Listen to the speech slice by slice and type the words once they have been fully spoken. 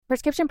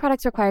Prescription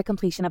products require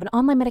completion of an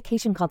online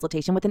medication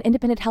consultation with an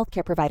independent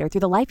healthcare provider through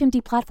the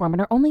LifeMD platform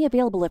and are only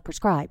available if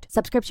prescribed.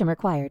 Subscription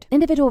required.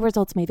 Individual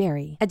results may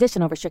vary.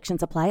 Additional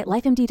restrictions apply at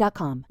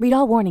lifemd.com. Read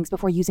all warnings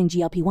before using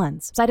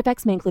GLP-1s. Side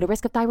effects may include a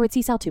risk of thyroid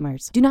C-cell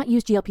tumors. Do not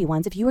use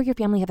GLP-1s if you or your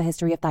family have a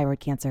history of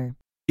thyroid cancer.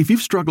 If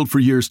you've struggled for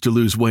years to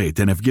lose weight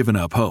and have given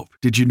up hope,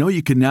 did you know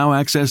you can now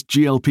access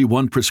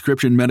GLP-1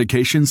 prescription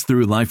medications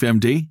through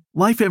LifeMD?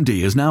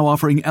 LifeMD is now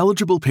offering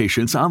eligible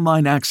patients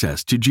online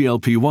access to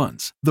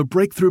GLP-1s, the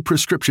breakthrough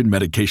prescription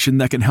medication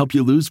that can help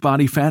you lose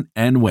body fat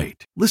and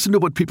weight. Listen to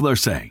what people are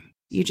saying.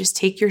 You just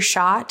take your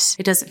shot.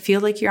 It doesn't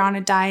feel like you're on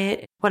a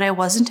diet. What I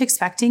wasn't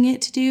expecting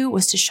it to do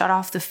was to shut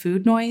off the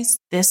food noise.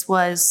 This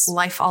was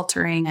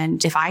life-altering,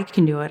 and if I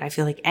can do it, I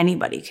feel like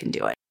anybody can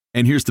do it.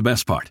 And here's the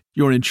best part.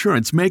 Your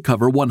insurance may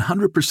cover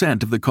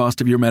 100% of the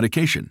cost of your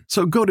medication.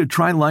 So go to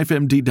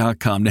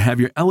TryLifeMD.com to have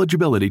your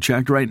eligibility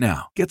checked right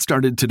now. Get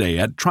started today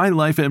at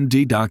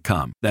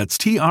TryLifeMD.com. That's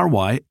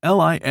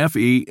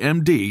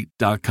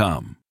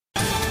TryLifeMD.com.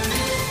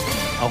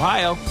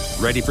 Ohio,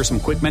 ready for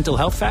some quick mental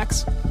health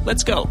facts?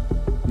 Let's go.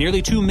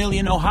 Nearly 2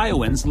 million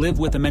Ohioans live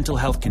with a mental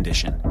health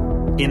condition.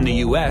 In the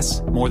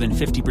U.S., more than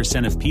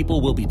 50% of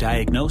people will be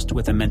diagnosed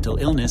with a mental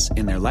illness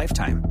in their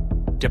lifetime.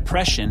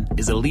 Depression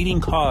is a leading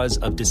cause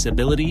of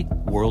disability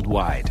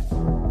worldwide.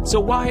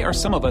 So why are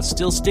some of us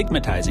still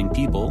stigmatizing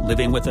people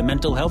living with a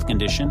mental health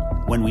condition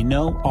when we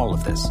know all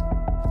of this?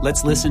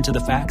 Let's listen to the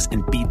facts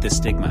and beat the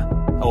stigma.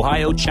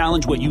 Ohio,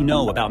 challenge what you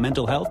know about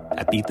mental health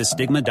at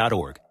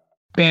beatthestigma.org.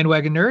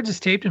 Bandwagon Nerds is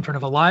taped in front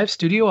of a live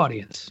studio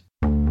audience.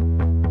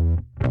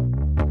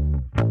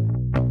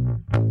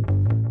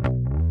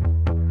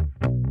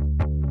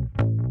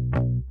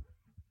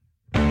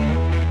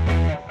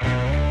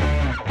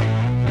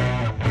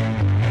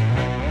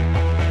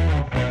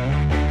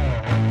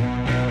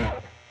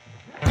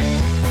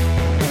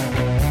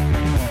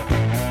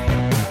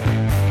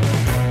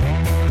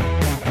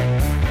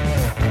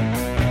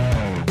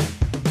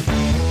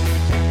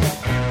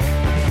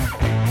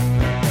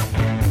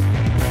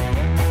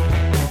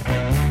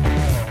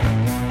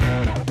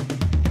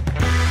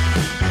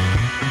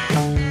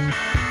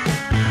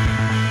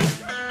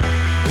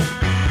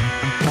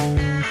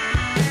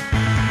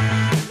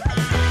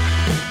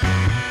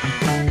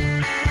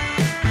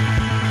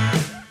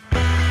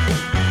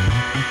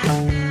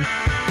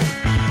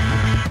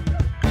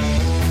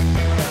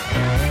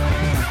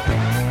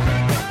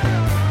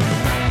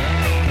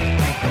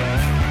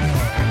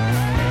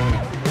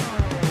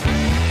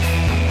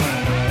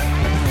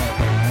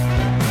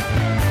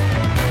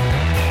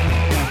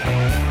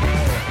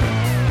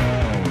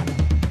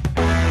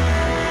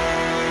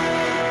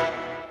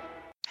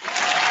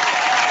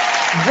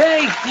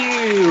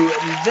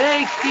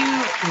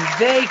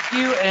 Thank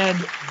you, and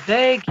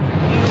thank you.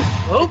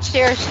 Oops.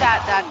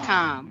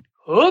 Chairshot.com.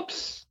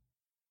 Oops.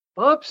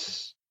 What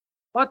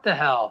the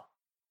hell?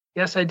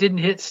 Guess I didn't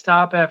hit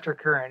stop after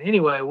current.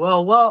 Anyway,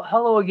 well,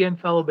 hello again,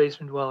 fellow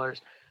basement dwellers.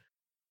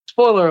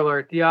 Spoiler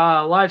alert, the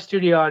live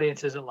studio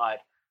audience isn't live.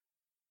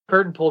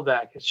 Curtain pulled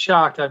back. It's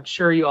shocked. I'm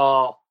sure you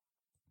all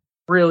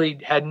really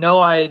had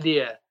no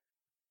idea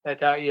that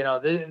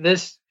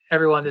this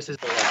everyone, this is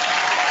the real.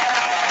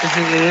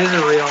 It is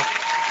a real.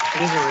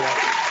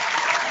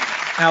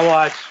 Now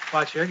watch,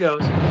 here it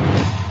goes.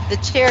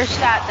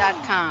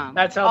 Thechairshot.com.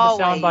 That's how the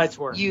sound bites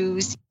work.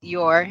 Use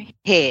your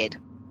head.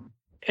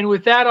 And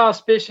with that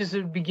auspicious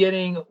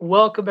beginning,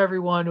 welcome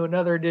everyone to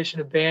another edition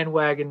of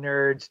Bandwagon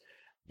Nerds.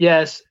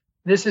 Yes,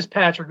 this is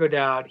Patrick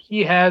O'Dowd.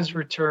 He has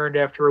returned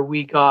after a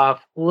week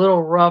off. A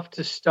little rough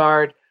to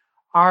start.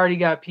 Already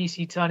got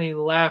PC Tunney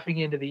laughing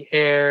into the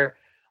air.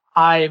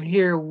 I am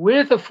here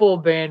with a full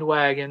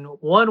bandwagon,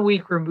 1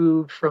 week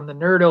removed from the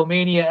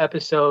Nerdomania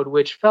episode,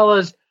 which,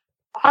 fellas,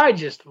 I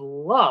just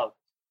loved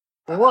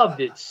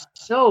it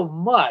so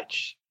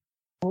much.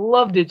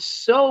 Loved it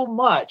so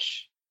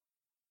much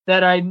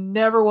that I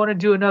never want to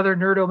do another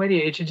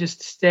Nerdomania. It should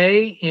just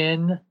stay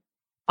in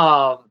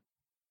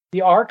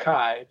the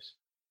archives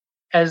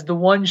as the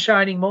one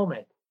shining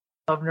moment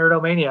of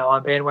Nerdomania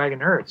on Bandwagon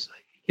Nerds.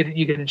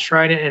 You can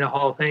enshrine it in a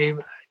Hall of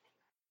Fame.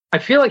 I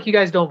feel like you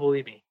guys don't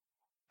believe me.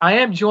 I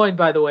am joined,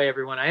 by the way,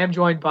 everyone. I am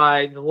joined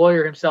by the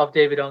lawyer himself,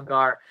 David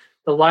Ungar,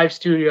 the live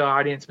studio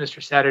audience,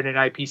 Mr. Saturday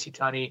Night PC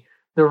Tunney,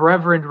 the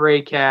Reverend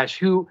Ray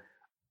Cash. Are you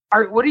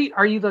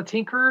the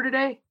tinkerer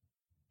today?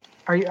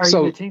 Are you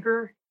the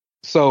tinkerer?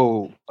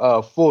 So,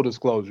 full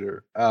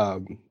disclosure,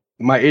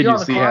 my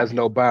agency has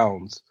no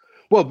bounds.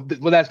 Well,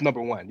 that's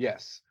number one,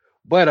 yes.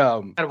 But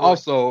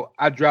also,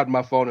 I dropped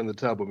my phone in the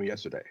tub with me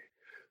yesterday.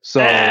 So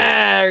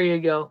there you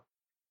go.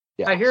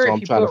 Yeah, I hear if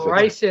you put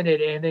rice in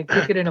it and then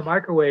cook it in a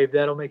microwave,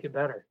 that'll make it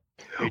better.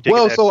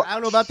 Well, so I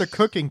don't know about the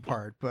cooking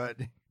part, but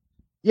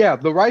yeah,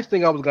 the rice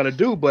thing I was gonna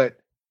do, but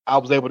I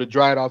was able to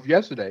dry it off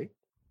yesterday,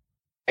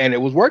 and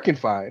it was working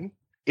fine.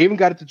 Even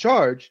got it to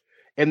charge,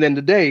 and then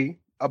today,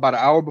 about an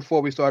hour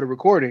before we started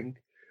recording,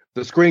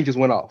 the screen just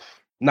went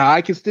off. Now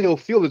I can still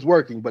feel it's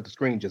working, but the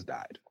screen just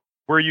died.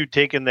 Were you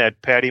taking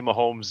that Patty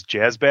Mahomes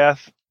jazz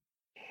bath?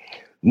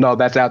 No,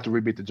 that's after we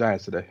beat the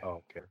Giants today.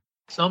 Oh, okay.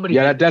 Somebody.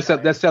 Yeah, that's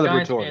Giants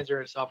celebratory. fans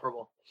are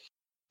insufferable.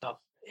 So,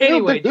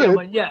 anyway,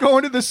 gentlemen, yeah,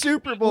 going to the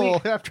Super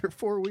Bowl after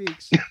 4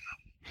 weeks.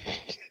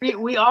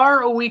 We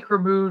are a week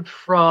removed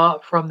from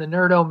the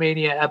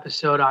Nerdomania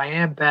episode. I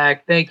am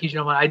back. Thank you,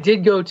 gentlemen. I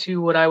did go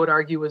to what I would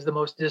argue was the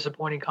most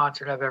disappointing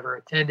concert I've ever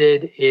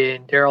attended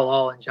in Daryl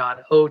Hall and John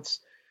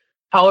Oates.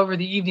 However,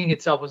 the evening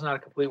itself was not a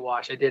complete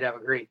wash. I did have a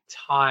great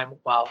time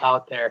while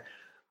out there.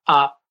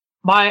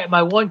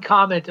 My one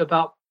comment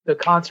about the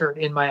concert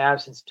in my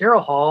absence,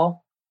 Daryl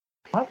Hall,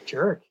 what a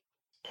jerk.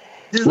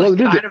 This is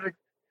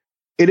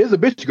it is a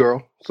bitch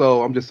girl,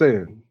 so I'm just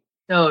saying.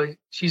 No,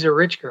 she's a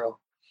rich girl.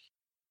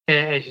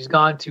 And she's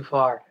gone too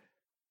far.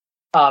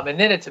 And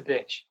then it's a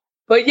bitch.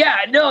 But yeah,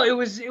 no, it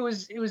was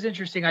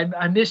interesting.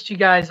 I missed you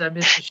guys. I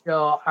missed the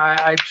show.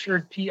 I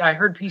heard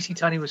PC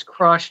Tunney was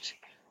crushed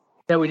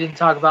that we didn't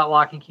talk about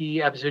Lock and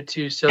Key episode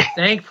 2. So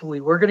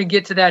thankfully, we're going to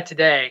get to that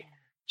today,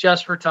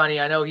 just for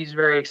Tunney. I know he's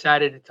very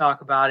excited to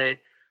talk about it.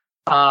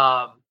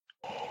 Got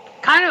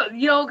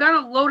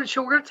a loaded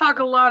show. We're going to talk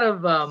a lot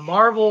of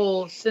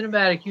Marvel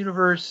Cinematic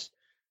Universe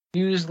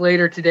news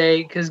later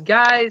today because,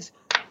 guys,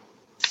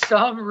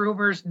 some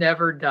rumors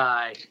never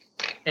die.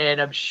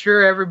 And I'm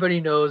sure everybody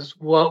knows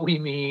what we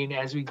mean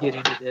as we get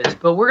into this.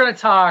 But we're going to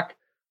talk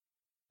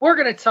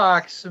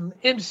some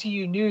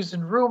MCU news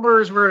and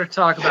rumors. We're going to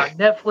talk about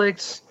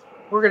Netflix.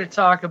 We're going to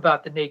talk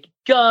about The Naked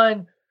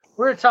Gun.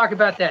 We're going to talk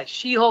about that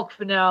She-Hulk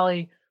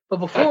finale. But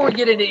before we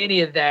get into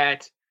any of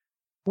that,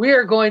 we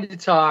are going to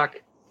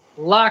talk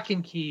Lock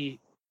and Key,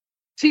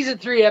 Season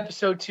 3,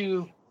 Episode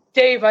 2.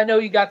 Dave, I know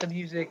you got the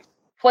music.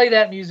 Play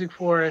that music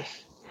for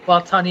us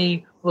while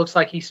Tunney looks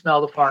like he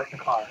smelled a fart in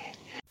the car.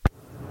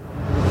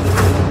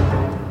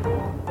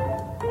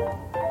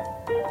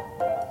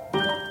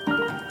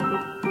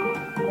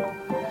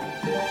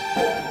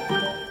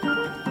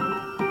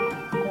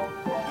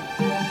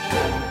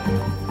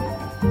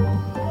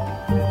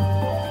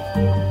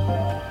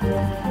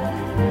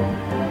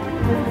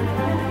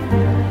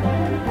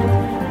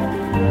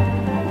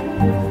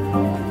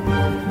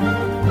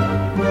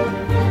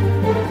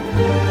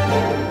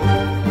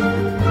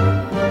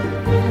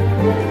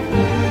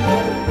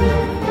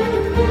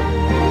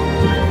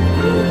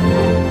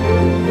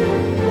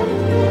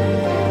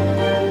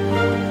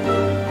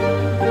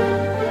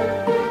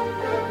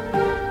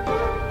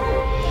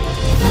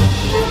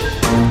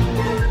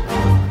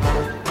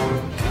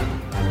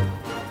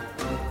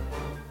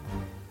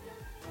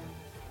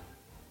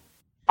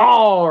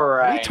 All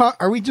right.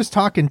 Are we just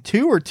talking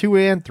 2 or 2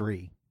 and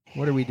 3?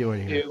 What are we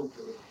doing here?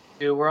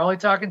 2. We're only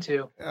talking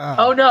 2.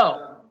 Oh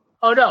no.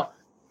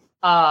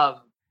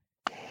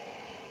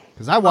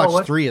 Because I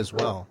watched 3 as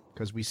well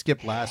because we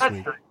skipped last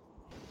week.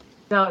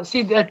 Now,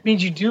 see, that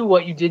means you do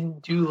what you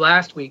didn't do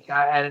last week,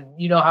 and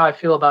you know how I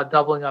feel about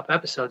doubling up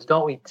episodes,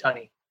 don't we,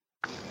 Tunney?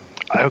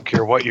 I don't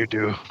care what you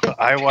do.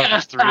 I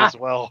watched 3 as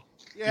well.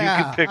 Yeah,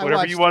 you can pick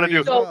whatever you want to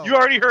do. Well. You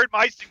already heard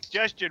my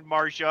suggestion,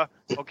 Marcia.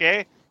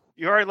 Okay.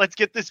 Let's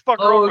get this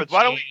fucker over with.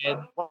 Why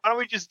don't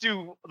we just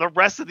do the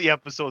rest of the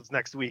episodes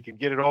next week and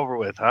get it over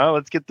with, huh?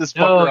 Let's get this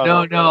fucker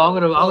No. I'm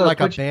gonna like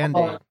a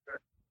Band-Aid.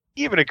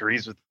 He even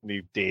agrees with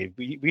me, Dave.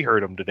 We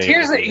heard him today.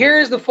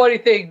 Here's the funny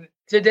thing.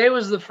 Today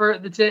was the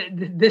first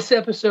this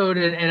episode,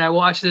 and I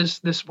watched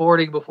this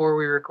morning before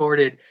we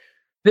recorded.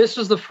 This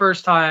was the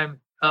first time.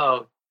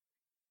 Am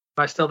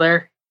I still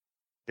there?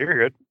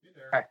 You're good.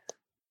 All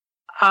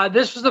right.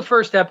 This was the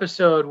first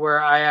episode where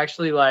I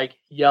actually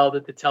yelled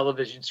at the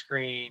television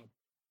screen,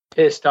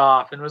 pissed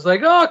off, and was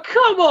like, "Oh,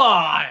 come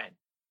on!"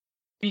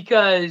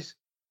 Because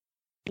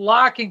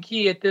Lock and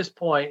Key at this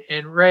point,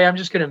 and Ray, I'm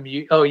just gonna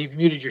mute. Oh, you've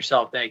muted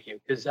yourself. Thank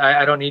you, because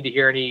I don't need to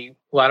hear any.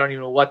 Well, I don't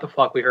even know what the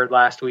fuck we heard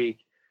last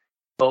week.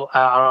 Oh,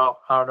 I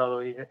don't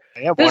know.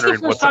 This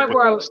is the first time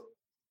where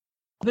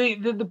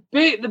the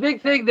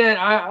big thing that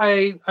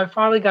I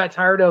finally got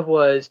tired of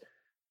was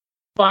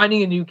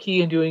finding a new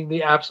key and doing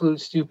the absolute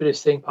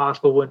stupidest thing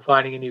possible when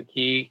finding a new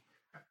key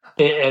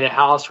in a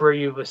house where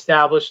you've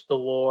established the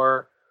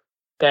lore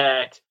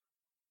that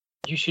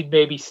you should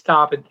maybe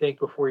stop and think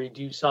before you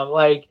do something.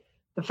 Like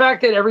the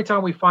fact that every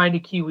time we find a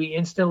key, we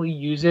instantly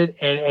use it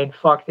and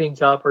fuck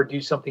things up or do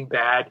something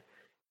bad.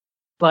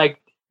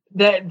 Like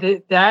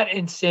that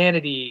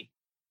insanity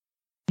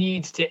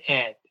needs to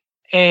end.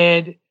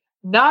 And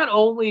not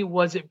only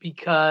was it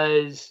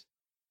because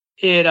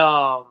it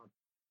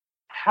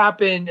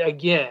happened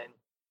again,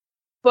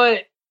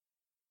 but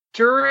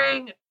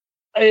during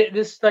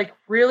this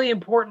really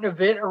important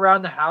event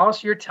around the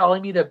house, you're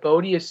telling me that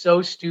Bodhi is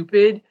so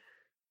stupid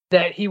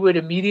that he would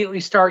immediately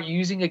start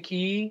using a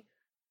key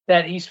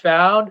that he's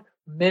found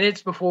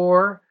minutes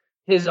before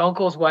his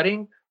uncle's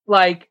wedding.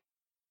 Like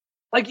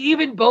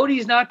even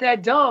Bodhi's not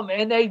that dumb,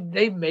 and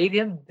they made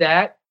him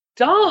that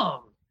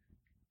dumb.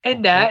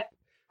 And that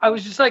I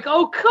was just like,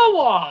 oh, come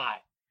on.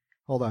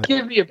 Hold on.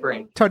 Give me a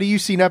break. Tony,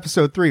 you've seen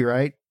episode 3,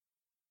 right?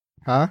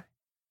 Huh?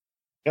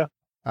 Yeah.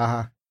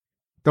 Uh-huh.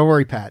 Don't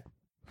worry, Pat.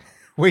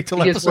 Wait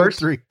till episode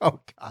 3. Oh,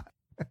 God.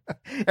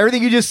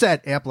 Everything you just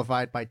said,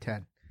 amplified by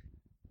 10.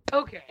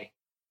 Okay.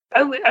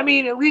 I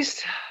mean, at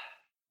least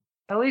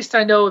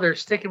I know they're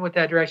sticking with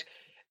that direction.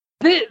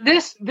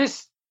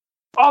 This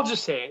I'll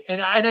just say it,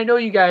 and I know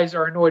you guys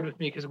are annoyed with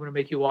me because I'm going to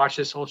make you watch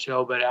this whole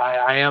show, but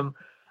I am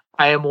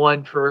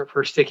one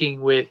for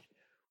sticking with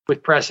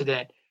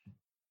precedent.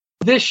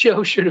 This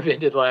show should have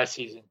ended last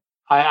season.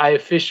 I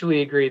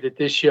officially agree that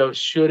this show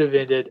should have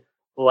ended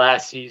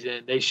last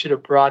season. They should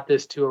have brought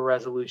this to a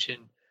resolution,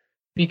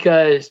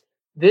 because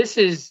this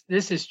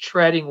is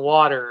treading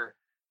water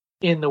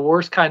in the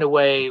worst kind of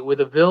way with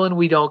a villain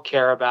we don't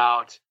care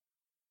about,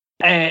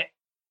 and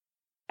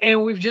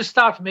we've just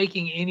stopped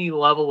making any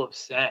level of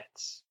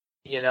sense,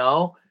 and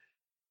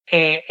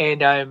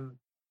I'm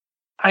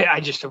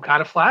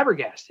kind of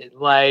flabbergasted.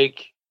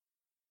 Like,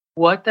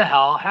 what the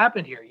hell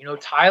happened here?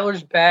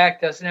 Tyler's back,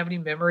 doesn't have any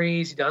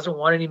memories. He doesn't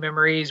want any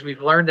memories.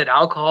 We've learned that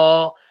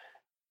alcohol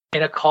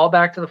and a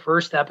callback to the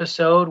first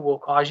episode will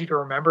cause you to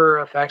remember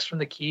effects from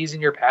the keys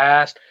in your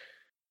past.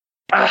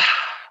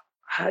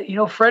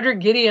 Frederick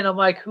Gideon, I'm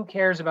like, who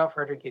cares about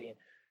Frederick Gideon?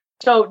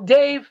 So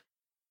Dave,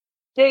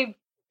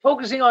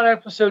 focusing on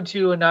episode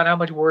 2 and not how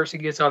much worse it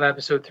gets on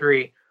episode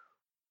 3.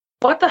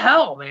 What the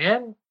hell,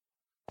 man?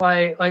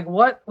 Like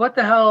what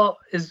the hell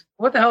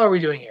are we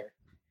doing here?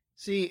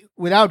 See,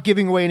 without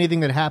giving away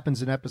anything that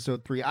happens in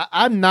episode 3,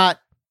 I'm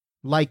not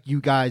like you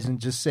guys and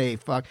just say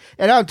fuck.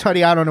 And I'll tell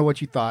you, I don't know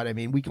what you thought. I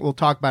mean, we'll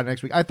talk about it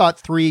next week. I thought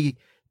 3,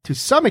 to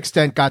some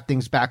extent, got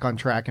things back on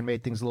track and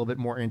made things a little bit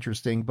more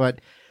interesting,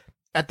 but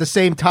at the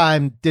same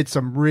time, did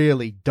some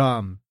really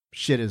dumb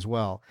shit as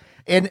well.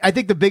 And I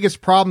think the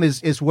biggest problem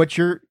is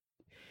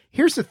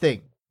here's the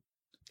thing,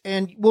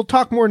 and we'll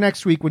talk more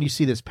next week when you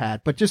see this,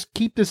 Pat, but just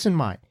keep this in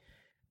mind.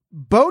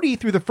 Bodhi,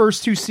 through the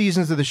first 2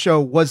 seasons of the show,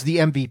 was the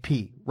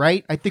MVP,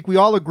 right? I think we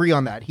all agree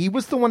on that. He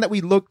was the one that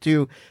we looked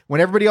to when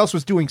everybody else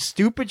was doing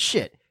stupid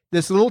shit.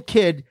 This little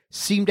kid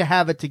seemed to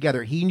have it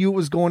together. He knew what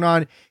was going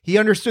on. He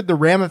understood the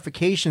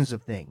ramifications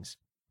of things.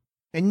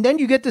 And then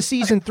you get to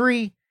season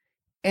 3,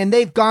 and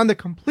they've gone the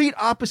complete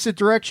opposite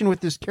direction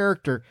with this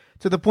character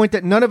to the point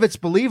that none of it's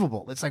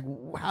believable. It's like,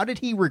 how did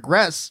he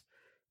regress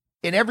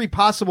in every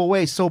possible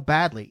way so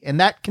badly? And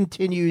that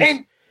continues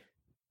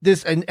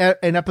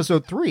in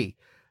episode 3.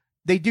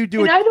 They do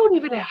it. I don't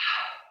even.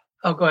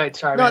 Oh, go ahead.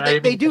 Sorry. No,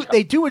 man, they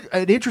do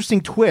an interesting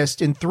twist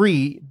in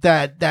 3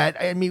 that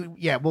I mean,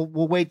 yeah, we'll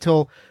wait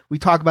till we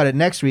talk about it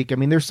next week. I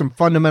mean, there's some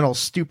fundamental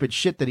stupid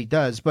shit that he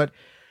does, but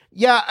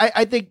yeah,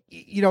 I think,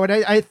 and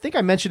I think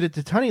I mentioned it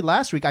to Tony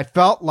last week. I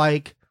felt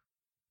like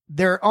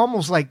they're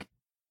almost like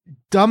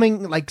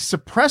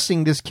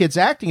suppressing this kid's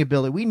acting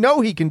ability. We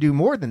know he can do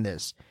more than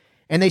this,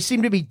 and they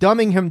seem to be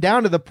dumbing him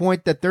down to the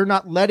point that they're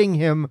not letting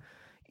him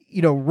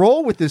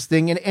roll with this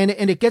thing. And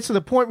it gets to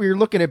the point where you're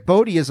looking at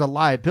Bodhi as a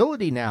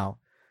liability now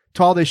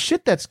to all this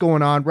shit that's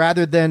going on,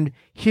 rather than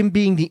him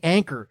being the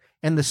anchor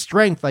and the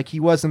strength like he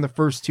was in the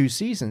first 2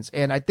 seasons.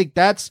 And I think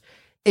that's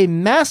a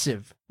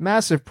massive,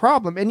 massive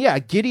problem. And yeah,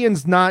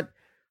 Gideon's not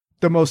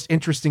the most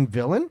interesting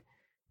villain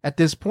at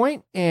this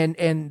point.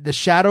 And the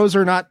shadows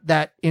are not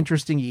that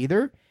interesting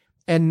either.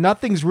 And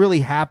nothing's really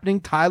happening.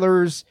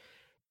 Tyler's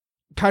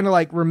kind of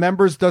like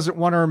remembers, doesn't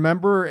want to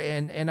remember.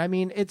 And I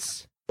mean,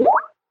 it's,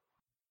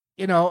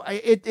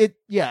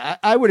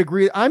 I would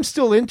agree. I'm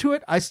still into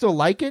it. I still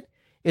like it.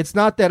 It's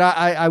not that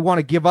I want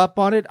to give up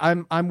on it.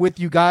 I'm with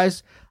you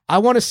guys. I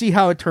want to see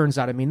how it turns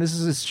out. I mean, this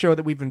is a show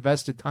that we've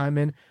invested time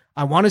in.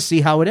 I want to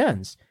see how it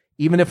ends,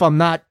 even if I'm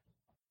not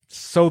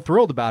so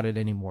thrilled about it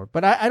anymore.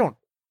 But I don't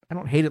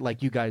hate it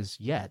like you guys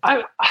yet.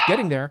 It's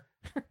getting there.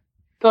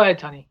 Go ahead,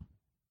 Tony.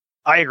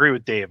 I agree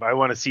with Dave. I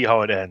want to see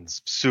how it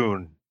ends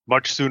soon,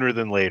 much sooner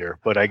than later,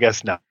 but I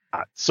guess not.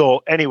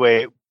 So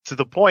anyway, to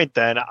the point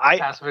then,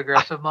 passive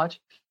aggressive much?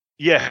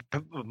 Yeah,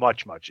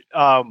 much.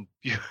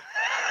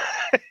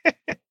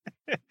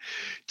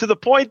 To the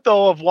point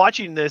though of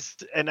watching this,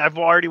 and I've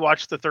already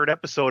watched the 3rd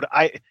episode,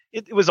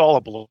 it was all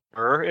a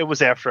blur. It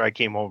was after I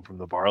came home from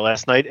the bar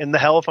last night, and the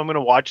hell if I'm going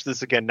to watch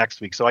this again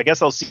next week. So I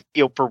guess I'll see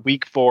you for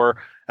week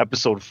 4,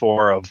 episode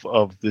 4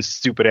 of this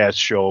stupid ass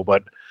show.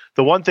 But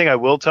the one thing I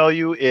will tell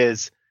you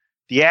is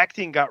the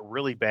acting got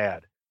really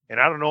bad. And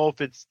I don't know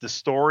if it's the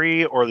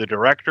story or the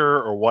director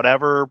or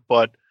whatever,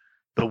 but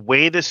the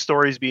way this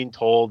story is being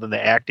told and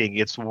the acting,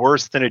 it's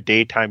worse than a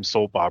daytime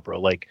soap opera.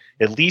 Like,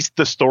 at least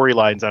the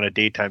storylines on a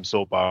daytime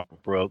soap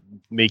opera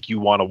make you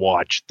want to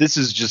watch. This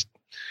is just,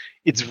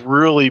 it's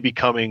really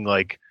becoming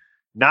like,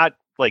 not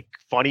like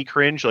funny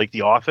cringe like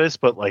The Office,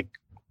 but like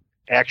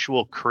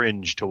actual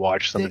cringe to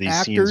watch some of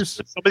these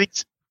scenes. Some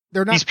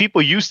of these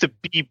people used to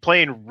be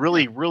playing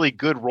really, really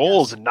good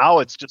roles, and now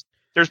it's just,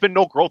 there's been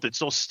no growth. It's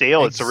so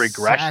stale. It's a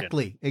regression.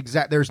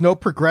 Exactly. There's no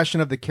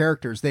progression of the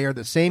characters. They are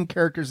the same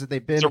characters that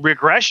they've been. It's a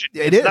regression.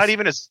 It's not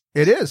even it's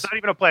not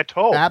even a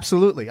plateau.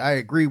 Absolutely. I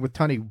agree with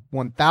Tony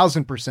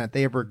 1000%.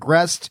 They have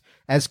regressed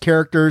as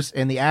characters,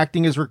 and the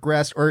acting has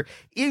regressed, or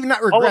even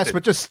not regressed,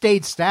 but just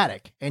stayed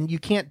static. And you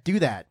can't do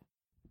that.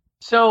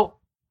 So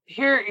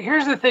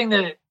here's the thing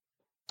that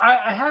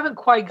I haven't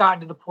quite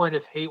gotten to the point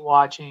of hate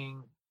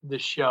watching the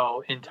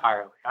show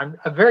entirely. I'm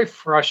very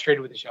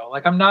frustrated with the show.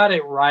 Like, I'm not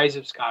at Rise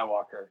of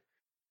Skywalker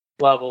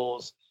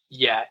levels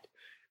yet,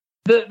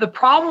 The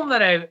problem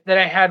that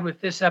I had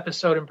with this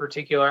episode in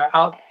particular,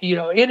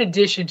 in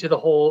addition to the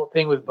whole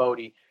thing with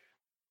Bodhi,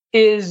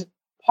 is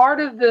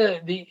part of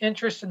the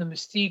interest and the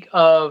mystique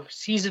of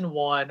season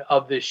 1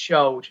 of this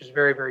show, which is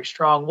very, very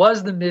strong,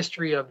 was the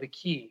mystery of the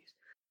keys.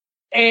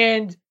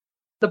 And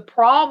the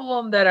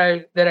problem that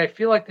I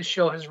feel like the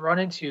show has run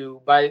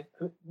into by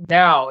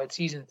now at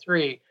season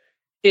 3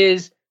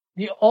 is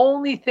the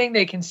only thing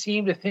they can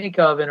seem to think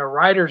of in a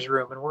writer's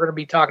room, and we're going to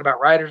be talking about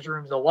writer's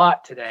rooms a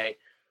lot today,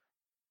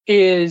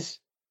 is,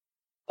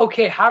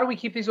 okay, how do we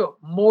keep these going?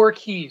 More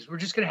keys. We're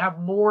just going to have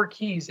more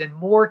keys and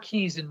more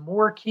keys and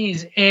more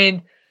keys.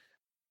 And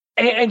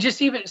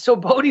just even so,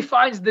 Bodhi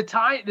finds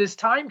this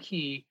time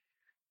key,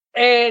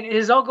 and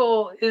his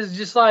uncle is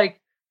just like,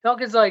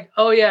 Duncan's like,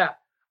 oh yeah,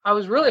 I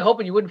was really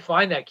hoping you wouldn't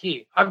find that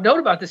key. I've known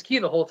about this key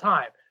the whole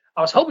time.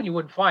 I was hoping you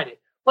wouldn't find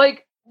it.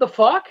 Like, the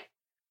fuck?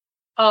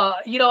 And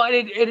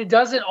it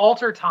doesn't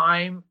alter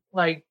time.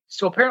 Like,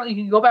 so apparently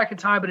you can go back in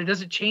time, but it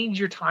doesn't change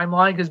your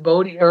timeline because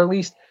Bodhi, or at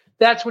least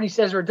that's what he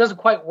says, or it doesn't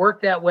quite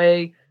work that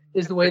way,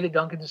 is the way that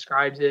Duncan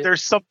describes it.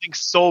 There's something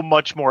so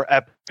much more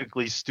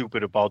epically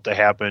stupid about to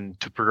happen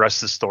to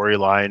progress the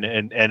storyline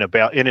and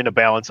in a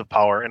balance of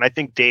power. And I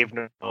think Dave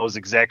knows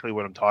exactly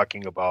what I'm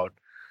talking about.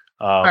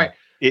 Right.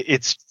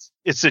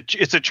 It's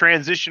a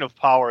transition of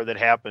power that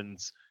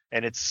happens,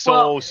 and it's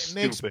so stupid.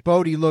 It makes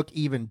Bodhi look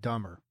even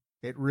dumber.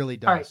 It really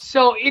does. All right.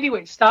 So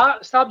anyway,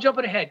 stop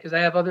jumping ahead because I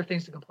have other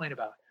things to complain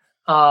about.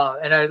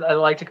 And I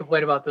like to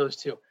complain about those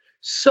too.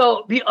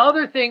 So the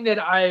other thing that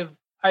I've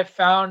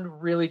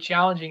found really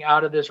challenging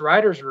out of this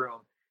writer's room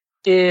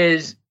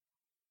is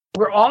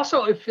we're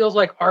also, it feels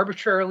like,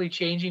 arbitrarily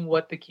changing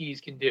what the keys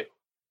can do.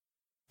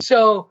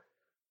 So,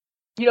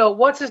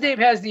 what's his name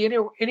has the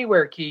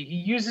anywhere key. He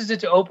uses it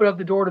to open up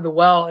the door to the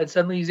well, and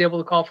suddenly he's able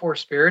to call forth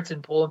spirits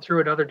and pull him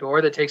through another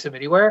door that takes him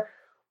anywhere.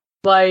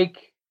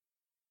 Like,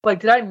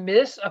 did I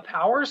miss a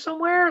power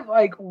somewhere?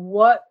 Like,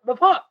 what the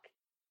fuck?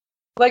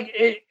 Like,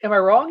 am I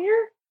wrong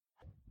here?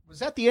 Was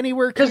that the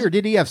anywhere key, or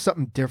did he have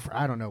something different?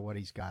 I don't know what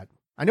he's got.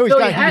 I know he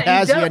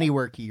has the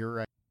anywhere key. You're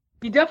right.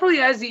 He definitely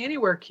has the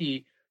anywhere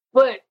key,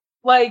 but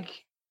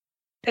like,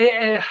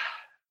 it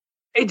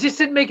just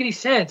didn't make any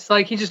sense.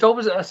 Like, he just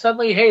opens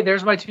suddenly, hey,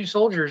 there's my 2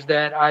 soldiers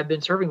that I've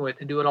been serving with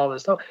and doing all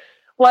this stuff.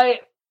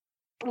 Like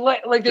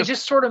they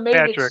just sort of made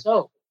it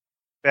so.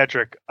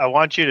 Patrick, I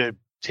want you to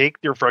take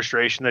your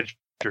frustration that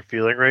you're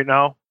feeling right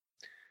now.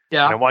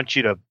 Yeah. And I want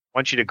you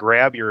to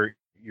grab your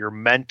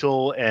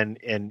mental and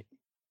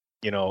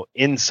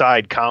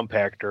inside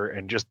compactor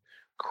and just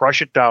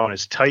crush it down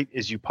as tight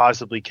as you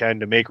possibly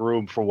can to make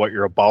room for what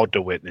you're about to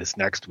witness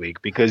next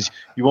week, because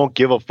you won't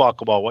give a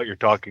fuck about what you're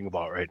talking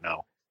about right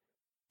now.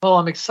 Well,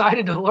 I'm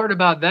excited to learn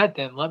about that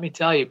then, let me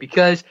tell you,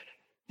 because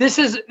this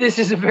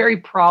is a very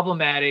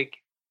problematic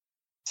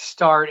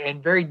start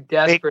and very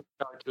desperate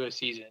start to a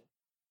season.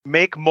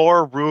 Make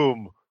more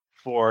room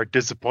for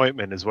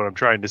disappointment is what I'm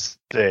trying to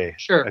say.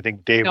 Sure. I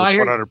think Dave was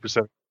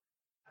 100%.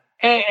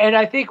 And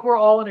I think we're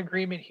all in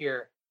agreement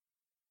here.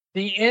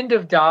 The end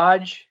of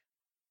Dodge,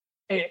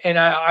 and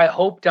I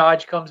hope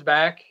Dodge comes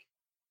back,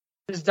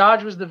 because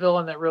Dodge was the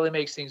villain that really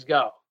makes things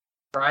go,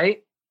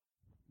 right?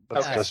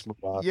 Let's move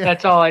on. Yeah.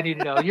 That's all I need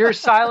to know. Your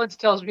silence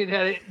tells me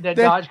that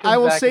Dodge comes back. I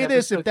will say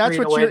this: if that's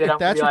what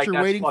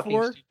you're waiting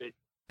for, stupid.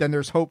 Then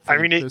there's hope.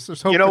 For there's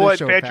hope. You know what,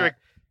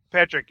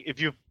 Patrick? If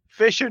you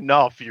fish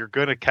enough, you're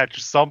gonna catch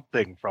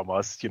something from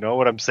us. You know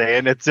what I'm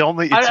saying? It's your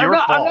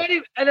fault.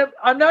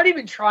 I'm not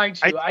even trying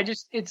to.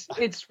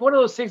 It's one of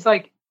those things.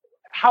 Like,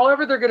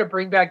 however they're gonna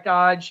bring back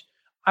Dodge,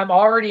 I'm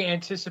already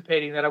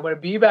anticipating that I'm going to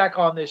be back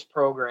on this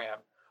program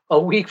a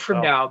week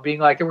from now, being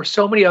like, there were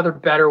so many other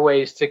better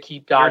ways to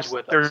keep Dodge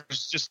with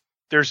us.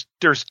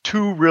 There's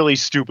 2 really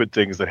stupid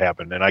things that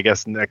happened, and I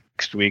guess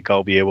next week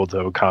I'll be able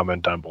to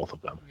comment on both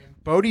of them.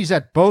 Bodhi's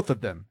at both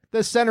of them,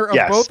 the center of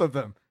both of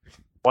them.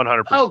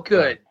 100%. Oh,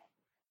 good.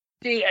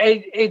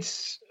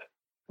 It's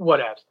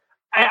whatever.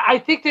 I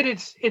think that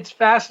it's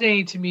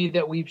fascinating to me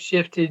that we've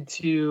shifted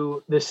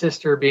to the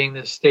sister being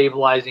the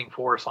stabilizing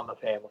force on the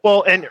family.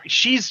 Well, and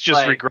she's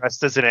just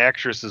regressed as an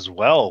actress as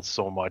well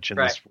so much in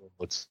this role.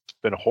 It's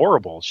been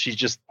horrible. She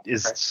just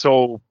is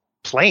so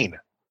plain.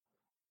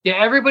 Yeah,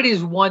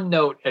 everybody's one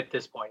note at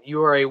this point.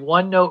 You are a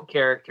one note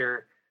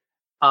character.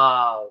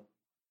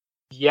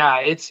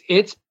 It's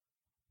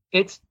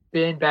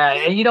been bad.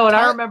 And and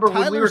I remember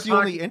when we were the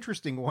only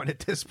interesting one at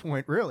this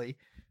point, really.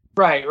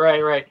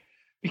 Right.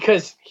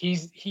 Because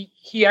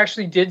he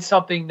actually did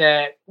something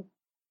that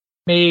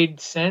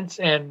made sense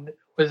and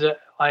was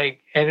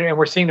and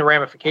we're seeing the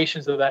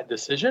ramifications of that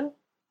decision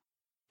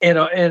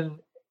in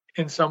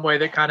some way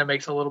that kind of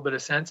makes a little bit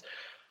of sense.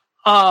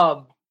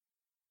 I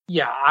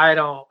don't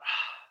know.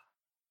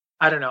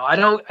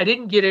 I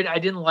didn't get it. I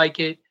didn't like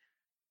it.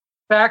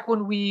 Back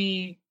when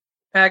we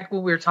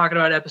were talking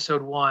about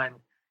episode 1,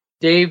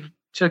 Dave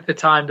took the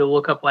time to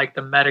look up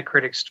the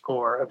Metacritic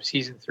score of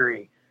season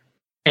 3.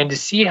 And to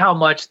see how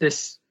much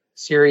this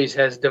series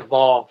has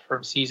devolved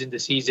from season to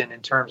season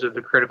in terms of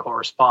the critical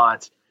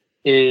response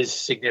is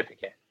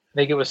significant. I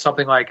think it was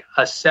something like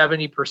a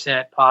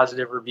 70%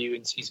 positive review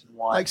in season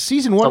 1. Like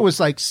season 1 was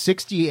like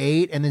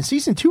 68, and then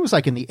season 2 was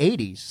like in the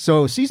 80s.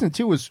 So season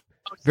 2 was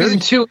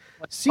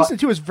season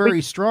 2 is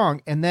very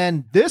strong, and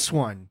then this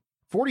one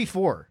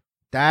 44.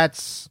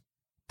 That's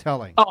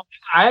telling. Oh,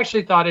 I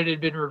actually thought it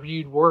had been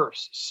reviewed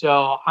worse.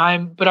 So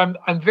I'm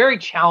very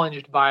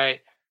challenged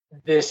by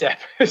this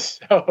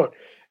episode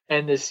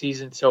and this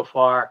season so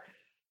far.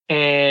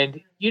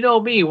 And you know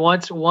me,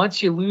 once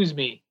you lose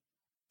me,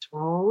 it's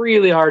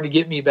really hard to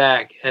get me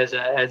back as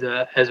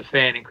a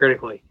fan and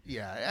critically.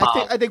 Yeah,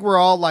 I think we're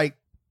all like,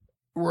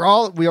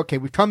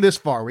 we've come this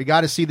far. We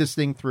got to see this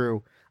thing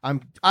through.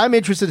 I'm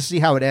interested to see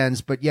how it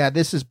ends, but yeah,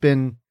 it's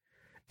been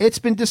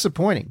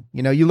disappointing.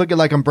 You know, you look at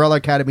like Umbrella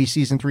Academy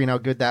season 3 and how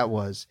good that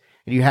was,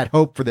 and you had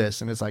hope for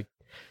this, and it's like,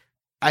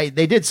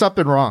 they did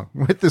something wrong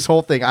with this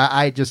whole thing.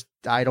 I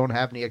don't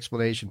have any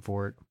explanation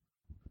for it.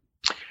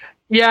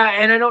 Yeah,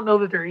 and I don't know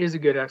that there is a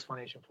good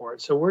explanation for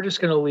it. So we're just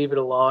going to leave it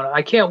alone.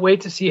 I can't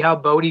wait to see how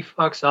Bodhi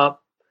fucks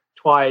up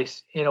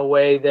twice in a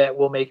way that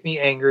will make me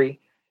angry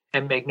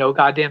and make no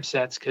goddamn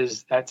sense,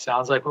 because that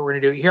sounds like what we're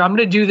going to do. Here, I'm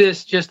going to do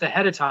this just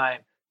ahead of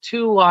time,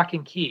 2 lock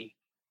and key,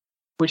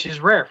 which is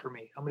rare for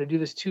me. I'm going to do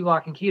this 2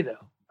 lock and key,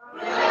 though.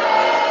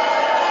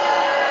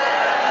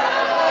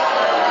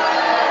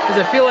 Because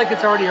I feel like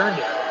it's already earned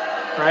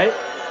it, right?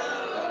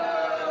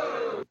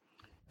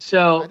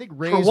 So I think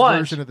Ray's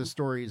version of the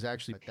story is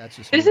actually that's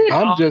just.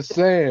 I'm just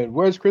saying,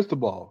 where's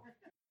Cristobal?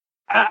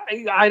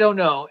 I don't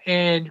know,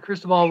 and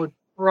Cristobal would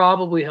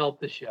probably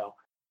help the show.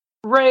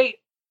 Ray,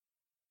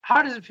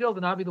 how does it feel to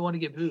not be the one to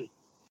get booed?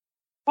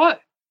 What?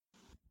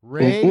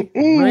 Ray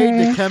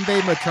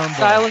Dikembe Mutombo.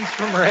 Silence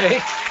from Ray.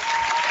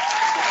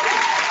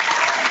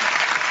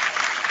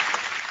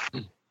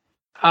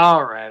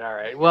 All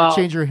right. Well,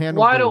 change your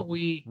handle. Why don't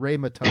we Ray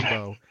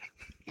Mutombo?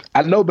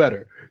 I know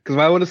better, because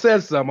if I would have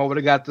said something, I would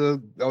have got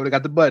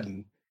the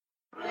button.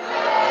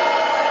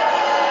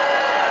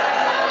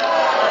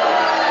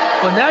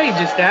 Well, now you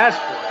just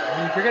asked for it. I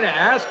mean, if you're going to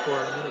ask for it,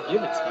 I'm going to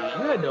give it to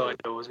you. You had no idea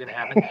what was going to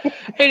happen.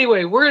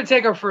 Anyway, we're going to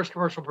take our first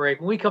commercial break.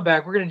 When we come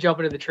back, we're going to jump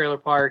into the trailer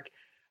park.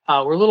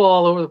 We're a little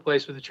all over the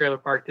place with the trailer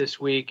park this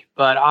week,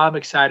 but I'm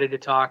excited to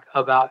talk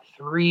about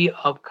 3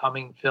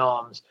 upcoming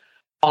films.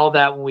 All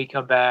that when we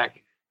come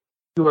back.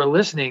 You are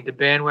listening to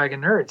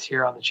Bandwagon Nerds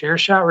here on the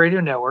Chairshot Radio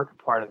Network,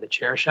 part of the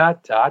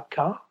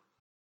Chairshot.com.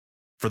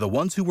 For the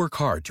ones who work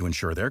hard to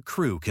ensure their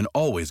crew can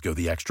always go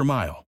the extra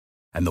mile,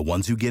 and the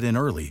ones who get in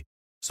early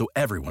so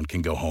everyone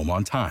can go home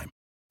on time,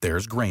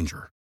 there's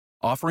Grainger,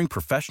 offering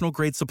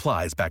professional-grade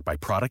supplies backed by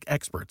product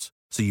experts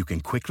so you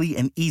can quickly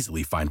and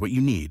easily find what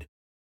you need.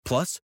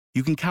 Plus,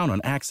 you can count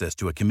on access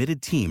to a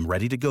committed team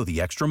ready to go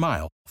the extra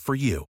mile for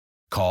you.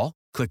 Call,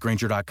 click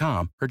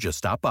Grainger.com, or just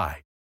stop by.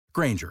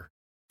 Grainger,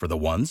 for the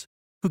ones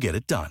who get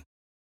it done.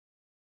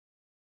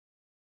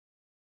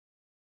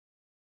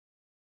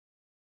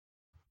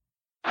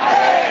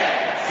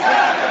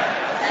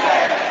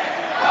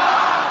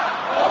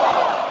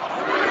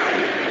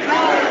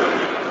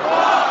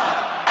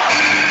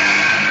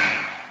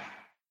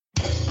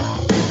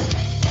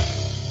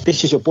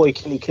 This is your boy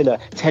Kenny Killer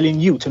telling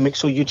you to make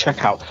sure you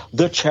check out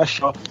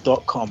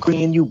thechairshot.com,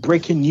 bringing you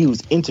breaking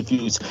news,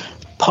 interviews,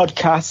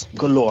 podcasts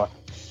galore.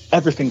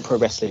 Everything pro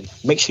wrestling.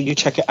 Make sure you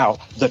check it out,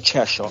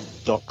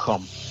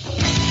 thechairshot.com.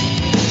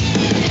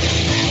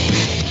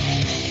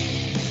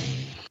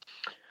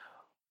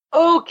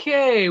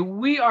 Okay,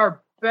 we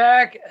are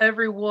back,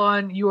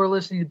 everyone. You are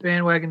listening to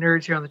Bandwagon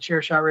Nerds here on the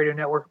Chairshot Radio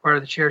Network, part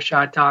of the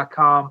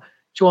Chairshot.com,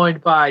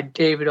 joined by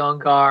David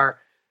Ungar,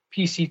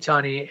 PC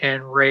Tunney,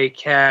 and Ray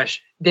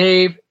Cash.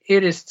 Dave,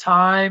 it is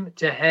time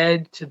to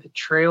head to the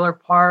trailer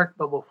park,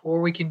 but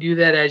before we can do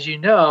that, as you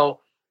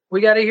know,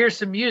 we got to hear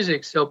some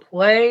music, so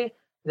play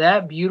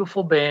that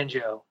beautiful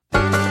banjo.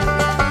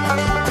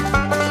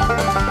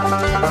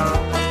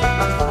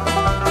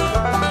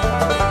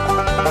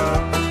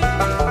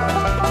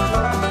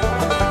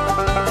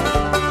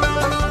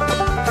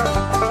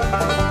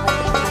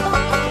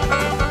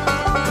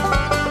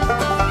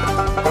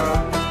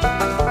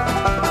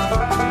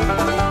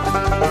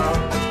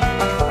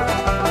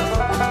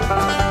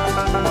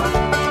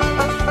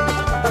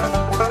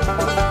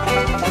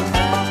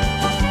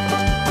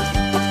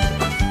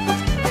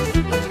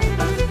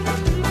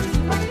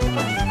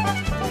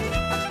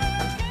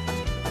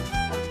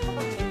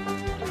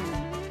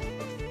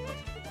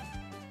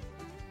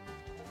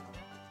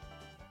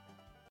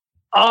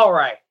 All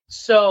right.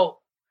 So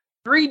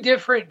three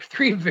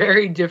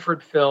very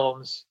different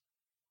films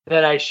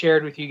that I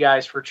shared with you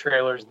guys for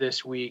trailers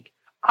this week.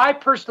 I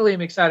personally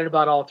am excited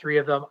about all 3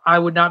 of them. I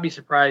would not be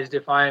surprised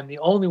if I am the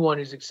only one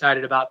who's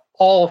excited about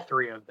all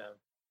 3 of them,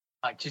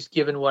 just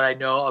given what I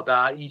know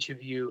about each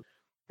of you.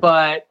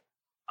 But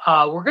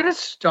we're going to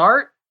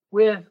start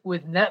with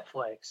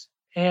Netflix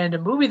and a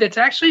movie that's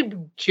actually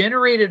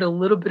generated a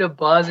little bit of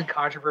buzz and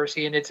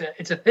controversy. And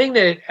it's a thing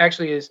that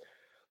actually is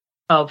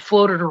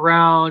floated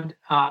around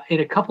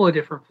in a couple of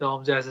different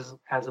films as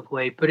of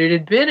late, but it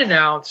had been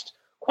announced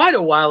quite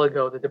a while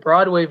ago that the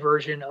Broadway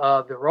version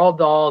of the Roald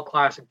Dahl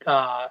classic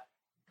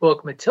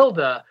book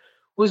Matilda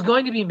was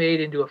going to be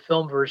made into a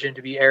film version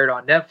to be aired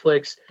on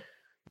Netflix.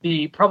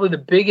 Probably the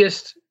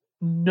biggest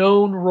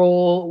known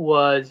role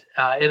was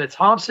Emma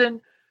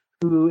Thompson,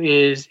 who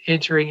is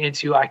entering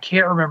into, I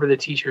can't remember the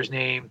teacher's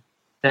name.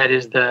 That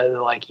is the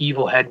like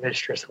evil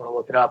headmistress. I'm going to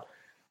look it up.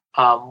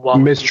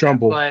 Miss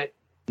Trumbull. But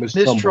Miss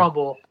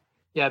Trumbull.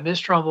 Yeah, Miss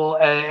Trumbull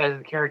as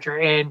the character.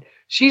 And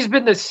she's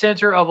been the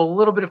center of a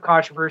little bit of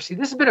controversy.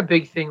 This has been a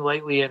big thing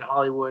lately in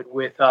Hollywood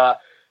with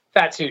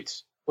fat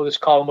suits. We'll just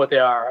call them what they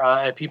are.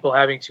 And people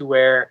having to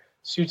wear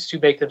suits to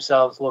make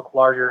themselves look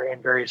larger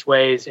in various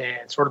ways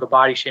and sort of the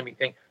body shaming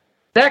thing.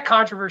 That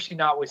controversy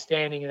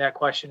notwithstanding, and that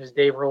question as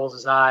Dave rolls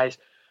his eyes,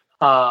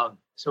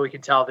 so we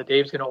can tell that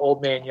Dave's going to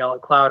old man yell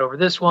at cloud over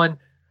this one.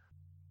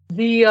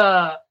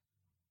 The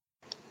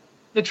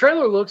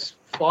trailer looks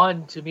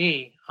fun to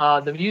me.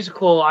 The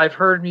musical, I've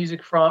heard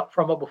music from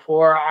it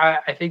before.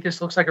 I think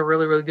this looks like a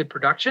really, really good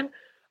production.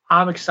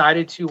 I'm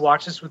excited to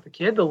watch this with the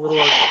kid. The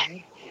little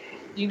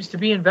seems to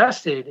be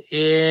invested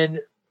in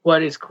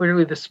what is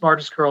clearly the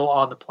smartest girl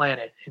on the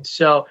planet. And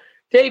so,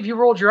 Dave, you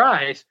rolled your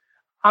eyes.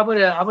 I'm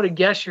gonna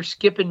guess you're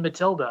skipping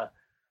Matilda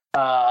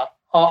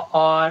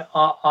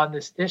on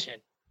this edition.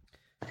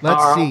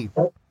 Let's see.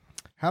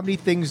 How many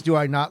things do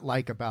I not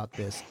like about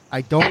this?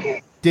 I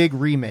don't dig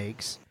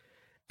remakes.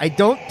 I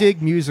don't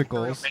dig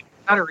musicals.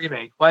 Not a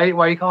remake. Why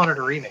are you calling it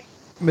a remake?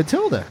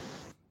 Matilda.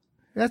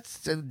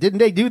 Didn't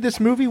they do this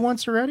movie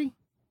once already?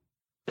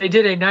 They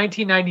did a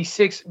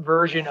 1996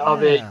 version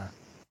of it.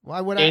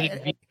 Why would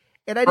I?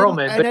 And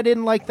I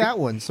didn't like that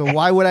one. So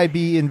why would I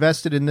be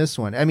invested in this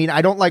one? I mean,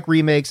 I don't like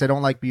remakes. I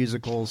don't like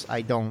musicals.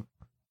 I don't.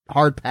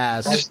 Hard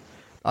pass.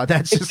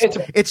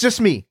 It's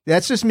just me.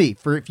 That's just me.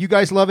 If you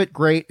guys love it,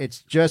 great.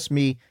 It's just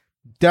me.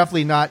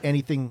 Definitely not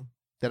anything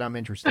that I'm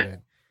interested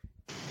in.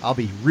 I'll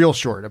be real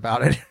short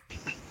about it.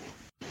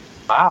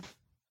 Wow.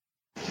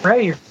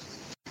 Right.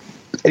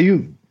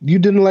 You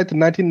didn't like the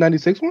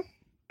 1996 one?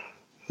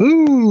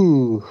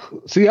 Ooh.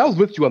 See, I was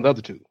with you on the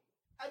other two.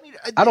 I mean,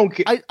 I don't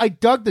care. I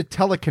dug the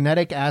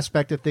telekinetic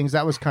aspect of things.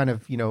 That was kind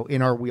of,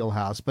 in our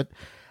wheelhouse.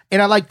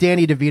 And I like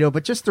Danny DeVito,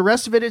 but just the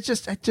rest of it,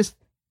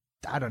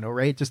 I don't know,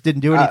 Ray. It just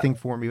didn't do anything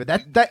for me.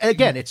 But that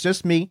again, it's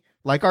just me.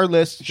 Like our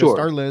list, sure. Just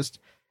our list.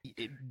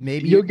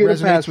 Maybe you'll get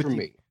a pass from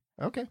me.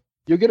 Okay.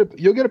 You'll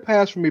get a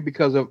pass from me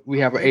because we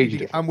have an age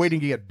difference. I'm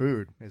waiting to get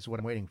booed. Is what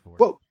I'm waiting for.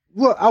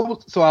 Well, I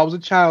was a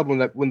child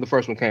when the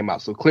first one came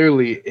out. So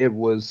clearly it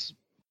was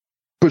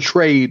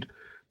portrayed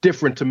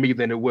different to me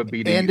than it would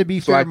be to and you. To be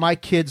fair, my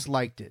kids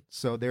liked it.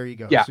 So there you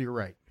go. Yeah. So you're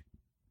right.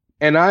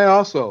 And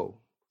I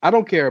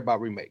don't care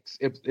about remakes.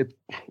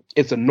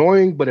 It's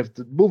annoying, but if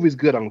the movie's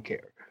good, I don't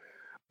care.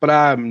 But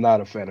I'm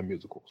not a fan of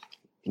musicals.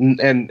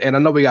 And I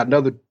know we got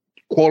another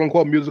quote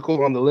unquote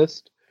musical on the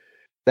list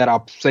that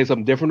I'll say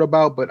something different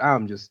about, but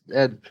I'm just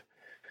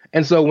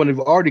and so when they've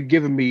already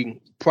given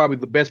me probably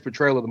the best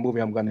portrayal of the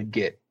movie I'm gonna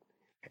get,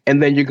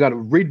 and then you're gonna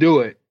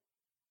redo it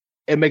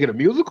and make it a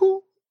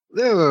musical?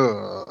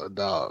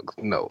 Dog,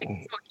 no.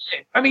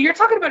 I mean, you're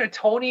talking about a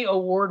Tony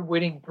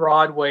Award-winning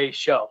Broadway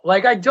show.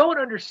 Like, I don't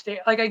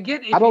understand. Like, I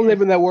get it. I don't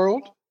live in that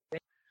world.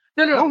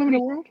 No. I don't live in that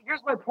world.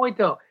 Here's my point,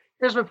 though.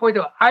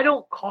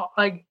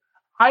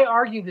 I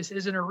argue this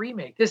isn't a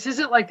remake. This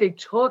isn't like they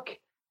took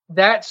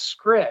that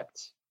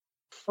script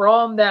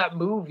from that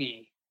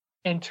movie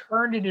and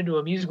turned it into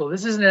a musical.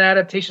 This isn't an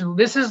adaptation.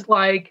 This is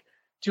like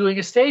doing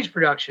a stage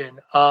production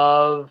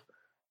of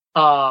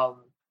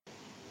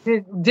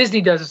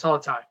Disney does this all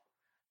the time,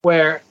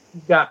 where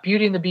you've got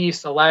Beauty and the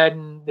Beast,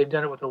 Aladdin. They've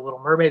done it with The Little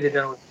Mermaid. They've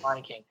done it with The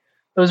Lion King.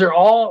 Those are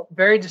all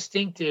very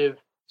distinctive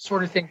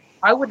sort of things.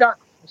 I would not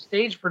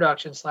stage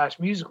production /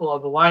 musical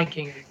of The Lion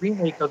King, the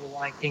remake of The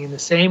Lion King, in the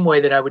same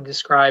way that I would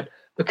describe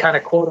the kind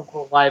of quote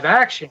unquote live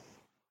action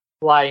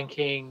Lion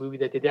King movie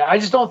that they did. I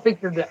just don't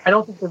think they're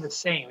the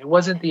same. It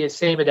wasn't the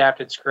same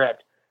adapted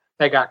script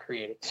that got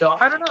created. So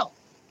I don't know.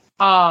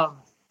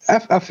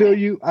 I feel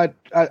you. I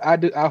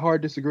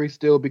hard disagree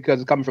still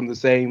because it's coming from the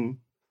same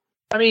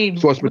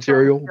source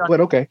material. But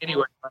okay.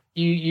 Anyway,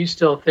 you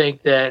still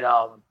think that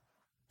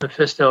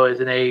Mephisto is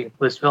an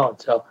A-list villain.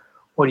 So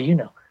what do you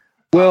know?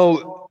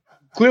 Well,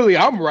 clearly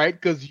I'm right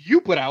because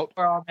you put out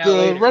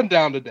the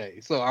rundown today.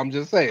 So I'm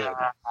just saying.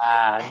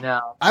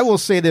 No. I will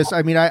say this.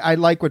 I mean, I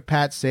like what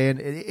Pat's saying.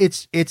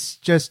 It's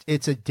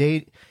a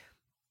date.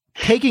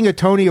 Taking a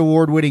Tony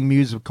Award-winning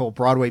musical,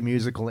 Broadway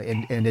musical,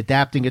 and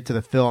adapting it to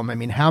the film. I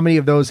mean, how many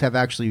of those have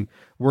actually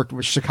worked?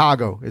 With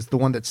Chicago is the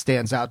one that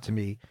stands out to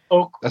me.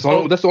 That's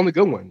the only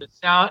good one.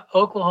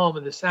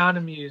 Oklahoma, The Sound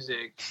of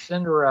Music,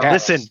 Cinderella.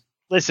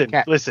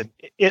 Listen.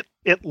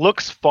 It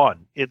looks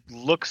fun. It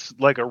looks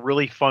like a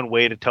really fun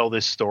way to tell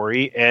this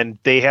story, and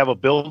they have a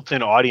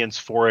built-in audience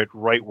for it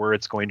right where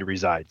it's going to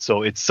reside.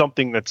 So it's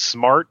something that's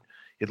smart.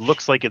 It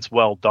looks like it's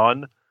well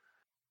done.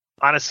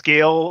 On a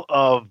scale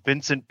of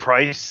Vincent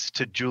Price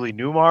to Julie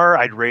Newmar,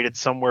 I'd rate it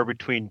somewhere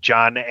between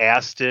John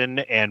Astin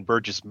and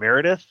Burgess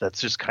Meredith.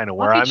 That's just kind of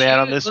where I'm at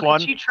on this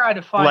one. She tried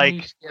to find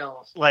new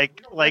skills.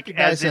 Like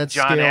as in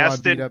John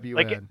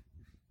Astin.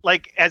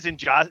 like as in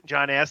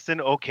John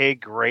Aston, okay,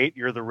 great,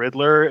 you're the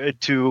Riddler,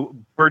 to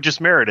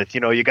Burgess Meredith.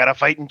 You know, you got a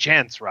fighting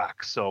chance,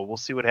 Rock. So we'll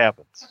see what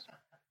happens.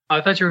 I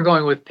thought you were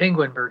going with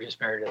Penguin Burgess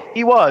Meredith.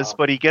 He was,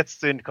 but he gets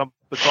to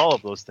encompass all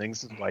of those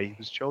things. This is why he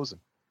was chosen.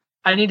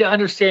 I need to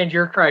understand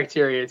your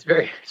criteria. It's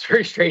very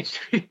strange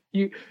to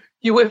me.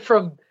 You went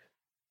from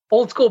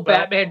old school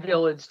Batman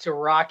villains to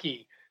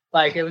Rocky.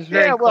 Like it was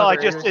very well,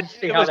 clever. it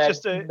was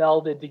just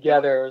melded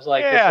together. It was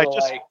like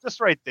just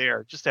right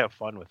there. Just have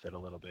fun with it a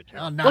little bit.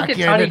 Look at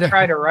Tunney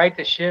trying to right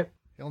the ship.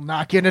 He'll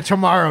knock into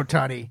tomorrow,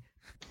 Tunney.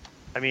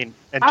 I mean,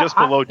 and just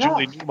below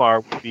Julie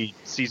Newmar would be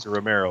Cesar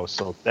Romero.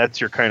 So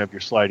that's your kind of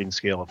your sliding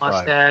scale of 5.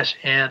 Mustache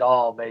and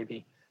all,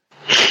 baby.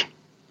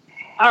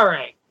 All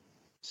right.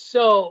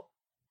 So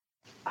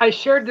I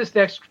shared this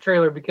next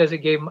trailer because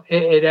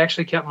it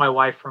actually kept my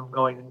wife from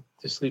going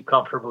to sleep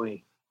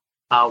comfortably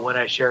when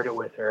I shared it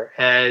with her,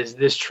 as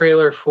this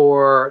trailer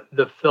for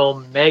the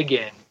film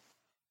Megan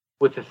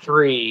with a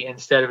 3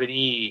 instead of an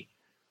E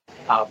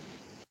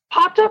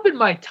popped up in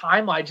my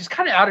timeline just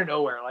kind of out of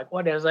nowhere. Like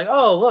one day I was like,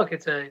 oh, look,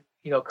 it's a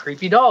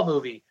creepy doll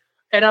movie.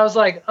 And I was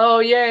like, oh,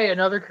 yay,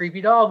 another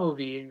creepy doll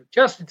movie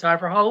just in time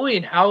for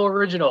Halloween. How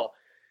original.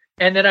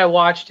 And then I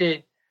watched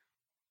it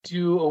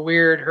do a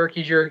weird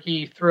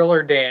herky-jerky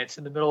thriller dance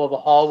in the middle of a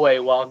hallway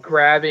while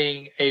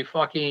grabbing a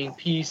fucking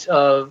piece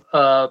of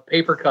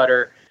paper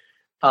cutter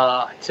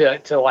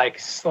to like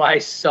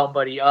slice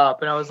somebody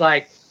up. And I was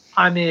like,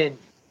 I'm in.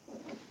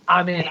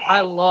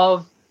 I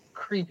love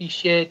creepy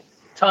shit.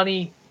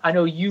 Tunney, I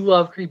know you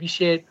love creepy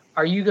shit.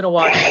 Are you going to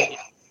watch it?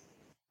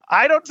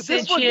 I don't.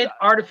 Sentient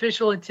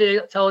artificial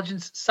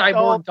intelligence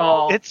cyborg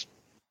doll.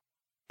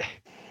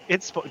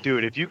 It's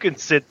dude. If you can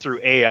sit through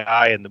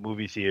AI in the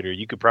movie theater,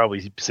 you could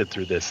probably sit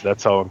through this.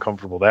 That's how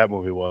uncomfortable that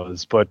movie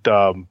was. But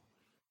I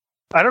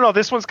don't know.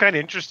 This one's kind of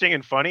interesting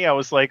and funny. I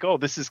was like, oh,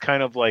 this is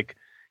kind of like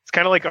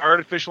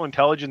artificial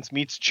intelligence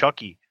meets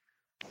Chucky.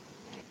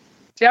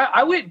 Yeah,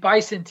 I went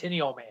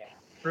Bicentennial Man.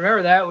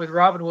 Remember that with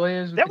Robin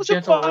Williams? With that was the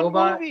gentle a fun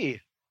robot?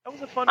 movie. That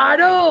was a fun movie. I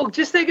know.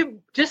 Just thinking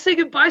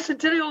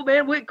Bicentennial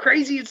Man went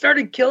crazy and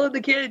started killing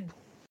the kid.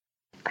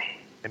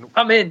 And,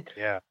 I'm in.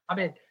 Yeah. I'm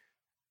in.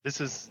 This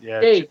is,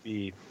 it should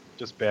be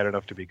just bad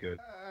enough to be good.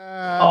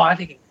 I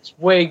think it's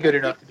way good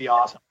enough to be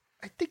awesome.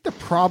 I think the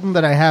problem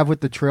that I have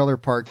with the trailer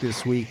park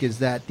this week is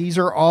that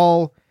they're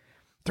all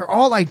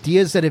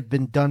ideas that have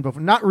been done before.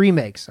 Not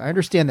remakes. I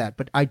understand that,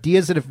 but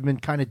ideas that have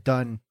been kind of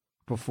done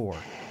before.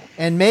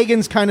 And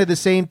Megan's kind of the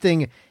same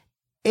thing.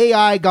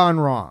 AI gone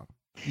wrong,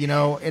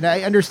 and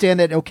I understand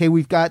that, okay,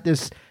 we've got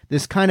this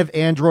kind of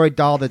android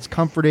doll that's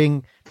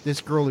comforting this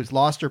girl who's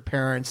lost her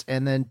parents.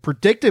 And then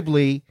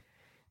predictably,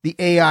 the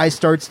AI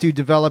starts to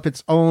develop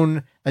its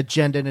own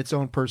agenda and its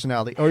own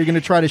personality. Oh, you're going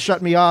to try to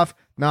shut me off?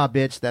 Nah,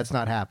 bitch, that's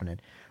not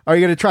happening. Are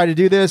you going to try to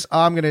do this?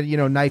 Oh, I'm going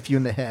to, knife you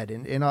in the head.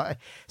 And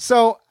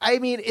so, I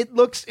mean, it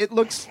looks,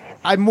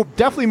 I'm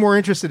definitely more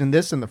interested in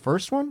this than the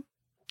first one.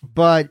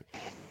 But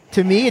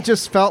to me, it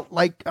just felt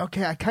like,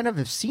 okay, I kind of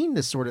have seen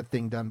this sort of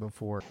thing done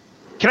before.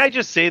 Can I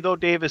just say, though,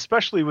 Dave,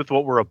 especially with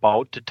what we're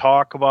about to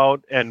talk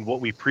about and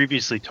what we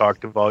previously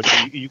talked about,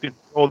 you can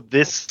throw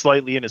this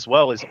slightly in as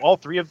well, is all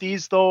 3 of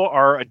these, though,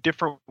 are a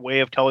different way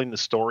of telling the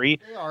story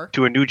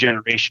to a new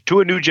generation,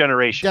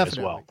 definitely, as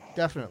well.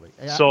 Definitely.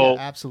 So, yeah,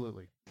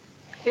 absolutely.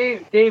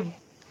 Dave,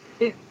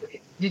 did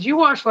you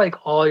watch like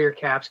all your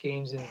Caps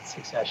games in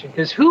succession?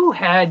 Because who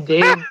had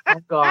Dave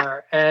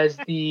Ungar as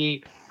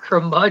the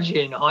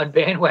curmudgeon on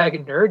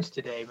Bandwagon Nerds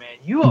today, man?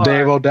 You are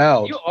Dave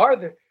O'Dowd. You are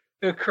the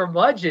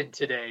curmudgeon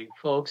today,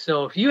 folks.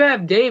 So if you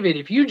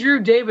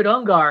drew David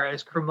Ungar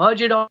as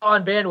curmudgeon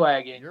on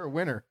Bandwagon, you're a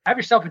winner. Have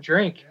yourself a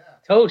drink. Yeah.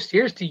 Toast.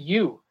 Here's to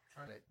you.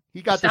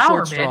 He got Sour, the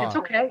short straw. Man. It's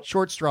okay.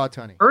 Short straw,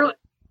 Tunney.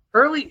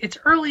 It's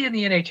early in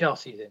the NHL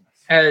season,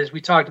 as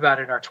we talked about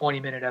in our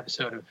 20-minute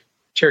episode of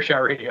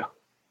Chairshot Radio,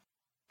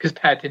 because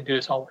Pat didn't do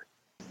his homework.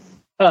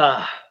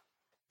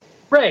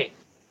 Ray.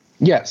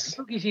 Yes.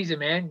 Cookie season,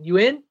 man. You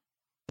in?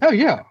 Hell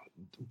yeah.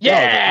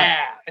 Yeah.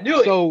 I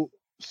knew it.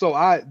 So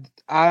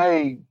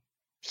I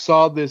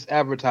saw this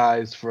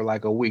advertised for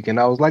like a week, and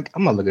I was like,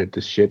 I'm not looking at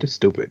this shit. It's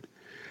stupid.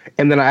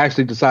 And then I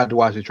actually decided to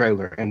watch the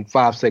trailer, and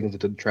 5 seconds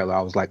into the trailer,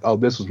 I was like, oh,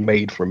 this was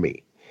made for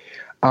me.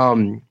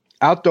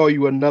 I'll throw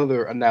you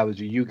another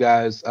analogy. You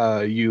guys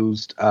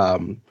used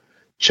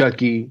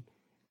Chucky,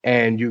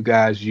 and you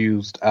guys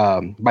used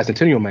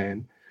Bicentennial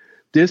Man.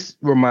 This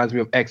reminds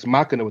me of Ex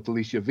Machina with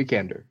Alicia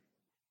Vikander.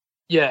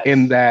 Yeah.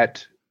 In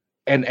that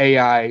an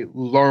AI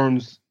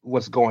learns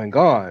what's going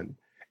on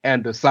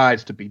and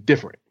decides to be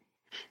different.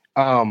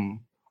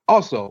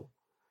 Also,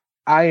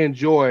 I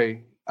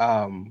enjoy,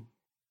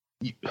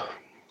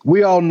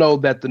 we all know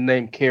that the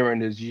name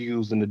Karen is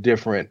used in a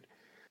different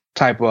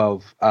type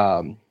of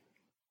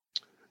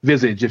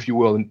visage, if you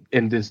will,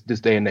 in this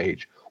day and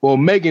age. Well,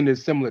 Megan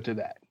is similar to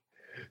that.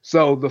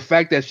 So the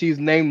fact that she's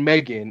named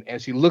Megan and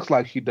she looks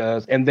like she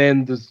does, and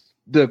then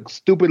the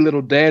stupid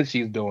little dance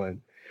she's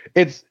doing,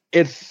 it's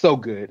so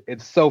good.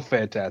 It's so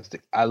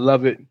fantastic. I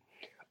love it.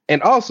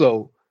 And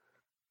also,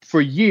 for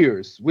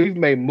years, we've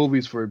made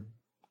movies for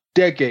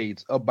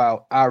decades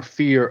about our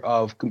fear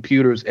of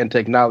computers and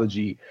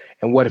technology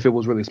and what if it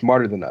was really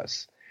smarter than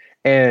us.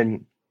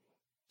 And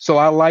so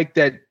I like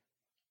that.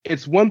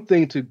 It's one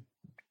thing to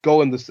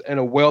go in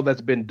a well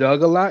that's been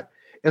dug a lot.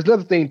 It's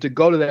another thing to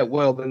go to that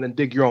well and then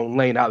dig your own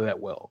lane out of that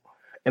well.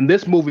 And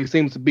this movie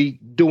seems to be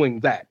doing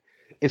that.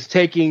 It's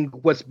taking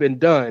what's been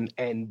done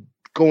and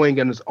going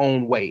in its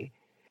own way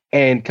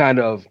and kind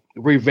of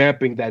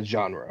revamping that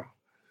genre,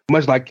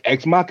 much like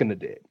Ex Machina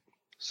did.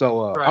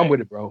 So I'm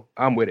with it, bro.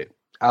 I'm with it.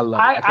 I love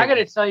it. I got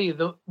to tell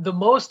you, the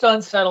most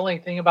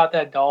unsettling thing about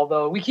that doll,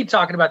 though, we keep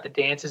talking about the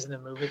dances in the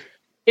movie.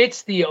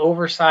 It's the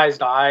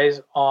oversized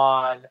eyes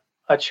on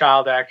a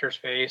child actor's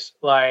face,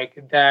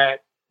 like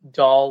that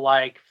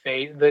doll-like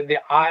face. The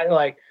eye,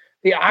 like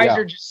the eyes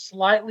are just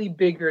slightly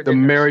bigger. The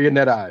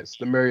marionette eyes.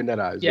 The marionette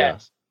eyes.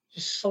 Yes.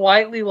 Just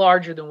slightly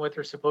larger than what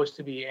they're supposed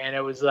to be, and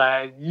it was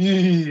like,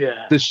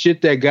 yeah. The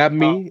shit that got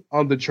me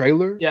on the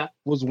trailer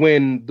was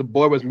when the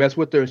boy was messing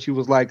with her, and she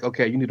was like,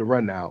 "Okay, you need to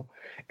run now,"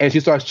 and she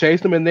starts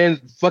chasing him, and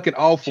then fucking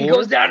all four. She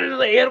goes down into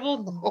the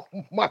animal.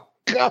 Oh my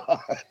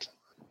god!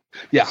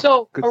 Yeah.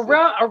 So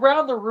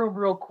around the room,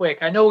 real quick.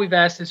 I know we've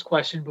asked this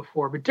question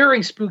before, but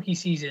during spooky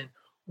season,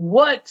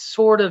 what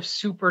sort of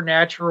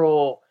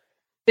supernatural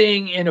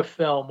thing in a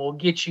film will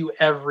get you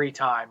every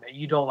time that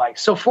you don't like?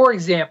 So, for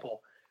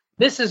example,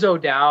 Mrs.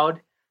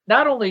 O'Dowd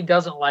not only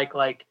doesn't like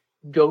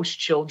ghost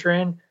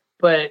children,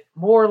 but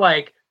more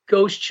like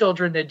ghost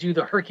children that do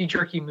the herky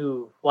jerky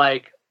move,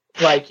 like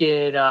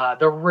in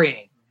The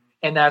Ring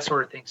and that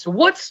sort of thing. So,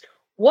 what's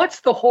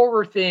the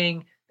horror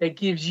thing that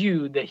gives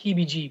you the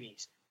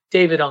heebie-jeebies?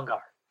 David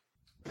Ungar.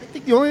 I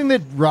think the only thing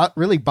that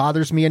really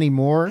bothers me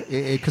anymore,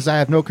 because I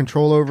have no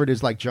control over it,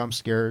 is like jump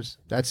scares.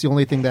 That's the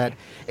only thing that,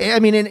 I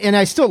mean, and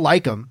I still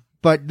like them,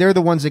 but they're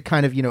the ones that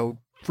kind of,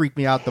 freak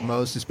me out the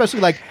most, especially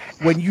like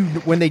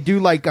when they do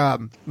like,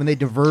 when they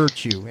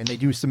divert you and they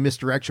do some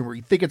misdirection where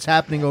you think it's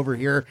happening over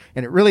here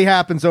and it really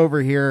happens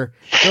over here.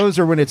 Those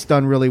are when it's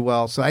done really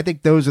well. So I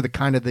think those are the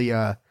kind of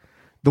the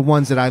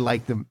ones that I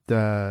like. Those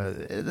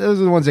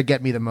are the ones that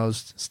get me the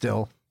most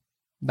still.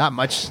 Not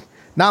much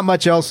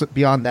else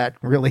beyond that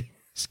really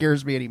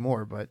scares me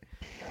anymore, but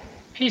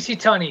PC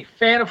Tunney,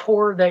 fan of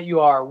horror that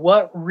you are,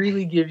 what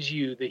really gives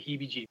you the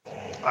heebie-jeebies?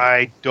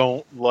 I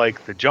don't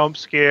like the jump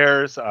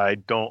scares. I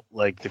don't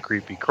like the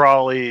creepy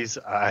crawlies.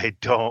 I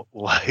don't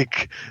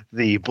like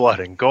the blood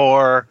and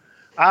gore.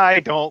 I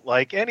don't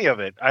like any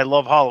of it. I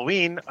love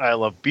Halloween. I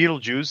love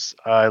Beetlejuice.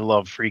 I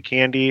love free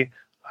candy.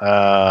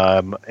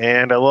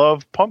 And I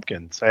love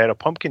pumpkins. I had a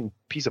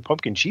piece of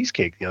pumpkin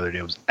cheesecake the other day.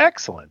 It was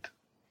excellent.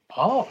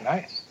 Oh,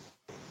 nice.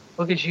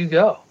 Look at you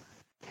go.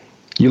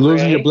 You're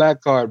losing your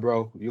black card,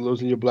 bro. You're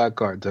losing your black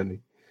card, Tony.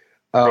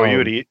 You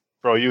would eat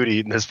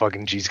this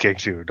fucking cheesecake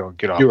too. Don't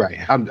get off. You're right.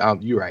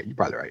 You're right. You're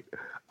probably right.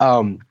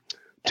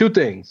 Two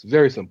things.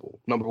 Very simple.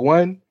 Number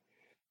one,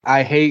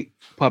 I hate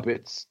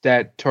puppets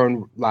that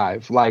turn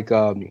live, like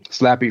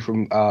Slappy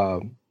from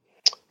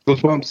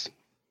Goosebumps.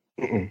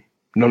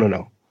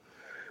 No.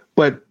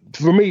 But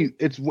for me,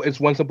 it's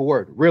one simple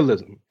word: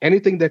 realism.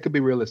 Anything that could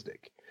be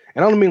realistic.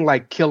 And I don't mean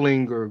like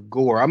killing or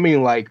gore. I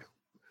mean like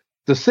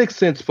The Sixth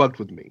Sense fucked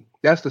with me.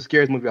 That's the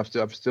scariest movie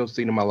I've still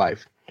seen in my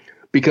life.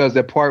 Because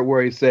that part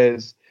where he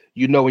says,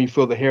 when you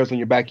feel the hairs on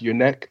your back of your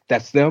neck,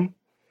 that's them.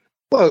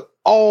 But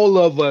all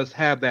of us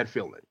have that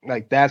feeling.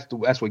 Like that's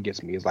what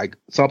gets me. It's like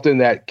something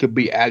that could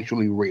be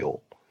actually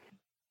real.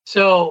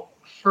 So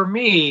for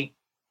me,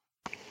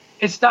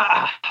 it's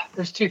not.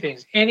 There's two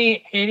things.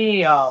 Any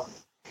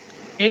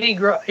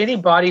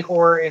body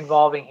horror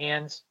involving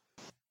hands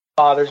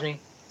bothers me.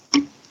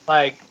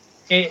 Like,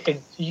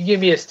 you give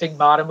me a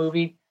Stigmata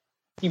movie,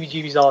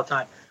 heebie-jeebies all the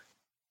time.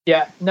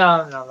 Yeah,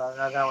 no,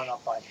 that one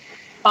not fine.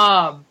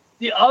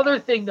 The other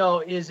thing, though,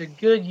 is a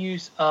good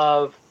use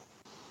of,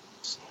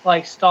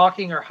 like,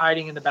 stalking or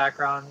hiding in the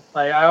background.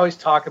 Like, I always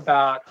talk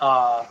about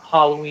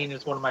Halloween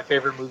is one of my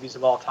favorite movies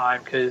of all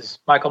time because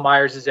Michael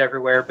Myers is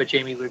everywhere, but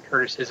Jamie Lee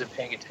Curtis isn't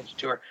paying attention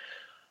to her.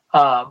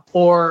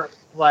 Or,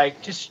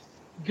 like, just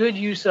good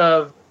use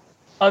of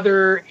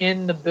other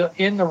in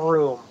the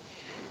room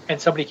and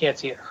somebody can't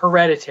see it.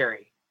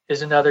 Hereditary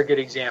is another good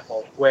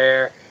example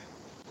where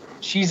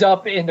she's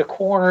up in the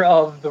corner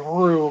of the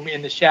room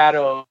in the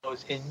shadows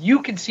and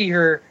you can see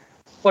her,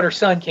 but her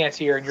son can't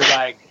see her. And you're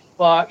like,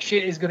 fuck,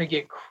 shit is going to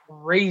get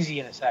crazy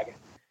in a second.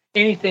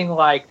 Anything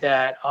like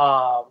that.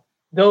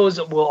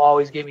 Those will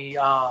always give me,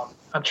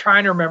 I'm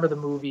trying to remember the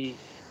movie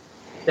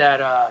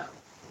that,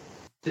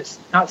 this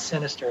not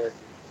Sinister,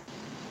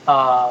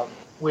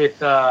 with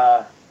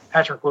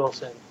Patrick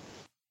Wilson.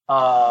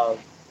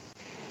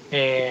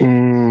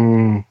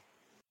 And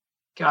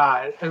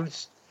God,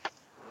 it's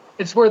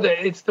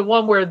the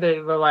one where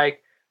they're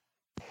like,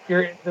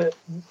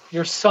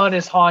 your son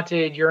is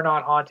haunted, you're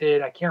not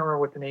haunted. I can't remember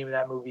what the name of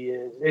that movie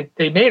is.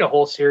 They made a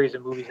whole series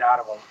of movies out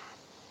of them,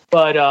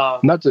 but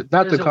not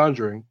the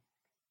Conjuring.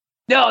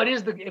 No,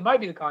 it might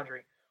be the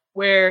Conjuring,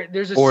 where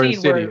there's a or scene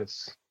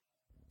Insidious.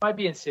 Where it might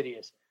be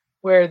Insidious,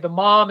 where the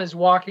mom is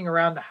walking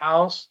around the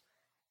house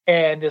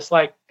and this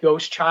like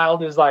ghost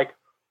child is like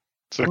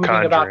moving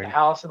about the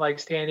house and like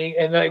standing.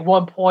 And at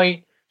one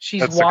point,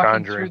 she's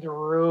walking through the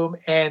room,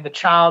 and the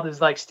child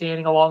is like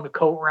standing along the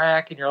coat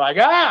rack, and you're like,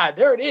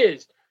 there it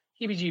is.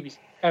 Heebie-jeebies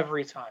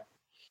every time.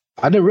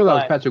 I didn't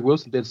realize Patrick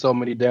Wilson did so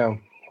many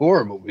damn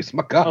horror movies.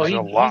 My God,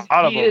 a lot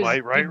of them,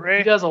 right, Ray?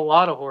 He does a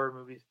lot of horror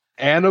movies.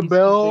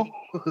 Annabelle.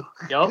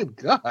 Yep. Good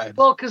God.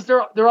 Well, because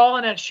they're all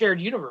in that shared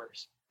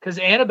universe. Because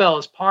Annabelle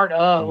is part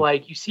of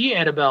like you see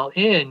Annabelle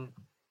in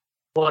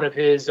one of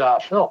his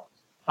films.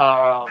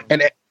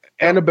 And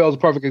Annabelle's a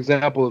perfect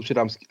example of shit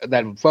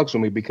that fucks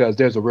with me because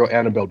there's a real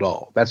Annabelle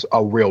doll. That's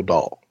a real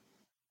doll.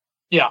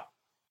 Yeah.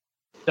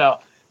 So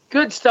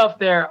good stuff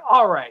there.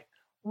 All right,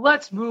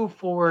 let's move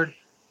forward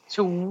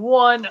to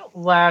one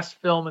last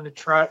film in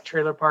the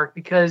trailer park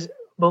because,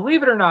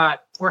 believe it or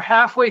not, we're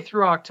halfway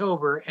through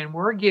October and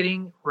we're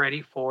getting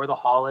ready for the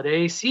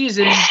holiday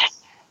season.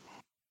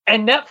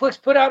 And Netflix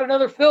put out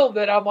another film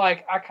that I'm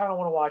like, I kind of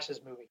want to watch this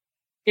movie.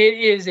 It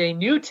is a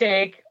new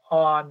take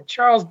on the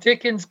Charles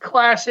Dickens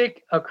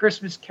classic, A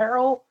Christmas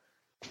Carol.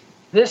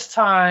 This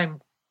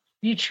time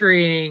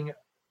featuring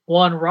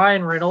one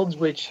Ryan Reynolds,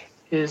 which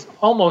is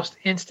almost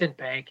instant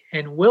bank,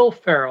 and Will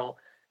Ferrell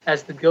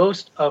as the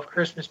ghost of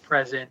Christmas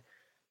Present,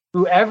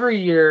 who every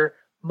year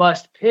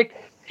must pick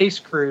a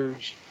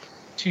Scrooge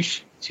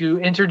to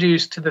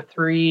introduce to the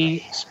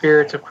three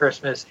spirits of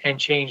Christmas and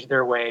change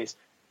their ways.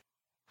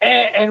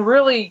 And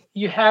really,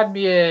 you had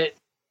me at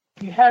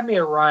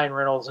Ryan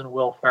Reynolds and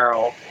Will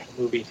Ferrell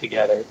movie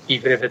together,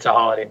 even if it's a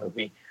holiday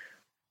movie.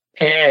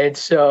 And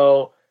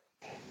so,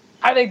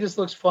 I think this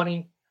looks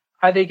funny.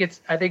 I think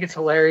it's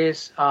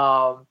hilarious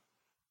to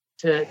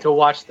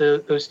watch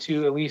those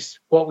two, at least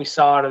what we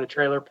saw out of the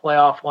trailer, play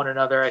off one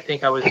another. I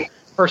think I was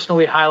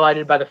personally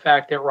highlighted by the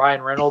fact that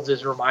Ryan Reynolds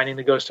is reminding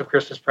the ghost of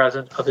Christmas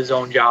Present of his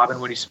own job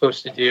and what he's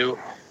supposed to do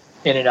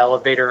in an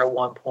elevator at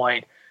one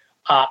point.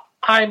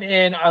 I'm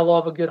in. I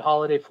love a good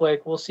holiday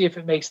flick. We'll see if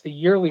it makes the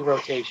yearly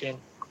rotation,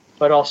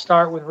 but I'll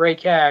start with Ray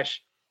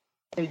Cash.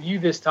 You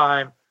this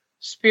time.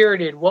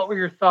 Spirited, what were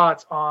your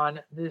thoughts on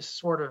this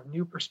sort of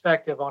new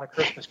perspective on A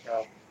Christmas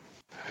Carol?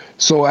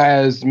 So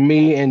as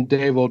me and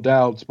Dave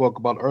O'Dowd spoke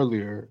about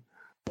earlier,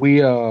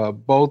 we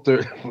both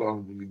are,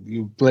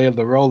 you play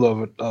the role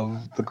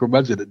of the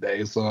curmudgeon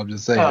today, so I'm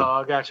just saying.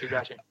 Oh, got you.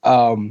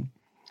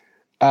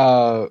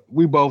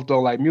 We both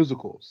don't like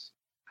musicals.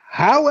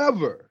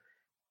 However,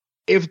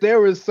 if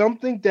there is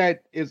something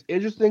that is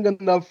interesting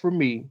enough for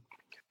me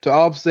to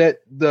offset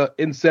the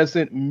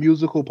incessant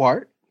musical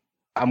part,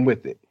 I'm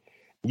with it.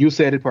 You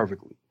said it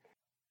perfectly.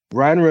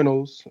 Ryan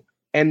Reynolds,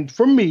 and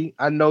for me,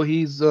 I know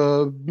he's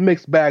a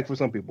mixed bag for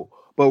some people,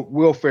 but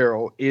Will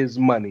Ferrell is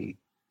money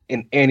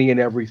in any and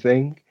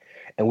everything.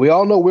 And we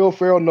all know Will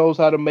Ferrell knows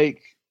how to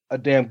make a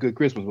damn good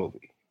Christmas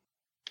movie.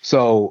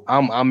 So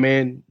I'm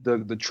in.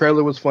 The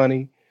trailer was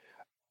funny.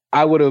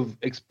 I would have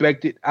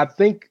expected, I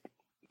think,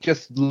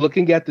 just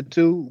looking at the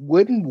two,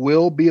 wouldn't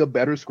Will be a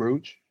better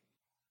Scrooge?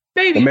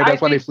 Maybe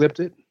that's why they flipped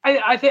it.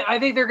 I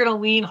think they're going to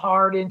lean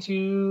hard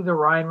into the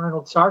Ryan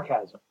Reynolds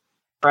sarcasm,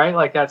 right?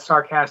 Like that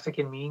sarcastic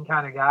and mean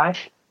kind of guy.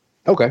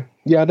 Okay,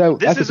 yeah,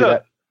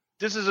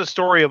 this is a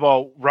story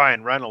about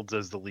Ryan Reynolds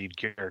as the lead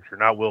character,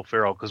 not Will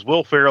Ferrell, because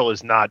Will Ferrell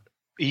is not.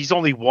 He's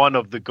only one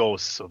of the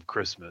ghosts of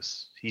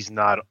Christmas. He's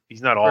not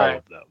all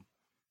of them.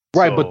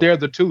 Right, so, but they're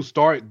the two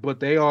stars. But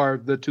they are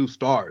the two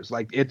stars.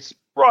 Like it's.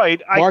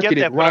 Right, I get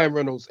that. Ryan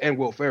Reynolds and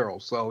Will Ferrell,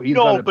 so he's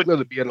going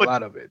to be in a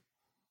lot of it.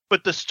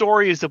 But the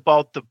story is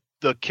about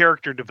the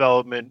character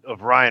development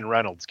of Ryan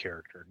Reynolds'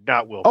 character,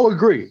 not Will. Oh,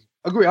 agree.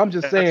 I'm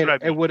just saying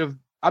it would have.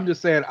 I'm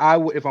just saying I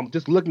would, if I'm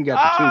just looking at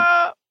the two.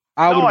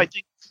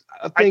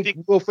 I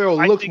think Will Ferrell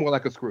looks more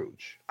like a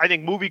Scrooge. I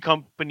think movie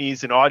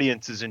companies and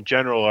audiences in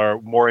general are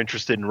more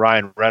interested in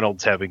Ryan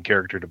Reynolds having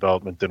character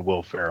development than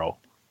Will Ferrell.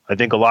 I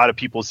think a lot of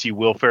people see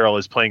Will Ferrell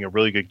as playing a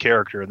really good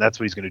character, and that's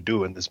what he's going to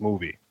do in this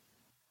movie.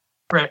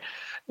 Right.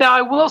 Now,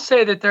 I will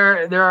say that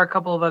there are a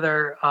couple of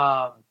other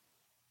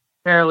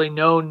fairly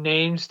known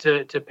names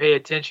to pay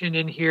attention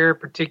in here.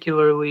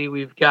 Particularly,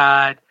 we've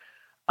got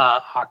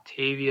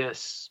Octavia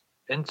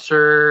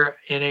Spencer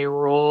in a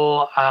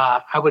role.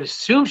 I would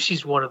assume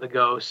she's one of the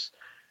ghosts.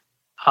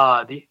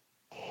 The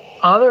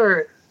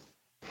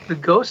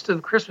ghost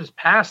of Christmas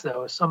Past,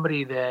 though, is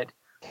somebody that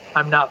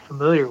I'm not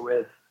familiar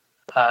with.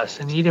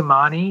 Sunita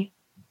Mani.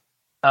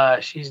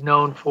 She's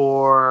known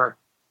for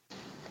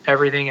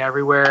Everything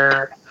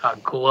Everywhere,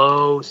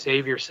 Glow,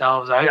 Save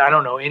Yourselves. I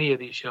don't know any of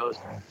these shows.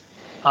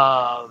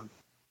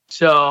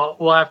 So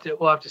we'll have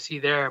to see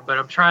there. But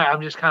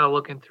I'm just kind of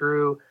looking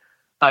through.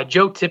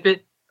 Joe Tippett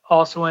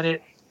also in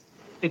it.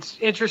 It's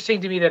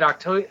interesting to me that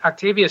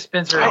Octavia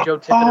Spencer and Joe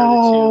Tippett are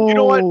the two. You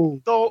know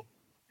what though?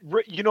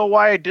 You know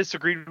why I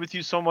disagreed with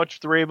you so much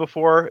with Ray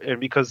before, and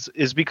because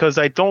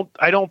I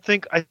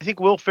think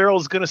Will Ferrell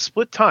is going to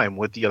split time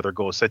with the other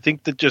ghosts. I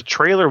think that just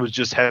trailer was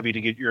just heavy to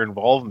get your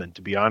involvement.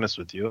 To be honest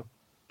with you,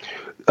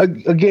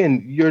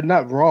 again, you're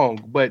not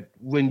wrong, but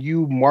when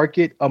you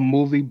market a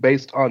movie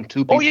based on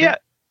two people,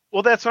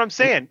 well, that's what I'm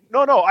saying.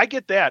 No, I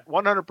get that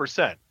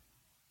 100%.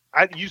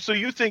 So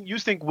you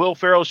think Will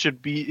Ferrell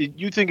should be?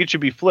 You think it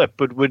should be flipped?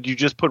 But would you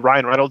just put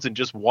Ryan Reynolds in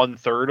just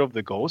 1/3 of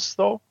the ghosts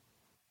though?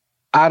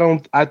 I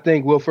don't. I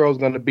think Will Ferrell's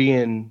going to be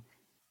in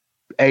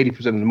 80%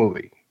 of the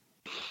movie.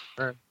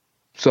 Right.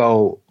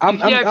 So I'm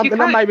not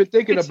even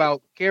thinking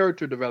about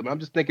character development. I'm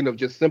just thinking of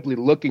just simply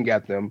looking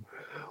at them.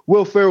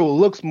 Will Ferrell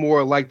looks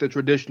more like the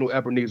traditional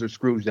Ebenezer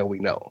Scrooge that we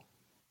know.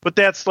 But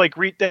that's like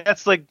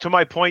to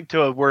my point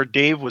to where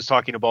Dave was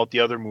talking about the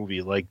other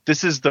movie. Like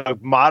this is the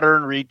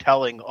modern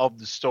retelling of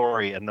the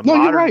story, and the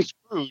modern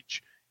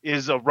Scrooge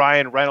is a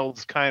Ryan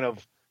Reynolds kind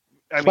of.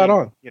 Spot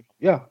on. You know.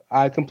 Yeah,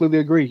 I completely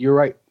agree. You're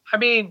right. I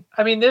mean,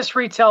 this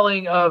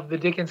retelling of the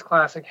Dickens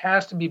classic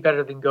has to be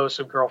better than Ghosts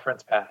of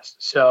Girlfriends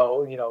Past.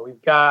 So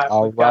we've got.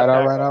 All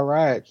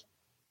right.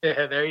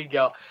 Yeah, there you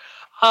go.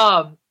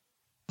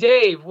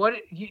 Dave, what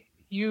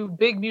you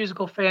big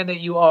musical fan that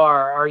you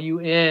are you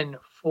in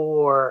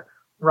for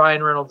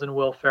Ryan Reynolds and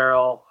Will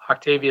Ferrell,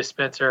 Octavia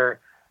Spencer,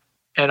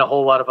 and a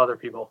whole lot of other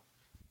people?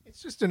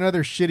 It's just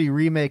another shitty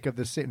remake of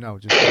the same. No,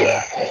 just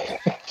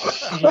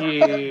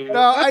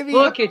no. I mean,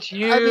 look at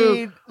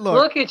you.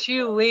 Look at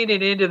you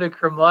leaning into the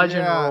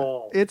curmudgeon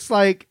role. It's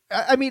like,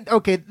 I mean,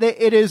 okay,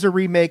 it is a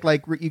remake,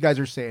 like you guys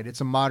are saying.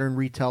 It's a modern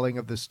retelling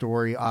of the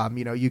story.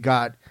 You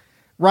got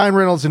Ryan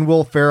Reynolds and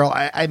Will Ferrell.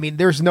 I mean,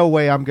 there's no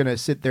way I'm going to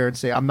sit there and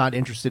say I'm not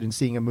interested in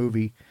seeing a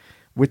movie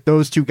with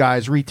those two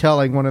guys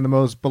retelling one of the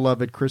most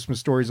beloved Christmas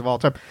stories of all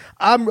time.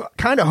 I'm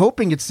kind of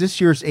hoping it's this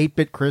year's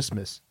 8-Bit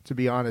Christmas, to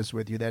be honest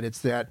with you, that it's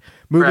that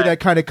movie that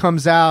kind of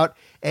comes out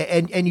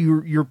and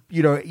you're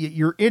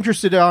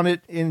interested in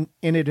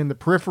it in the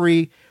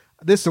periphery.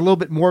 This a little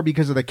bit more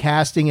because of the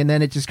casting, and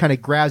then it just kind of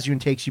grabs you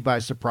and takes you by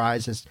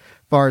surprise as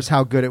far as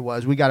how good it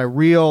was. We got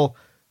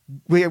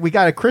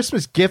a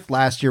Christmas gift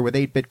last year with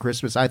 8-Bit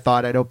Christmas. I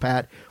know,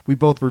 Pat, we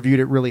both reviewed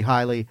it really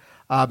highly.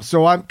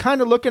 So I'm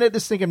kind of looking at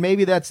this thinking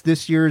maybe that's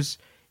this year's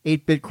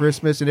 8-Bit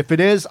Christmas. And if it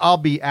is, I'll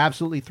be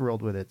absolutely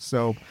thrilled with it.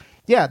 So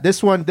yeah,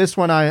 this one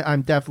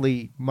I'm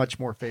definitely much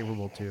more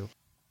favorable to.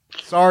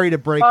 Sorry to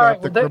break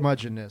up the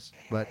curmudgeonness,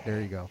 but there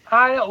you go.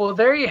 Well,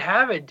 there you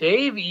have it.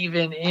 Dave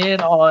even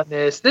in on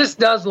this. This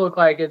does look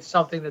like it's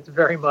something that's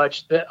very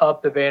much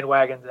up the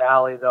bandwagon's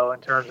alley, though, in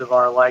terms of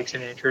our likes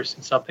and interests,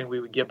 and something we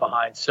would get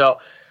behind. So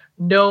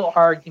no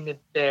argument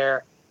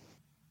there.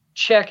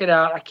 Check it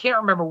out. I can't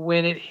remember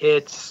when it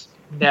hits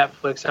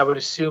Netflix. I would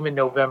assume in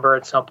November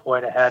at some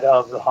point ahead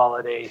of the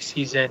holiday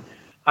season.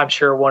 I'm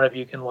sure one of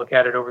you can look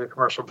at it over the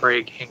commercial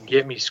break and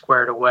get me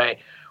squared away.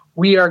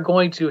 We are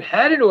going to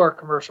head into our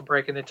commercial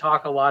break and then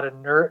talk a lot of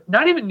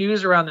not even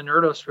news around the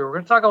nerdosphere. We're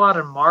going to talk a lot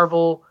of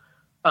Marvel.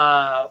 We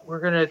are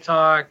going to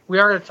talk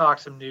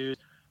some news.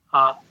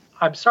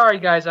 I'm sorry,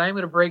 guys. I am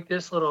going to break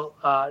this little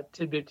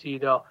tidbit to you,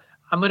 though.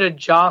 I'm going to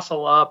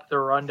jostle up the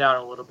rundown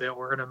a little bit. I'm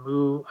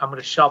going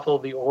to shuffle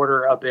the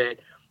order a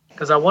bit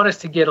because I want us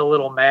to get a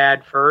little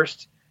mad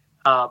first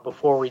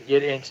before we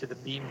get into the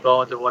meat and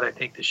bones of what I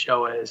think the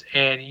show is.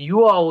 And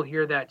you all will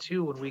hear that,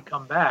 too, when we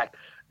come back.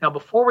 Now,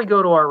 before we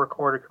go to our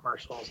recorded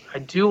commercials, I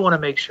do want to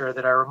make sure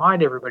that I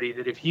remind everybody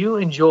that if you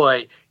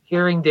enjoy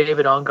hearing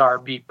David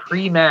Ungar be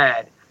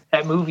pre-mad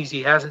at movies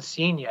he hasn't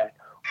seen yet,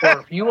 or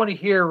if you want to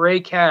hear Ray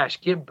Cash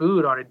get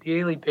booed on a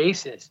daily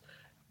basis,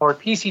 or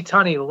PC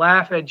Tunney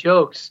laugh at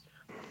jokes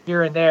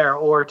here and there,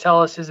 or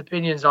tell us his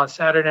opinions on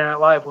Saturday Night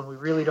Live when we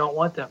really don't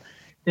want them,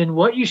 then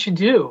what you should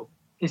do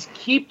is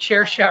keep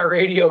Chairshot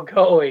Radio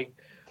going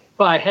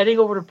by heading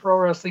over to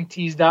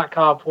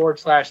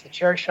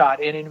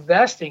ProWrestlingTees.com/thechairshot and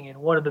investing in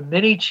one of the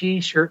many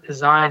cheese shirt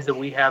designs that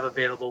we have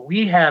available.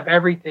 We have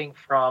everything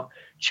from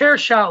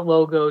Chairshot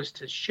logos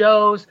to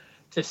shows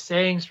to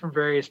sayings from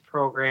various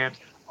programs,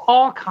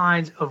 all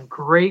kinds of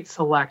great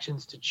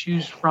selections to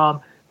choose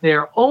from. They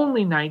are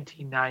only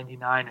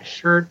 $19.99 a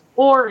shirt,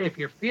 or if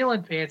you're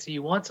feeling fancy,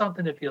 you want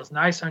something that feels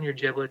nice on your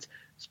giblets,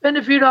 spend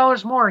a few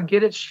dollars more and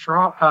get it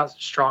strong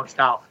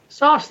style.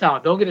 Soft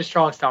style. Don't get it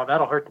strong style.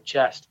 That'll hurt the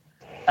chest.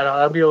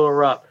 That'll be a little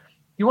rough.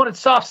 You want it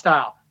soft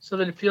style so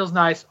that it feels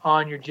nice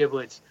on your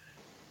giblets.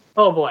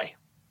 Oh, boy.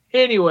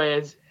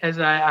 Anyways, as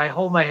I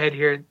hold my head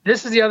here,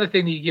 this is the other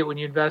thing that you get when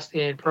you invest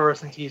in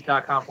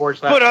ProWrestlingTees.com /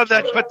 Put on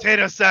that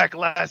potato sack,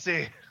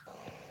 Lassie.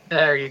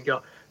 There you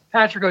go.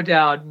 Patrick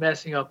O'Dowd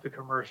messing up the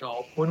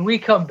commercial. When we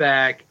come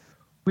back,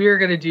 we are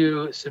going to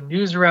do some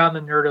news around the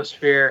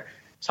nerdosphere,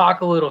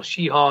 talk a little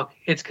She-Hulk.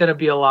 It's going to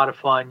be a lot of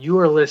fun. You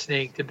are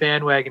listening to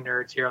Bandwagon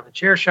Nerds here on the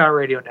Chairshot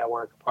Radio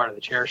Network, part of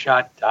the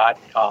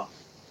Chairshot.com.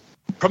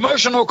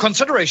 Promotional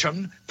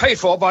consideration paid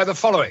for by the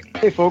following.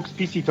 Hey folks,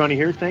 PC Tunney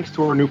here. Thanks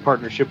to our new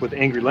partnership with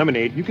Angry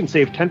Lemonade, you can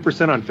save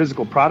 10% on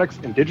physical products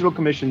and digital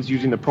commissions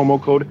using the promo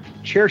code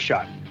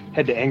ChairShot.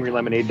 Head to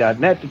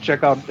angrylemonade.net to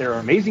check out their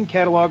amazing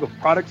catalog of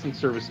products and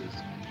services.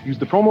 Use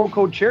the promo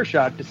code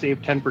ChairShot to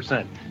save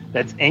 10%.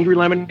 That's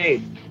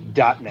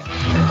angrylemonade.net.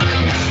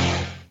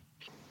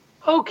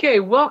 Okay,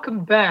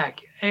 welcome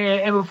back.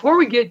 And before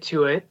we get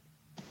to it,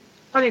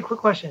 Tony, a quick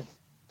question.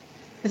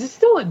 Is it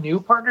still a new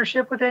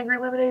partnership with Angry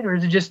Lemonade, or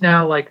is it just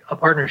now like a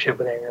partnership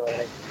with Angry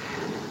Lemonade?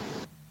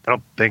 I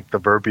don't think the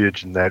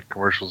verbiage in that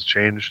commercial's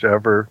changed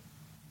ever.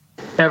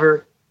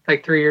 Ever?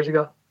 Like 3 years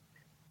ago?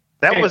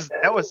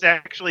 That was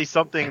actually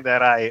something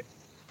that I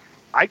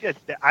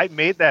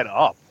made that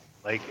up.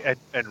 Like,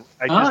 and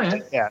I just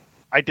did that.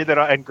 I did that,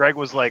 and Greg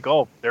was like,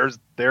 "Oh,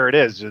 there it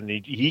is," and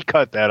he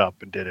cut that up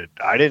and did it.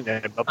 I didn't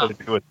have nothing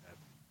to do with that.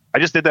 I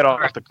just did that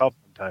off the cuff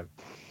one time.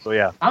 So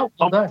yeah,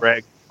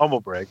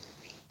 humble brag.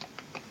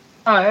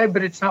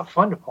 But it's not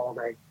fun to call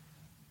Greg.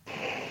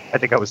 I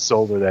think I was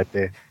sober that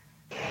day.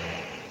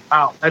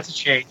 Wow, that's a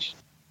change.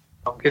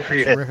 Oh, good for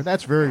you.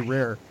 That's very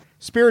rare.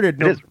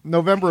 Spirited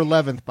November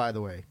 11th, by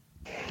the way.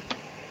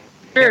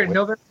 Spirited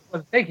November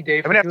 11th. Thank you,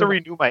 Dave. I'm gonna have to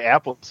renew my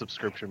Apple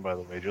subscription, by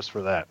the way, just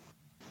for that.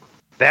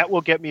 That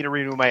will get me to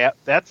renew my app.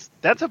 That's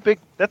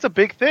a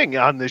big thing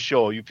on this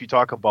show. If you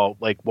talk about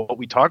like what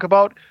we talk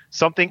about,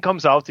 something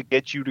comes out to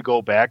get you to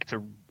go back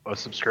to a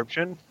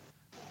subscription.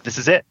 This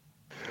is it.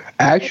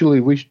 Actually,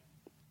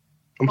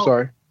 I'm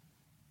sorry.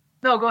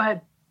 No, go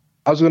ahead.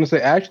 I was going to say,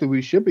 actually,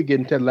 we should be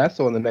getting Ted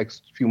Lasso in the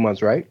next few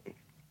months, right?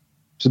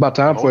 It's about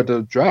time for it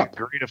to drop.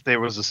 Great if they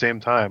was the same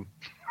time.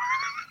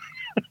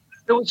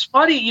 It was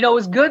funny, it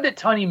was good that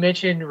Tony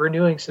mentioned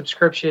renewing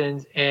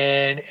subscriptions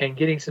and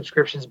getting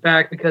subscriptions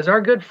back, because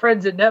our good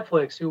friends at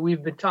Netflix, who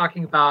we've been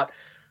talking about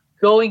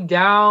going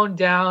down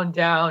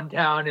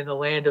in the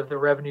land of the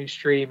revenue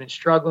stream and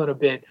struggling a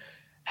bit,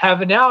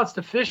 have announced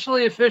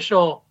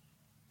official,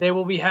 they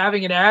will be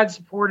having an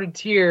ad-supported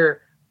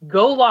tier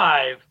go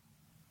live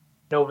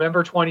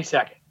November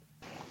 22nd.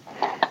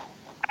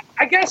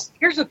 I guess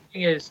here's the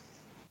thing is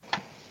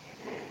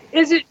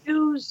it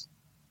news?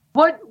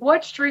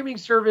 What streaming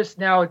service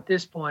now at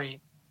this point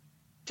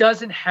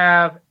doesn't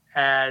have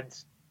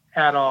ads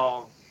at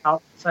all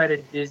outside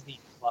of Disney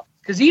Plus?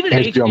 Because even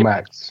HBO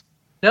Max.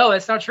 No,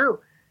 that's not true.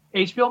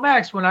 HBO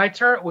Max. When I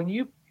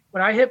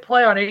hit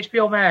play on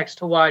HBO Max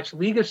to watch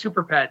League of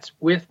Super Pets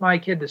with my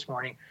kid this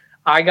morning,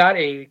 I got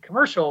a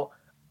commercial.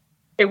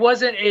 It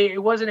wasn't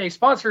a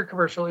sponsored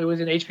commercial. It was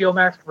an HBO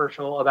Max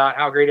commercial about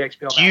how great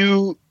HBO Max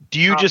is. Do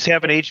you just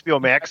have an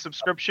HBO Max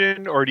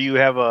subscription, or do you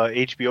have a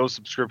HBO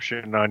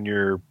subscription on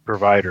your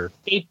provider?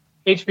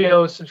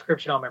 HBO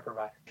subscription on my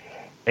provider.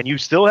 And you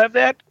still have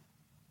that?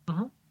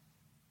 Mm-hmm.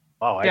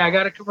 Wow. I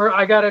got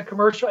a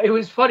commercial. It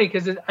was funny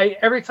because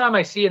every time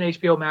I see an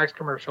HBO Max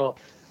commercial,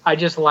 I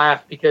just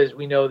laugh because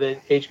we know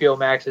that HBO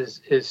Max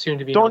is soon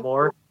to be no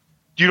more.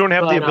 You don't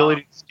have the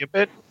ability to skip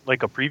it,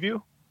 like a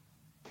preview?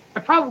 I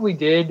probably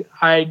did.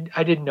 I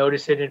didn't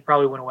notice it. It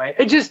probably went away.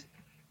 It just,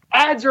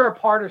 ads are a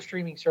part of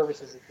streaming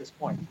services at this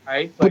point,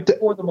 right? Like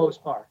for the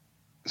most part,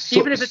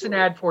 even if it's an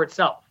ad for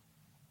itself.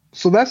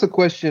 So that's a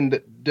question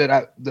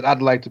that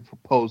I'd like to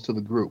propose to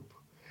the group,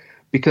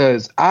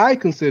 because I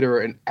consider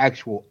an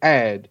actual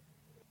ad.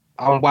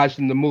 I'm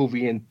watching the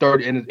movie and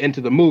into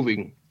the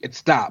movie, it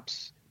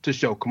stops to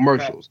show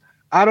commercials.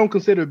 Right. I don't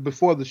consider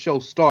before the show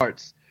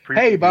starts,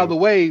 hey, by the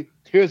way,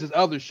 here's this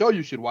other show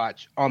you should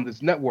watch on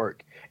this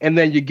network. And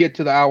then you get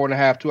to the hour and a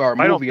half, 2 hour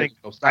movie.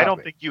 I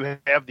don't think you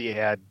have the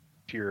ad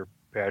tier,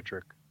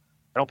 Patrick.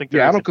 I don't think.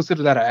 I don't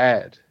consider that an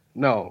ad.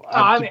 No.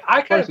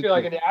 I kind of feel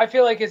like it. I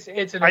feel like it's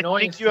an annoyance. I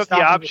think you have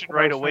the option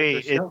right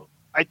away.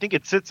 I think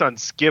it sits on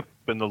skip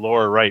in the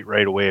lower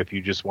right away if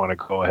you just want to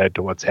go ahead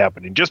to what's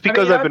happening. Just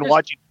because I've been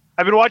watching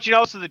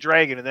House of the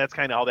Dragon, and that's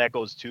kind of how that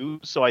goes too.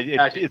 So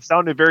it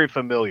sounded very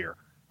familiar.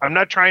 I'm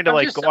not trying to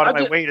go out of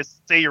my way to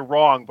say you're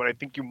wrong, but I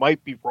think you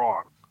might be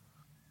wrong.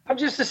 I'm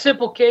just a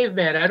simple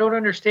caveman. I don't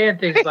understand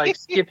things like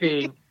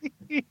skipping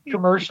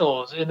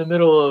commercials in the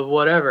middle of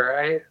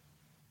whatever.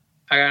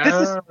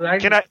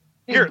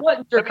 These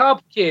buttons are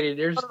complicated.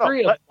 There's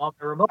 3 of them on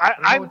the remote.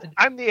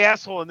 I'm the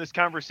asshole in this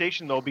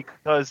conversation, though,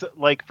 because,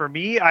 like, for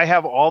me, I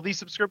have all these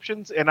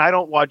subscriptions, and I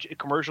don't watch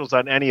commercials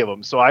on any of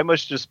them. So I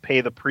must just pay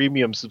the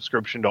premium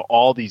subscription to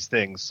all these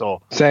things.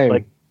 So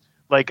same.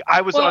 Like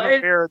I was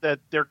unaware that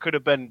there could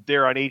have been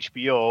there on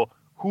HBO.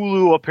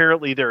 Hulu,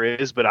 apparently there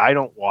is, but I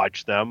don't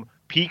watch them.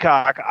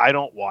 Peacock, I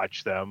don't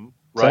watch them.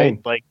 Right?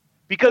 Same. Like,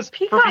 because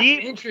Peacock's for me,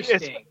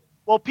 interesting.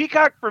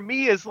 Peacock for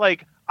me is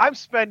like, I'm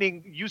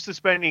used to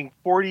spending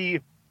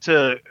 $40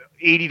 to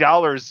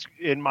 $80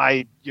 in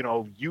my,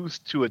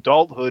 youth to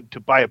adulthood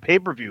to buy a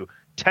pay-per-view.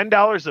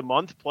 $10 a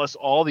month plus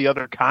all the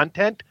other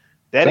content.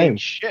 That Same. ain't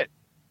shit.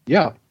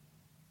 Yeah.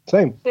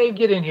 Same. Dave,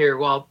 get in here.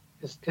 Well,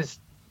 because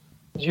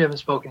you haven't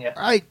spoken yet.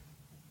 Ads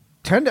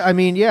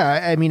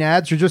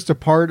are just a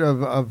part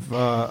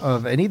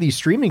of any of these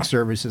streaming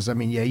services. I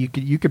mean,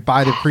 you could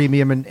buy the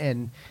premium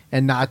and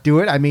not do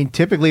it. I mean,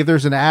 typically if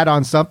there's an ad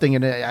on something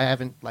and I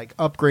haven't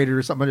upgraded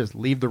or something, I just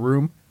leave the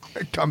room,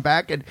 come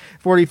back in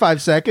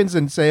 45 seconds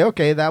and say,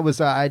 okay, that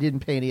was I didn't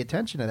pay any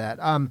attention to that.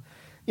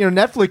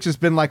 Netflix has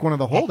been like one of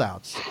the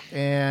holdouts,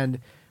 and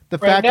the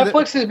fact of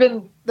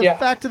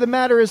the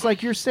matter is,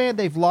 like you're saying,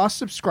 they've lost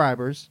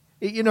subscribers.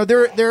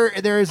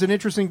 There is an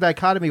interesting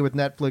dichotomy with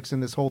Netflix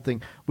in this whole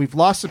thing. We've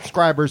lost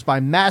subscribers by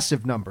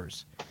massive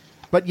numbers,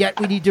 but yet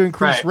we need to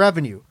increase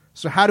revenue.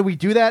 So how do we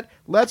do that?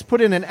 Let's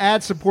put in an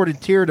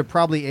ad-supported tier to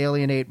probably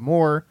alienate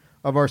more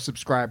of our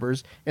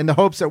subscribers in the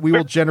hopes that we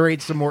will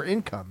generate some more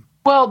income.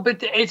 Well,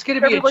 but it's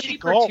going to be a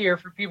cheaper tier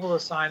for people to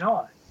sign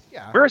on.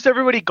 Yeah. Where's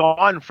everybody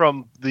gone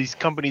from these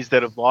companies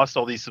that have lost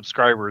all these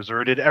subscribers,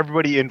 or did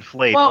everybody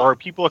inflate, or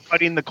people are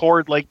cutting the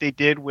cord like they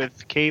did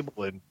with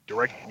cable and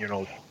direct,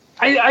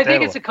 I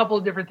think it's a couple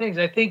of different things.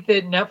 I think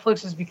that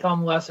Netflix has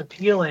become less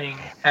appealing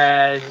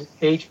as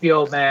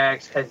HBO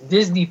Max, as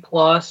Disney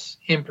Plus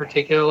in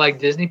particular. Like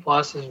Disney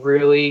Plus has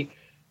really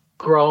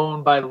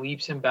grown by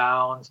leaps and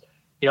bounds.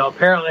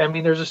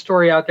 Apparently, there's a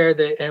story out there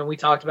that, and we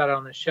talked about it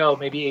on the show,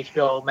 maybe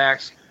HBO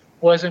Max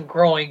wasn't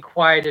growing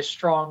quite as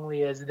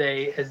strongly as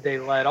they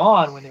let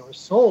on when they were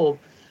sold.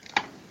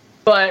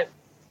 But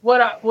what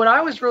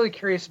I was really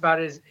curious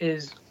about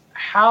is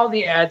how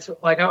the ads,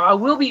 I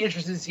will be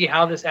interested to see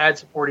how this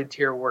ad-supported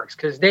tier works.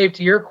 Because Dave,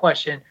 to your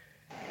question,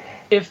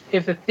 if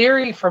the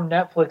theory from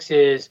Netflix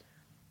is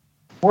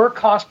we're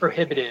cost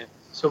prohibitive,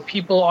 so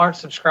people aren't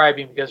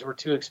subscribing because we're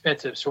too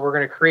expensive, so we're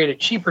going to create a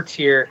cheaper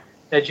tier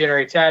that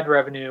generates ad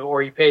revenue,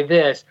 or you pay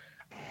this.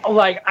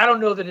 I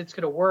don't know that it's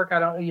going to work. I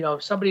don't,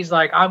 if somebody's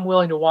like, I'm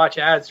willing to watch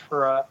ads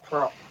for a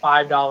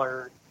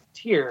 $5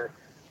 tier,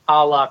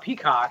 a la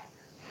Peacock,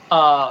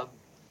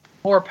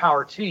 more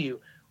power to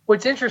you.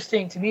 What's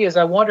interesting to me is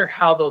I wonder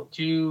how they'll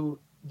do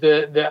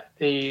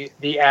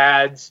the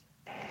ads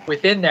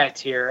within that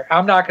tier.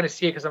 I'm not going to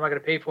see it because I'm not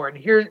going to pay for it.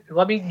 And here,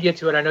 let me get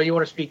to it. I know you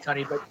want to speak,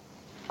 Tony,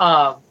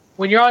 but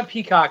when you're on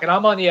Peacock, and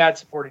I'm on the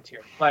ad-supported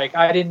tier,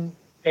 I didn't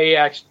pay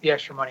the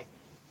extra money.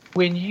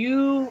 When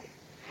you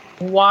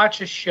watch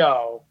a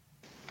show,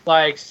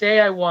 say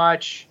I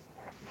watch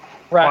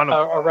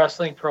a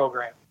wrestling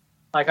program,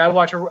 I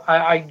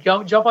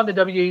jump on the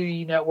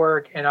WWE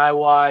network and I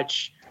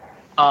watch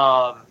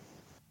the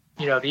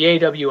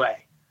AWA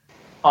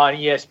on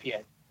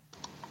ESPN.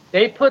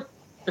 They put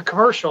the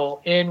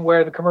commercial in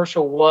where the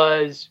commercial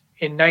was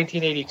in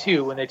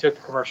 1982 when they took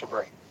the commercial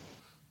break.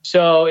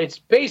 So it's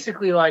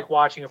basically like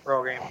watching a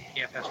program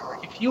in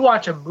TFS. If you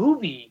watch a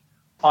movie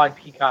on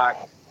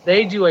Peacock,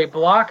 they do a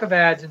block of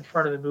ads in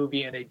front of the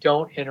movie and they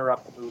don't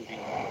interrupt the movie.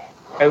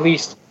 At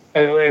least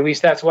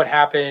that's what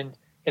happened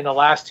in the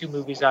last two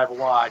movies I've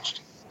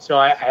watched. So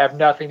I have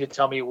nothing to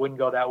tell me it wouldn't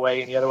go that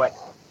way any other way.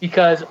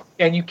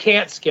 And you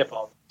can't skip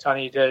them,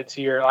 Tony, to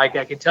your, I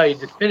can tell you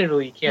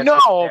definitively you can't.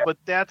 No, but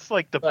that's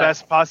the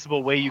best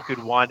possible way you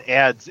could want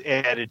ads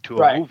added to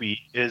a movie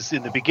is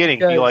in the beginning.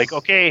 Be like,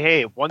 okay,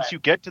 hey, once you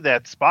get to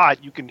that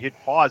spot, you can hit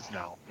pause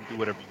now and do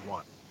whatever you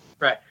want.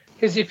 Right.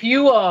 Because if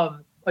you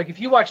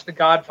if you watch the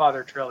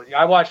Godfather trilogy,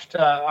 I watched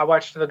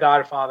the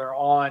Godfather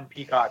on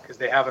Peacock because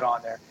they have it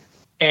on there.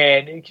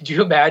 And could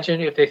you imagine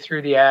if they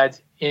threw the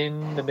ads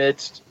in the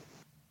midst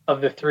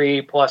of the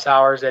 3+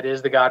 hours that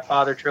is the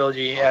Godfather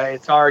trilogy?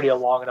 It's already a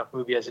long enough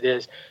movie as it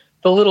is.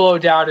 The little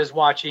O'Dowd is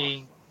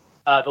watching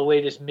the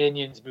latest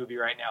Minions movie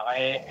right now,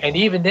 and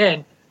even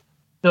then,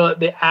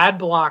 the ad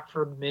block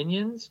for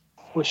Minions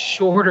was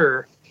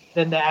shorter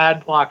than the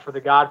ad block for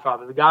the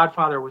Godfather. The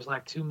Godfather was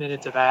 2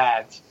 minutes of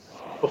ads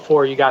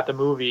before you got the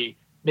movie.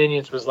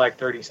 Minions was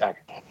 30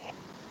 seconds.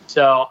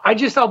 So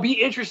I'll be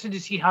interested to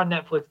see how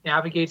Netflix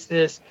navigates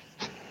this.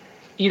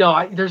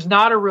 There's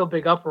not a real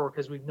big uproar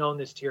because we've known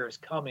this tier is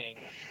coming.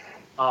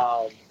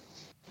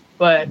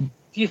 But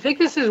do you think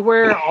this is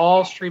where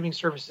all streaming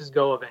services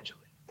go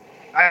eventually?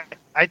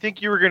 I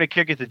think you were going to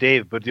kick it to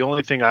Dave, but the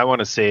only thing I want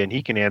to say, and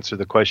he can answer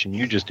the question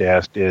you just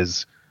asked,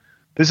 is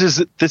this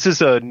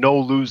is a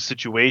no-lose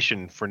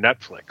situation for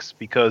Netflix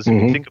because if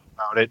you think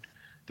about it,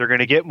 they're going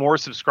to get more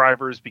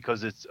subscribers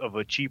because it's of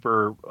a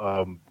cheaper,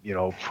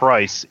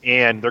 price,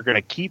 and they're going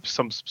to keep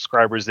some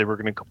subscribers they were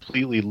going to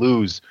completely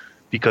lose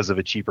because of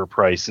a cheaper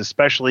price,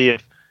 especially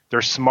if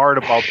they're smart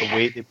about the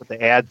way they put the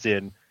ads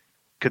in,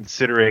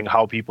 considering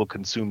how people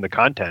consume the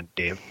content,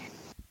 Dave.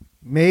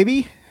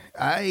 Maybe.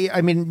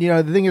 I mean,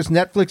 the thing is,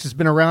 Netflix has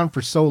been around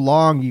for so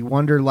long, you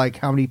wonder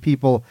how many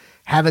people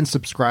haven't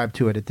subscribed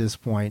to it at this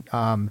point.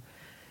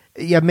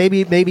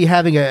 Maybe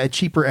having a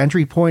cheaper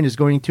entry point is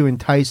going to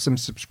entice some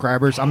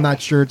subscribers. I'm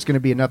not sure it's going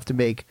to be enough to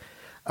make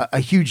a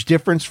huge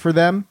difference for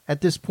them at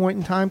this point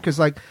in time. Because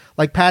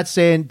like Pat's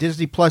saying,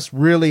 Disney Plus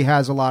really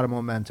has a lot of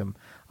momentum.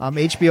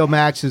 HBO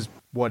Max is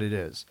what it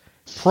is.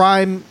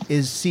 Prime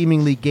is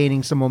seemingly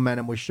gaining some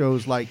momentum with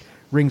shows like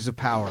Rings of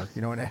Power,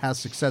 and how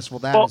successful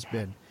that has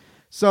been.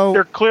 So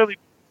they're clearly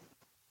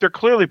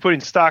putting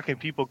stock in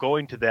people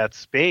going to that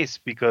space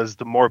because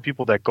the more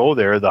people that go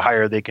there, the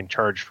higher they can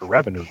charge for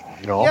revenue.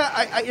 Yeah,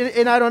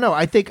 I don't know.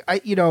 I think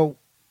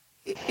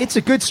it's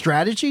a good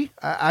strategy.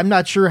 I'm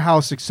not sure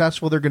how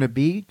successful they're going to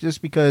be,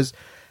 just because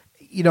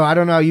I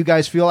don't know how you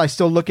guys feel. I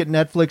still look at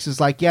Netflix as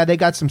they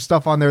got some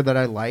stuff on there that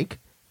I like.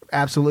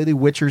 Absolutely,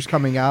 Witcher's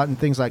coming out and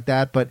things like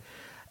that. But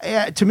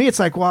to me, it's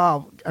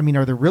wow. I mean,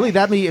 are there really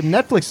that many?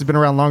 Netflix has been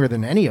around longer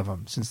than any of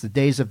them since the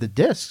days of the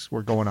discs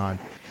were going on.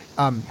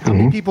 How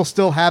many people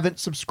still haven't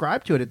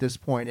subscribed to it at this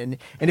point? And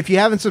if you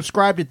haven't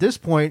subscribed at this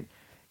point,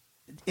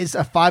 is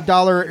a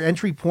 $5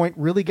 entry point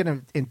really going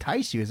to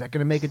entice you? Is that going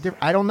to make a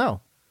difference? I don't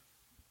know.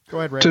 Go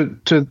ahead, Ray.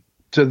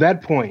 To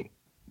that point,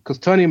 because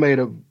Tony made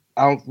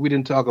we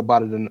didn't talk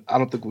about it, and I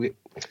don't think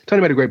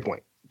Tony made a great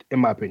point, in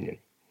my opinion,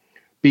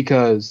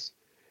 because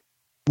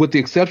with the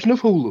exception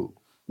of Hulu,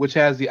 which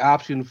has the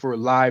option for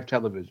live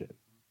television,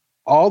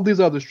 All these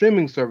other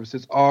streaming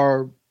services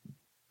are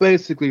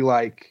basically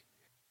like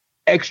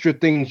extra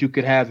things you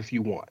could have if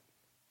you want.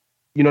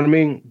 You know what I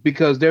mean?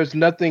 Because there's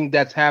nothing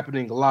that's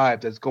happening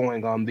live that's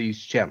going on these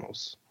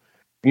channels.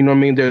 You know what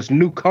I mean? There's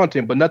new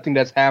content, but nothing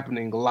that's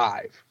happening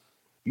live.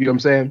 You know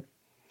what I'm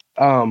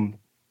saying?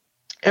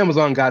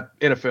 Amazon got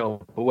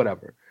NFL or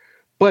whatever.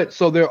 But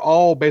so they're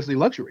all basically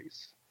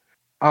luxuries.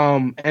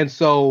 And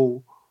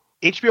so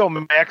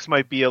HBO Max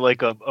might be a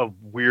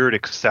weird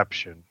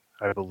exception,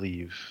 I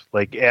believe.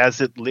 Like as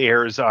it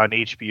airs on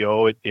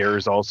HBO, it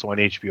airs also on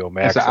HBO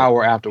Max. It's an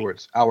hour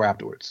afterwards.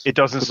 It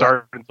doesn't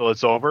start until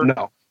it's over?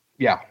 No.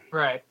 Yeah.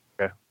 Right.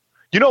 Okay.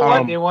 You know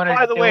what?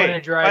 By the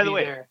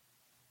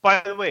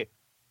way,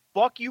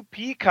 fuck you,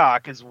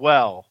 Peacock, as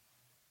well.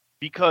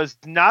 Because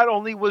not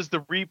only was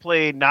the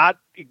replay not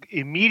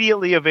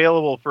immediately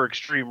available for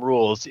Extreme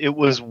Rules, it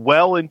was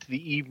well into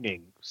the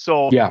evening.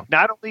 So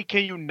not only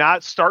can you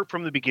not start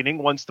from the beginning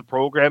once the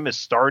program is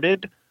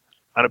started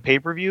on a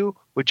pay-per-view,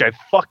 which I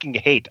fucking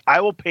hate. I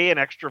will pay an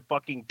extra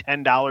fucking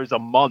 $10 a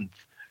month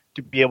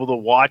to be able to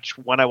watch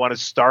when I want to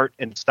start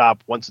and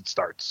stop once it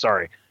starts.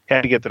 Sorry.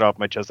 Had to get that off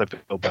my chest. I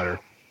feel better.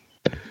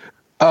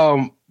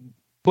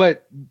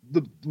 But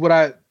what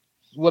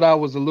I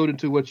was alluding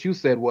to, what you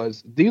said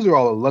was these are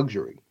all a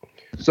luxury.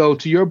 So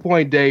to your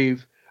point,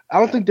 Dave, I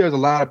don't think there's a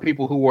lot of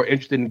people who are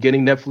interested in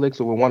getting Netflix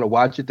or will want to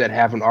watch it that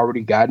haven't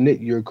already gotten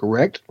it. You're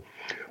correct.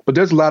 But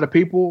there's a lot of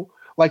people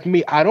like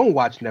me. I don't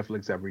watch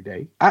Netflix every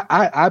day.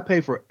 I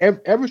pay for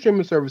every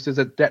streaming service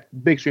that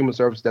big streaming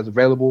service that's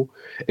available,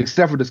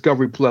 except for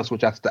Discovery Plus,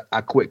 which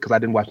I quit because I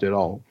didn't watch it at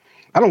all.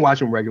 I don't watch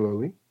them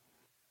regularly,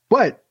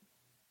 but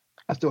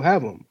I still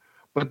have them.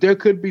 But there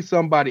could be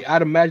somebody,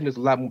 I'd imagine there's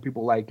a lot more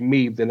people like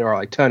me than there are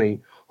like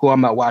Tunney, who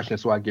I'm not watching it,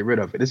 so I get rid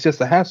of it. It's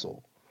just a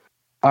hassle.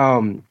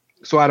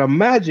 So I'd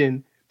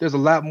imagine there's a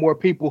lot more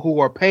people who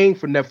are paying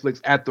for Netflix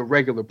at the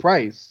regular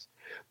price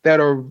that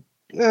are,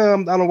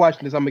 I'm not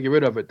watching this, I'm going to get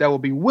rid of it, that will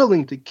be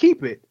willing to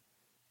keep it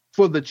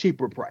for the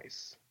cheaper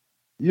price.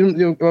 You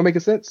know, am I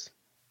making sense?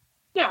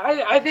 Yeah,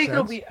 I think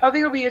it'll be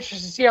interesting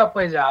to see how it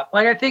plays out.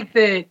 Like, I think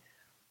that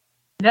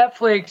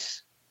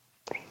Netflix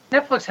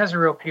has a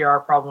real PR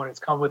problem when it's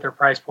come with their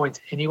price points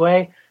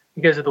anyway,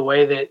 because of the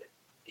way that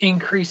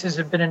increases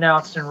have been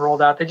announced and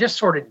rolled out. They just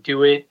sort of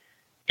do it,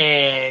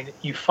 and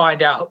you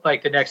find out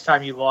like the next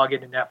time you log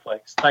into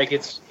Netflix. Like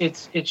it's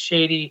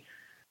shady.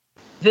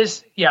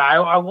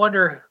 I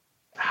wonder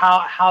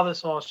how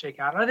this all shake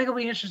out. And I think it'll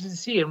be interesting to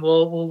see, and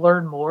we'll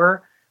learn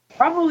more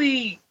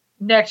probably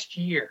next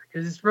year,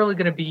 because it's really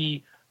going to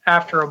be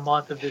after a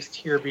month of this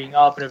tier being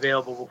up and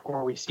available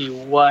before we see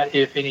what,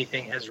 if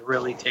anything, has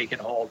really taken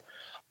hold.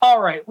 All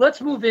right,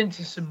 let's move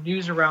into some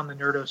news around the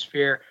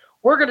nerdosphere.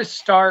 We're going to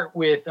start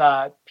with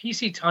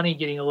PC Tunney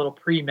getting a little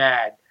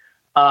pre-mad.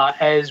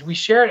 As we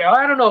shared,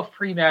 I don't know if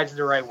pre-mad is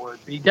the right word,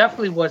 but he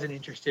definitely wasn't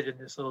interested in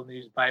this little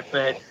news bite.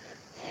 But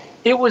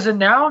it was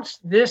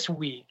announced this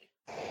week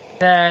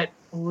that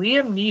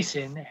Liam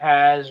Neeson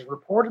has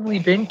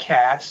reportedly been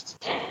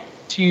cast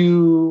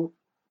to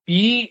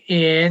be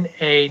in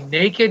a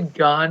Naked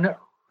Gun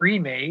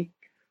remake,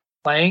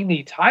 playing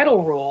the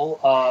title role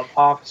of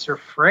Officer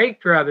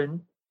Frank Drebin.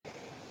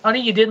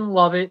 Honey, you didn't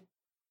love it.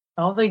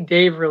 I don't think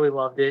Dave really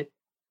loved it.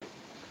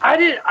 I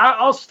did.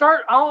 I'll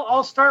start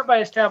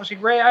by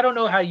establishing, Ray, I don't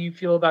know how you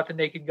feel about the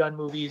Naked Gun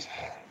movies.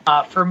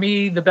 For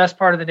me, the best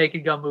part of the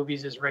Naked Gun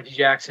movies is Reggie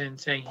Jackson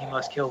saying he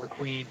must kill the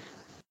queen.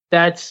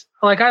 That's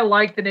like, I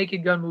like the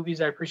Naked Gun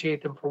movies. I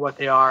appreciate them for what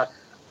they are.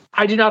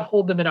 I do not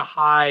hold them in a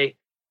high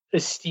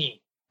esteem.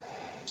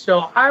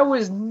 So I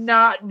was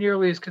not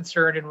nearly as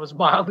concerned and was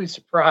mildly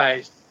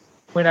surprised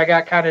when I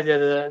got kind of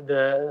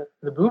the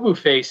boo-boo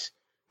face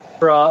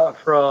from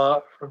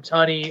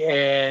Tunney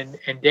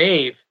and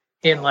Dave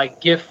in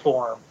like GIF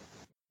form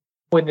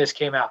when this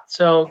came out.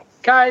 So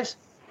guys,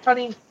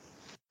 Tunney,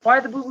 why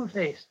the boo-boo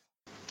face?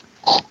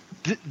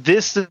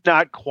 This did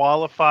not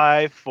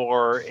qualify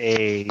for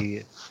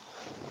a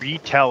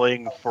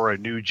retelling for a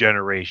new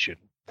generation.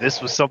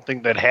 This was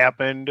something that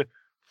happened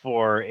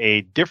for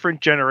a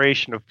different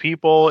generation of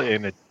people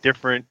in a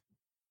different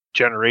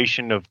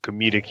generation of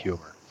comedic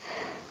humor.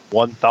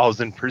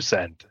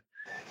 1000%.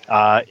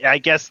 I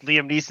guess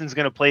Liam Neeson's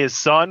going to play his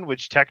son,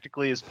 which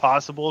technically is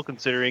possible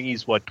considering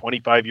he's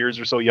 25 years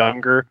or so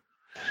younger.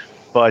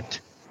 But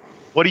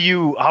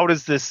how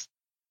does this,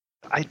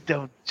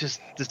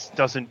 this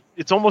doesn't,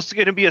 it's almost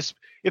going to be if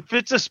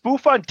it's a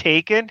spoof on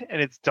Taken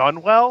and it's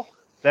done well,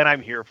 then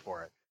I'm here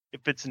for it.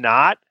 If it's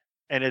not,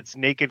 and it's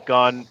Naked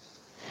Gun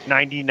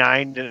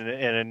 99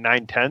 and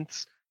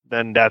 9/10,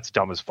 then that's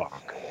dumb as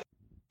fuck.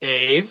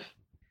 Dave,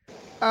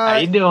 how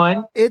you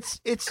doing? It's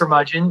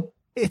curmudgeon.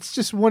 It's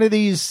just one of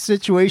these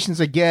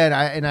situations again,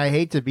 and I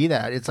hate to be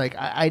that. It's like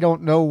I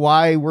don't know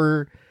why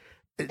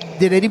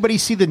did anybody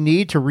see the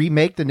need to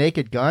remake the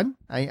Naked Gun?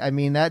 I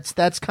mean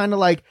that's kind of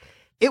like,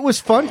 it was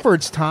fun for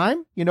its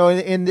time, you know,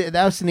 and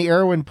that was in the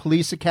era when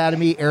Police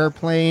Academy,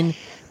 Airplane,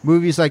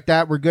 movies like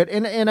that were good.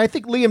 And I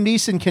think Liam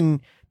Neeson can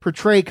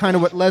portray kind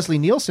of what Leslie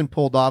Nielsen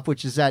pulled off,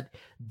 which is that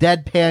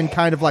deadpan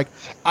kind of like,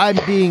 I'm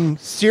being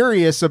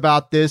serious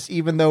about this,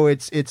 even though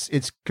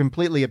it's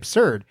completely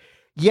absurd.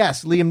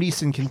 Yes, Liam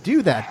Neeson can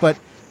do that, but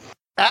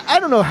I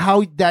don't know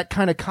how that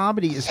kind of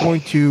comedy is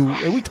going to,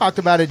 and we talked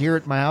about it here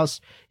at my house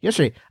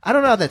yesterday. I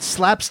don't know how that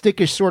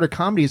slapstickish sort of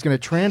comedy is going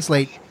to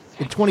translate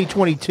in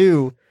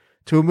 2022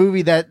 to a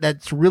movie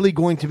that's really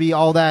going to be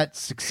all that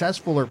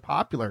successful or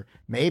popular,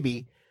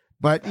 maybe.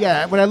 But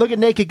yeah, when I look at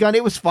Naked Gun,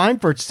 it was fine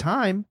for its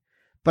time,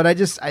 but I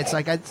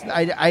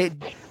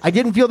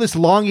didn't feel this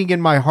longing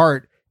in my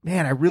heart.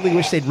 Man, I really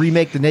wish they'd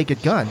remake The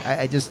Naked Gun.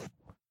 I just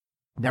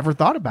never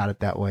thought about it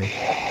that way.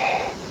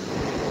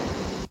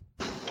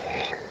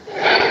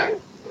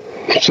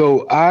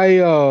 So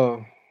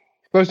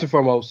first and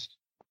foremost,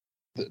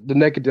 the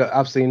Naked Gun,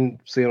 I've seen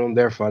them.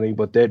 They're funny,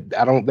 but they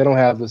don't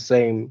have the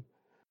same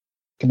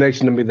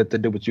connection to me that they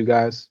do with you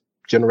guys.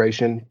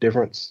 Generation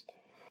difference.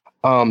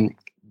 And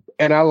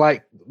I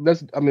like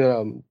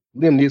Liam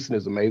Neeson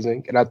is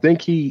amazing, and I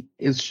think he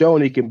is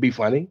shown he can be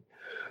funny,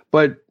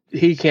 but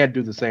he can't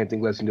do the same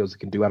thing Leslie Nielsen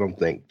can do. I don't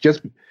think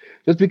just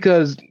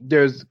because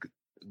there's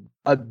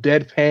a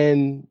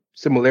deadpan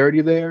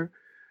similarity there.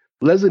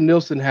 Leslie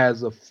Nielsen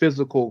has a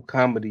physical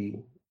comedy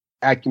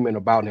acumen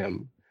about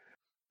him,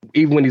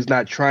 even when he's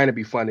not trying to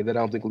be funny, that I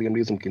don't think Liam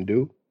Neeson can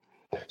do.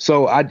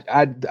 So I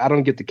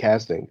don't get the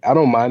casting. I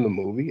don't mind the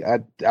movie. I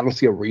don't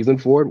see a reason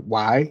for it.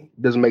 Why?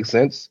 It doesn't make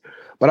sense.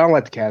 But I don't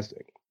like the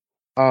casting.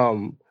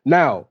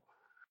 Now,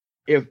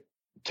 if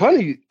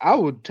Tunney, I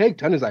would take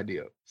Tunney's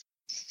idea.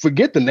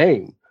 Forget the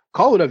name.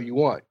 Call it whatever you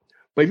want.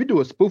 But if you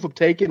do a spoof of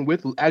Taken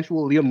with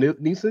actual Liam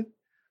Neeson,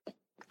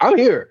 I'm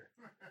here.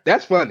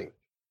 That's funny.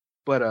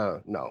 But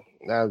no,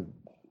 I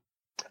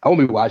won't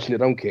be watching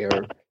it. I don't care.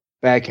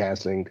 Bad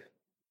casting.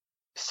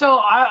 So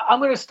I'm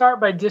going to start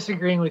by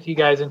disagreeing with you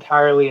guys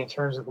entirely in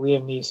terms of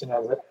Liam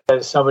Neeson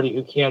as somebody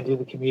who can't do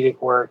the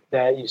comedic work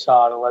that you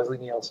saw to Leslie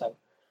Nielsen.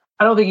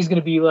 I don't think he's going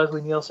to be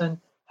Leslie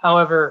Nielsen.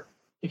 However,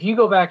 if you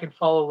go back and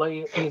follow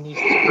Liam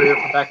Neeson's career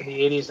from back in the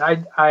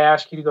 80s, I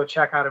ask you to go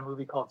check out a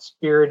movie called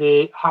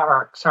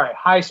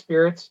High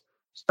Spirits,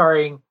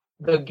 starring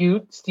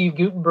Steve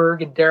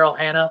Guttenberg and Daryl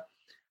Hannah.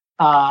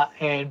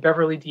 And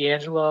Beverly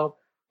D'Angelo.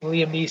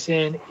 Liam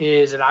Neeson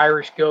is an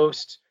Irish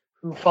ghost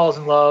who falls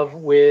in love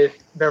with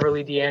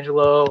Beverly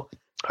D'Angelo.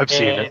 I've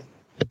seen it.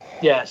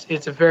 Yes,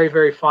 it's a very,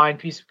 very fine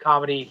piece of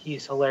comedy.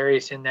 He's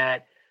hilarious in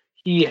that.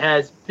 He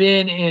has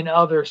been in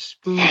other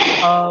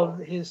spoofs of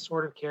his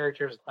sort of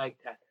characters like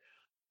that.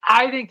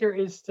 I think there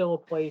is still a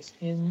place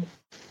in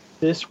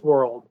this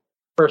world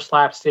for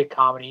slapstick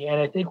comedy. And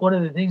I think one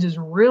of the things that's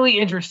really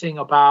interesting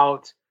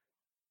about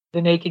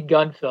the Naked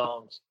Gun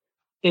films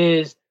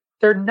is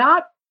they're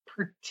not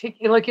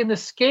particular, like in the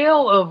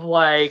scale of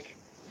like,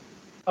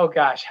 oh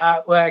gosh,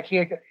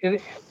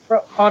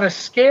 on a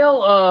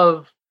scale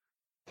of,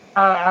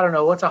 I don't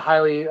know, what's a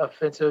highly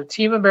offensive,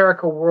 Team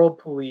America World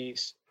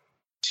Police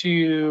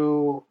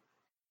to,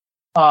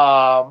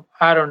 I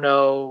don't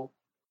know,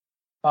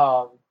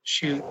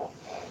 shoot,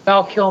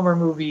 Val Kilmer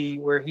movie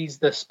where he's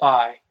the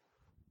spy.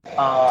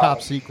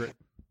 Top Secret.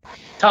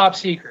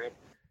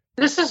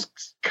 This is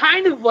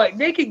kind of like,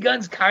 Naked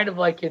Gun's kind of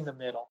like in the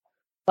middle.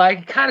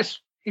 Like,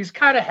 he's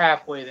kind of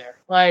halfway there.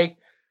 Like,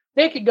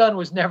 Naked Gun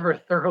was never a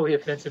thoroughly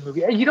offensive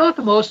movie. You know what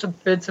the most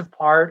offensive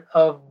part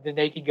of the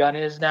Naked Gun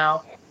is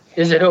now?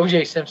 Is that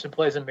O.J. Simpson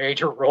plays a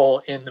major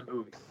role in the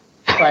movie.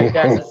 Like,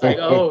 that's just like,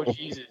 oh,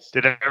 Jesus.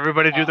 Did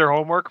everybody do their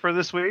homework for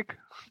this week?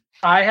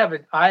 I have a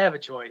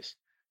choice.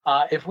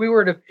 If we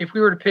were to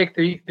pick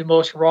the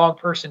most wrong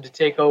person to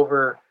take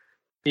over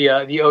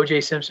the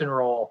O.J. Simpson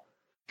role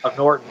of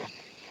Norton,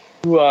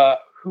 who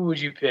would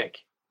you pick?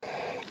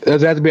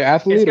 Does it have to be an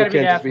athlete or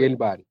can it just be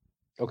anybody?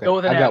 Okay,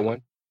 I got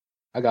one.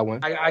 I got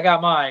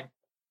mine.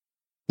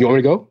 You want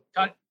me to go?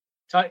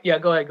 Yeah,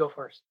 go ahead. Go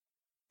first.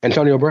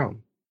 Antonio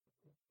Brown.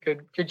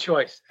 Good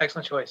choice.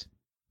 Excellent choice.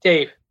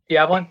 Dave, do you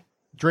have one?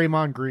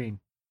 Draymond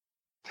Green.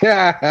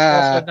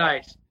 Also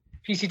nice.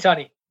 PC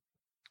Tunney.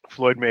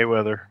 Floyd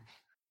Mayweather.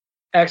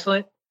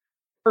 Excellent.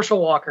 Herschel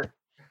Walker.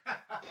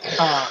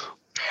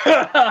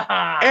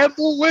 And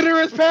the winner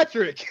is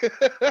Patrick.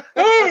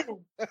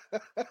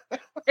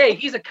 Hey,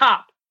 he's a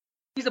cop.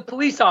 He's a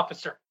police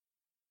officer.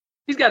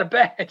 He's got a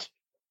badge.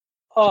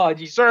 Oh,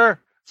 geez. Sir,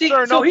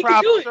 no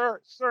props,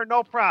 sir,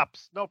 no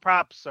props. No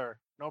props, sir.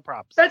 No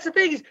props. That's the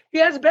thing. He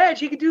has a badge.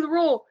 He can do the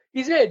role.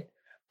 He's in.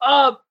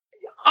 I'm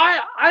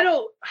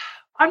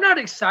not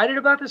excited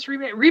about this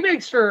remake.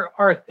 Remakes are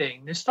a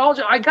thing.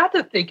 Nostalgia. I got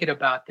to thinking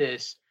about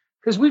this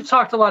because we've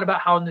talked a lot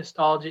about how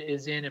nostalgia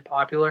is in and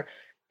popular.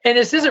 And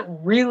this isn't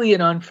really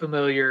an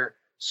unfamiliar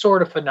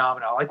sort of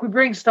phenomenon. Like, we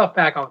bring stuff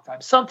back all the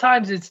time.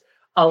 Sometimes it's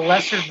a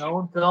lesser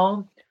known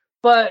film,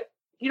 but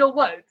you know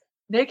what?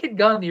 Naked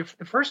Gun, the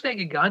first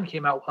Naked Gun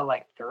came out,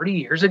 like 30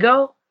 years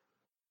ago,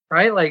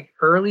 right? Like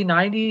early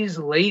 90s,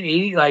 late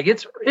 80s. Like,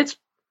 it's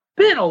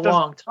been a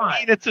long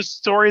time. It's a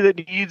story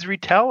that needs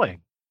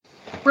retelling.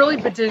 Really,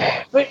 but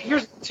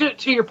here's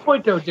to your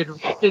point though. Did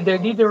they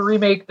need to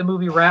remake the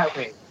movie Rat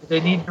Race? Did they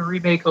need to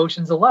remake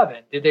Ocean's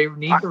 11? Did they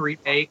need to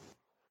remake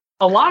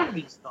a lot of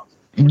these films.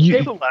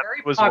 They were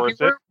very was popular,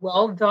 worth it.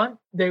 well done.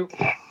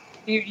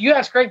 You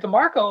ask Greg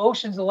DeMarco,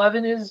 Ocean's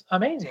 11 is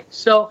amazing.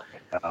 So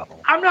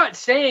I'm not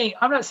saying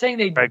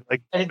they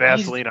like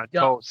Vaseline on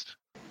toast.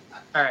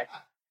 All right.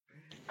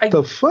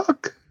 The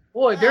fuck?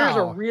 Boy, there's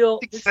a real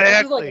this is like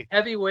Exactly. a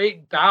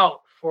heavyweight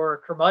bout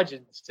for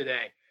curmudgeons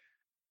today.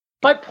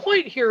 My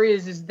point here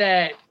is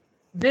that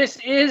this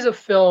is a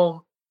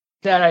film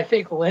that I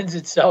think lends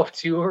itself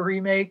to a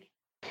remake,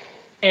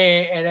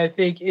 and I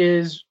think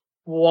is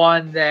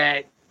one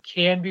that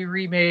can be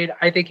remade.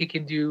 I think it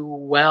can do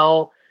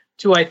well.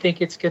 Do I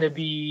think it's going to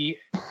be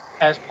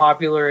as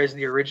popular as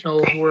the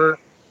originals were?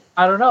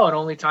 I don't know, and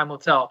only time will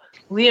tell.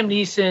 Leslie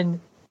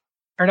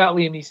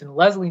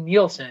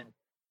Nielsen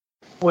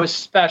was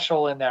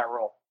special in that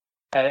role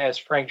as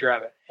Frank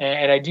Drebin,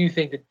 and I do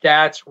think that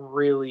that's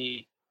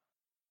really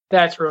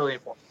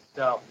important.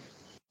 So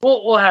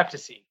we'll have to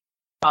see,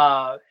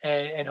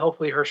 and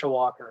hopefully Herschel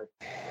Walker.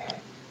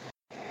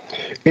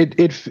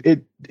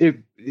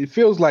 It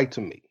feels like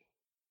to me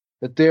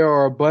that there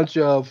are a bunch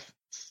of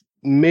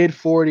mid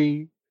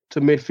 40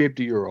 to mid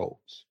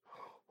 50-year-olds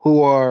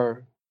who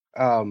are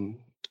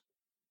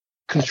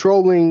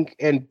controlling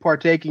and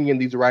partaking in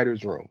these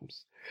writers'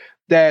 rooms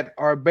that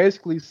are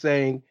basically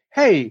saying,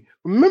 hey,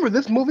 remember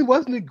this movie?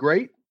 Wasn't it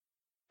great?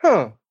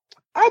 I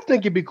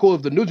think it'd be cool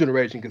if the new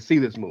generation could see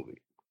this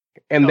movie.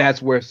 And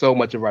that's where so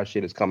much of our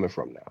shit is coming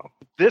from now.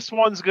 This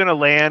one's going to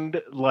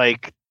land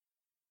like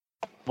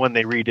when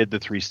they redid the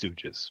Three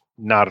Stooges.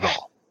 Not at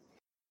all.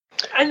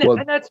 And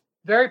that's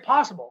very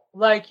possible.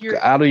 Like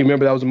I don't even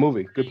remember that was a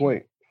movie. Good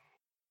point.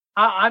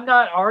 I'm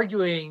not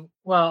arguing.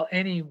 Well,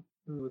 any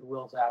movie with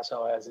Will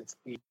Sasso as its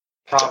lead,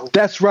 probably.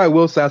 That's right.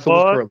 Will Sasso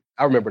was Curly.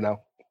 I remember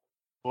now.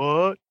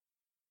 What?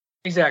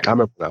 Exactly. I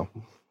remember now.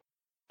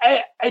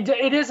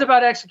 It is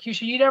about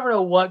execution. You never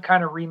know what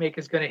kind of remake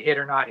is going to hit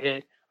or not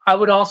hit. I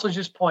would also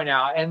just point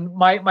out, and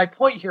my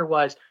point here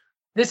was,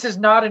 this is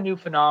not a new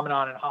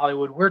phenomenon in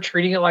Hollywood. We're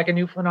treating it like a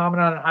new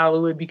phenomenon in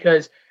Hollywood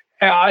because,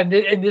 and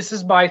this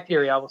is my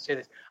theory, I will say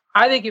this,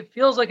 I think it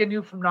feels like a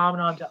new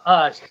phenomenon to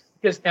us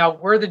because now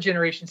we're the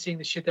generation seeing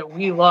the shit that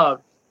we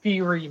love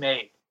be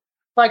remade.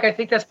 Like, I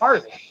think that's part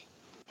of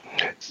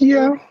it.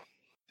 Yeah.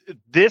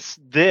 This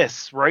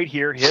right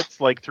here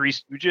hits like Three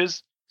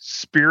Stooges.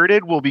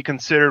 Spirited will be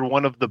considered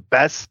one of the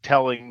best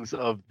tellings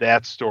of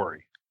that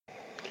story.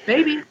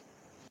 Maybe.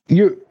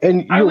 You're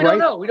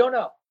right. We don't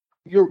know.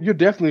 You're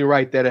definitely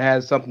right that it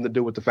has something to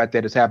do with the fact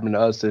that it's happening to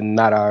us and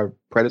not our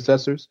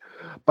predecessors.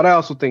 But I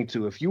also think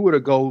too, if you were to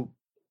go,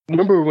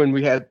 remember when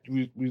we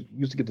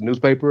used to get the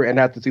newspaper and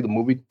have to see the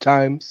movie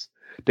times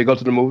to go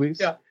to the movies?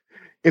 Yeah.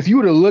 If you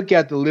were to look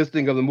at the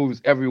listing of the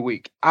movies every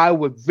week, I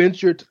would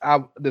venture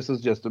this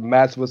is just a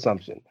massive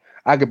assumption.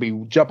 I could be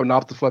jumping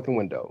off the fucking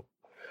window.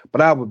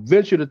 But I would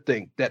venture to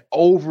think that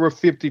over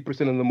 50%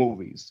 of the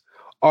movies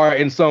are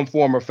in some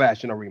form or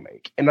fashion a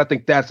remake. And I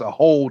think that's a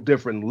whole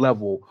different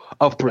level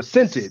of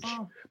percentage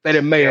that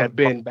it may have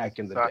been back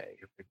in the day.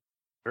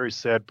 Very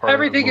sad part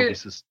Everything of the movie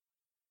is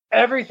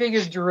everything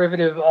is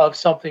derivative of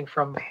something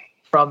from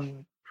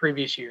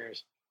previous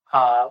years.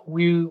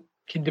 We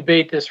can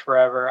debate this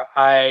forever.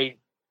 I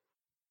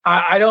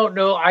don't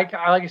know. Like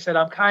I said,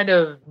 I'm kind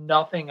of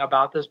nothing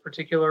about this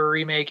particular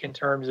remake in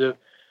terms of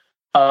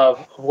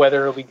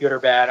whether it'll be good or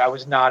bad. I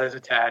was not as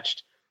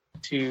attached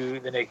to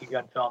the Naked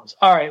Gun films.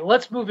 All right,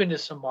 let's move into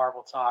some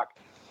Marvel talk.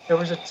 There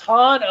was a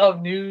ton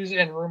of news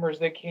and rumors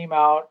that came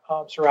out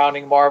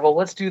surrounding Marvel.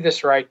 Let's do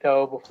this right,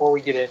 though, before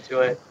we get into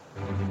it.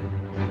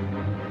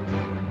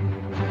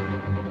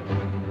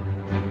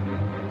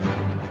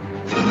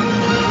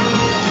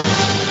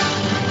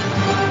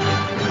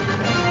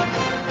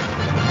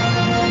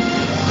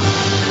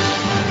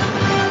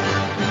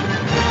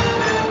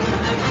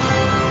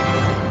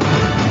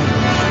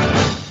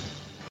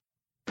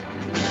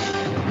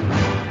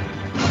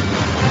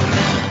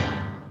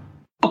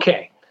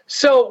 Okay,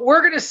 so we're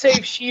going to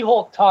save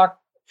She-Hulk talk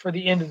for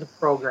the end of the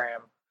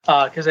program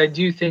because I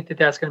do think that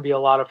that's going to be a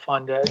lot of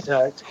fun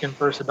to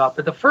converse about.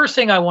 But the first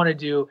thing I want to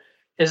do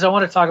is I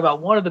want to talk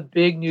about one of the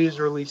big news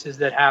releases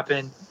that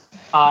happened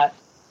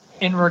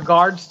in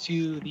regards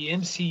to the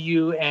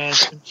MCU and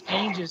some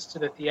changes to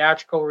the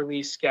theatrical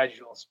release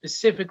schedule.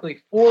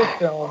 Specifically, 4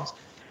 films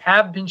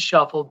have been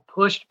shuffled,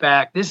 pushed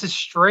back. This is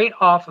straight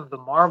off of the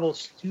Marvel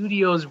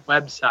Studios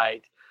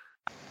website.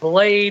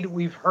 Blade,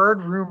 we've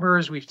heard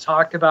rumors, we've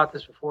talked about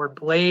this before.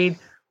 Blade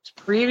was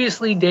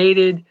previously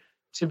dated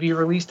to be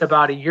released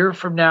about a year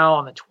from now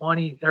on the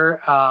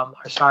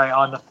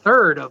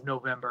 3rd of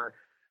November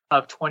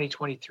of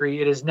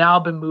 2023. It has now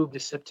been moved to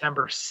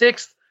September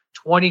 6th,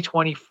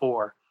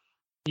 2024.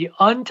 The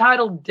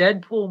untitled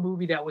Deadpool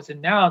movie that was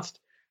announced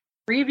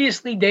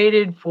previously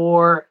dated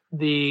for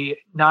the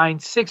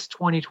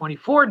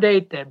 9/6/2024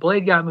 date that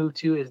Blade got moved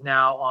to is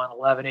now on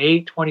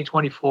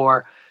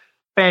 11/8/2024.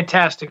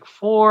 Fantastic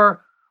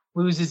Four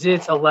loses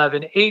its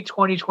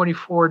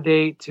 11/8/2024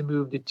 date to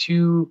move to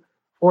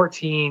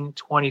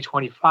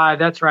 2/14/2025.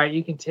 That's right.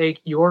 You can take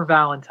your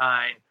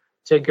Valentine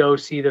to go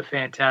see the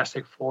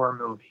Fantastic Four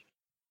movie.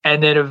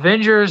 And then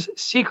Avengers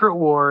Secret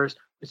Wars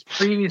was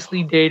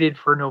previously dated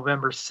for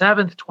November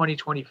 7th,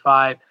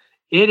 2025.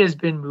 It has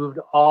been moved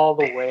all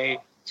the way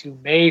to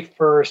May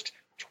 1st,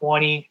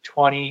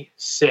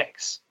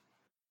 2026.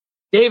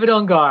 David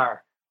Ungar,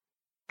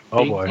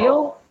 big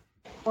deal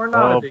or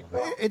not a big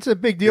deal? It's a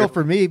big deal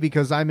for me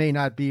because I may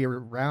not be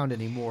around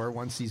anymore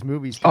once these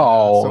movies come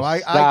out. So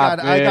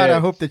I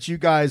gotta hope that you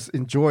guys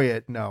enjoy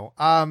it. No.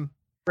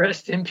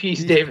 Rest in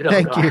peace, David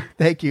Ungar.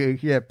 Thank you.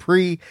 Yeah,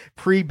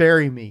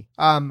 pre-bury me.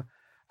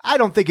 I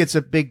don't think it's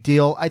a big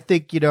deal. I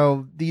think,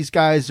 these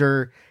guys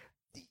are,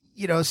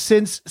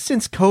 since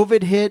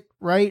COVID hit,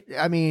 right?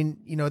 I mean,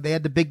 they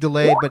had the big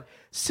delay, but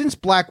since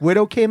Black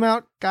Widow came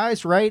out,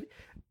 guys, right?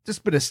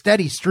 Just been a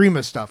steady stream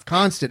of stuff,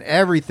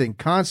 everything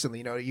constantly.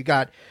 You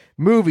got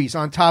movies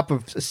on top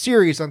of a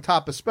series, on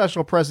top of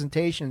special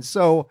presentations.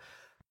 So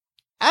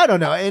I don't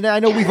know. And I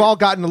know we've all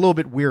gotten a little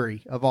bit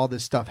weary of all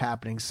this stuff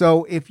happening.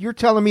 So if you're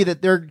telling me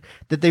that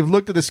they've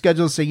looked at the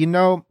schedule and say,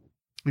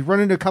 we've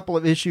run into a couple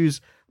of issues,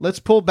 let's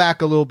pull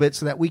back a little bit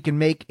so that we can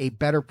make a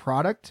better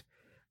product.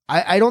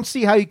 I don't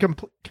see how you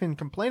can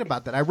complain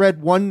about that. I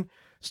read one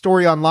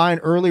story online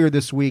earlier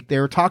this week. They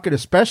were talking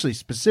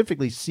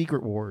specifically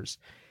Secret Wars.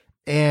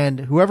 And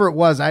whoever it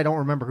was, I don't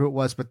remember who it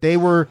was, but they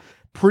were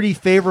pretty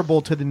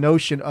favorable to the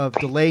notion of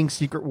delaying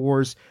Secret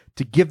Wars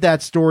to give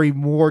that story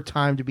more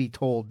time to be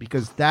told,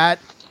 because that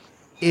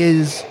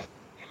is,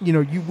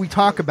 we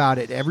talk about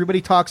it. Everybody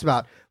talks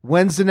about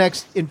when's the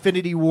next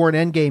Infinity War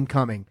and Endgame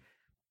coming.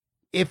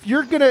 If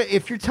you're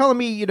telling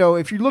me,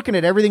 if you're looking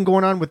at everything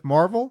going on with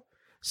Marvel,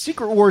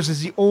 Secret Wars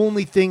is the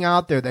only thing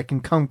out there that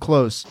can come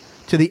close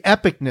to the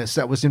epicness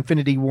that was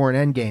Infinity War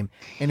and Endgame.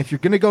 And if you're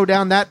going to go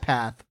down that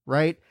path,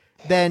 right,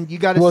 then you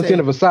got to say, it's the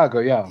end of a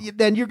saga, yeah.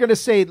 Then you're going to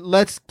say,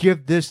 let's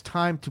give this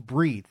time to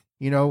breathe.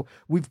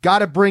 We've got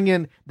to bring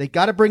in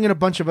a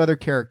bunch of other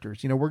characters.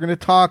 We're going to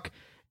talk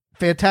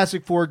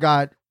Fantastic Four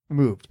got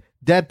moved.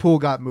 Deadpool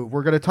got moved.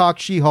 We're going to talk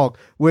She-Hulk,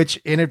 which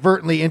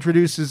inadvertently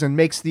introduces and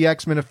makes the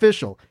X-Men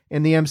official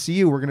in the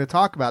MCU. We're going to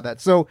talk about that.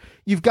 So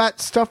you've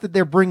got stuff that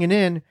they're bringing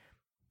in.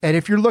 And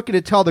if you're looking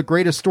to tell the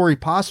greatest story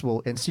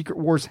possible, and Secret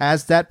Wars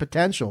has that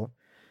potential,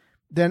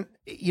 then,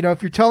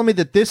 if you're telling me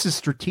that this is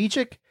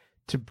strategic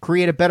to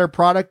create a better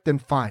product, then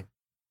fine,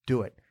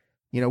 do it.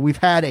 We've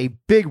had a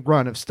big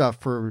run of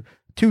stuff for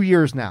 2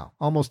 years now,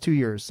 almost 2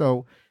 years.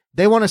 So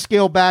they want to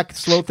scale back,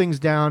 slow things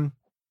down.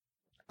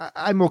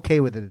 I'm okay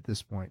with it at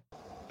this point.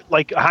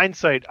 Like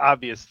hindsight,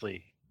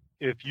 obviously,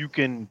 if you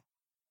can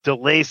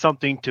delay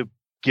something to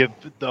give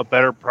a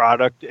better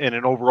product and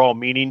an overall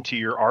meaning to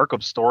your arc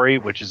of story,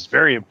 which is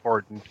very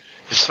important,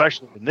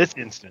 especially in this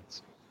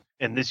instance,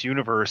 in this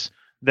universe,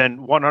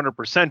 then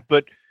 100%.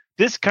 But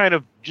this kind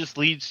of just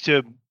leads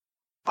to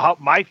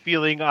my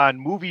feeling on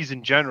movies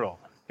in general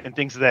and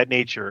things of that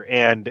nature,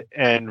 and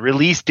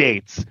release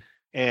dates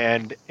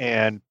and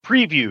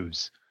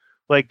previews.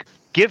 Like,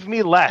 give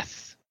me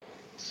less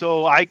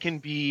so I can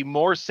be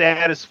more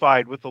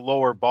satisfied with a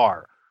lower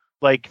bar.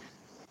 Like,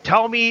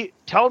 tell me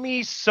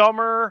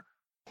summer,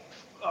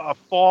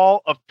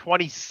 fall of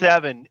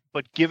 27,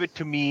 but give it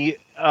to me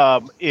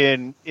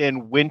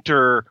in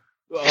winter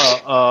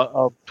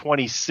of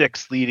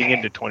 26 leading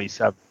into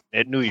 27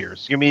 at New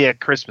Year's. Give me at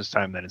Christmas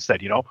time then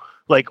instead,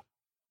 like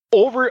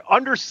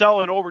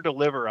undersell and over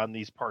deliver on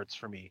these parts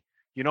for me,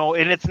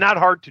 and it's not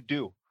hard to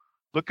do.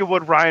 Look at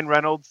what Ryan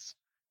Reynolds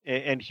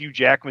and Hugh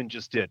Jackman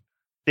just did.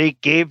 They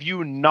gave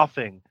you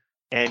nothing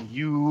and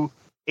you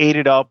ate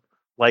it up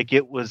like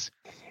it was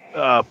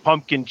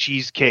pumpkin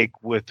cheesecake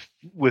with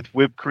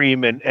whipped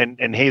cream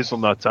and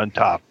hazelnuts on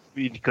top.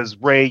 Because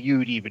Ray,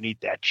 you'd even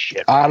eat that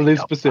shit. Oddly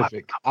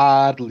specific.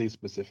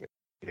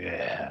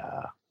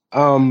 Yeah.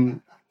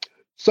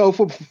 So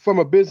from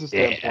a business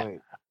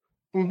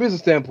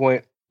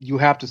standpoint, you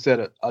have to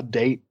set a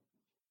date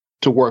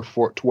to work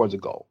towards a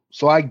goal.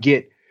 So I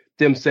get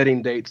them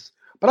setting dates,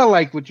 but I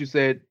like what you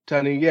said,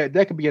 Tony. Yeah,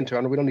 that could be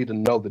internal. We don't need to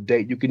know the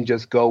date. You can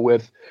just go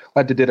with,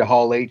 like they did at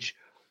Hall H,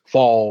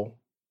 fall,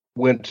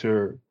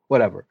 winter,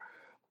 whatever.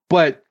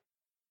 But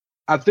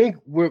I think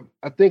we're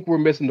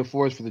missing the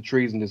forest for the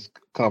trees in this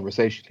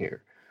conversation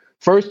here.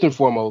 First and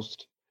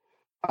foremost,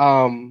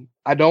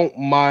 I don't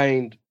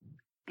mind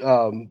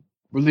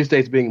release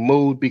dates being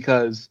moved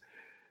because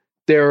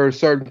there are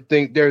certain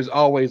things. There's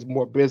always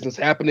more business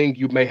happening.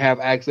 You may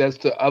have access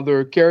to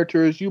other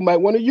characters you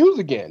might want to use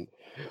again.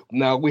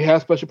 Now we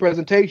have special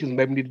presentations.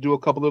 Maybe we need to do a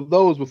couple of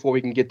those before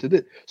we can get to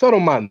this. So I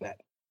don't mind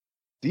that.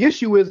 The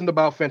issue isn't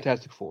about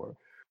Fantastic Four.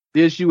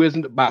 The issue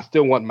isn't about, I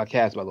still want my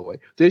cast, by the way.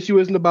 The issue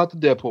isn't about the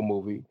Deadpool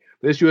movie.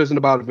 The issue isn't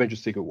about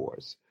Avengers Secret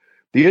Wars.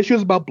 The issue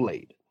is about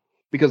Blade.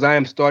 Because I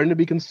am starting to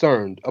be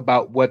concerned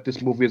about what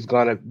this movie is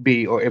going to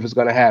be or if it's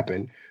going to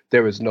happen.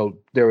 There is no.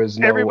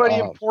 Everybody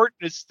important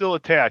is still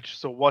attached.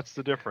 So what's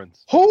the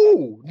difference?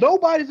 Who?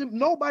 Nobody's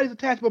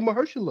attached but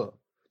Mahershala.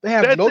 They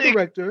have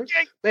director.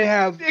 They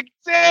have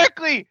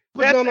exactly.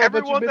 That's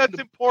everyone that's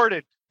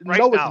important. Right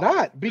no, now. It's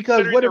not,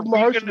 because what if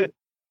Mahershala?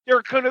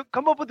 They're going to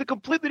come up with a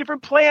completely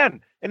different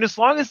plan, and as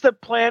long as the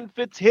plan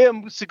fits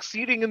him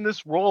succeeding in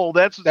this role,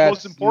 that's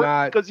most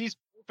important because he's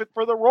perfect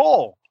for the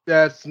role.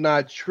 That's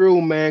not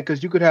true, man.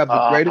 Because you could have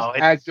the greatest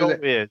actor. So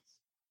is.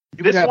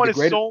 This one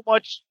is so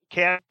much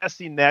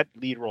casting that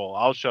lead role.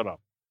 I'll shut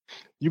up.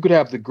 You could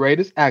have the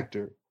greatest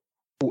actor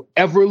who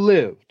ever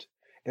lived,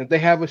 and if they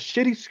have a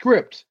shitty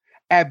script,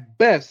 at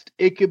best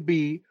it could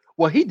be,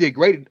 well, he did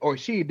great or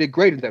she did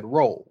great in that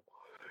role.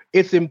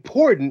 It's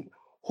important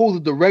who the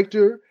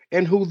director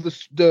and who the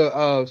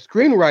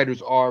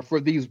screenwriters are for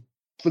these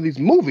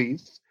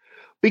movies,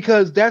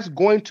 because that's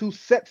going to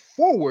set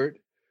forward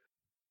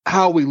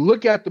how we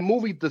look at the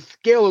movie, the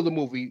scale of the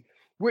movie.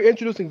 We're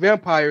introducing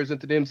vampires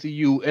into the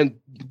MCU and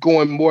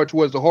going more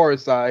towards the horror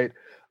side,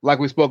 like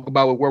we spoke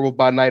about with Werewolf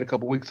by Night a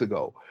couple weeks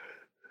ago.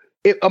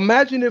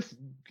 Imagine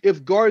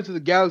if Guardians of the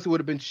Galaxy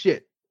would have been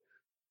shit.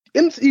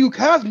 MCU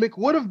Cosmic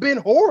would have been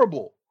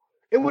horrible.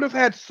 It would have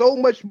had so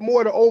much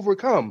more to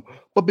overcome.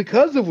 But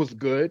because it was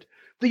good,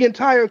 the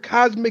entire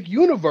cosmic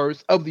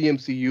universe of the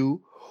MCU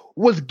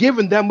was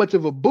given that much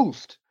of a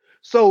boost.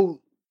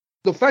 So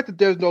the fact that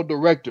there's no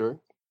director,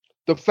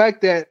 the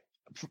fact that,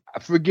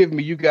 forgive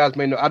me, you guys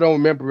may know, I don't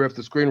remember if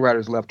the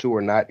screenwriters left too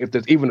or not, if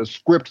there's even a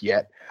script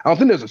yet. I don't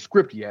think there's a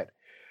script yet.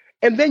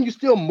 And then you're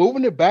still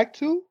moving it back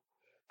to,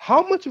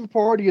 how much of a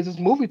priority is this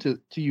movie to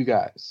you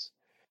guys?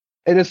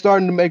 And it's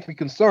starting to make me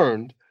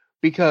concerned,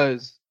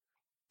 because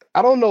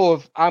I don't know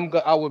if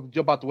I would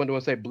jump out the window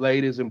and say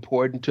Blade is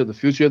important to the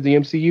future of the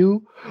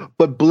MCU,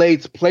 but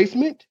Blade's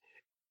placement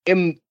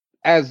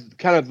as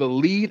kind of the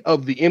lead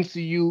of the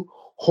MCU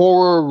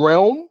horror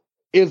realm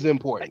is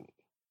important.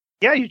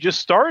 Yeah, you just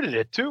started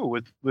it too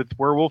with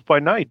Werewolf by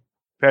Night.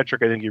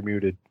 Patrick, I think you're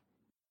muted.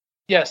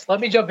 Yes,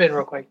 let me jump in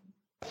real quick.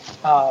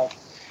 Let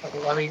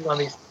me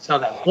tell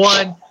that.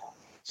 One,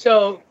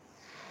 so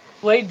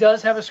Blade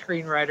does have a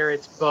screenwriter.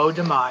 It's Beau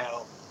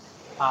DeMaio.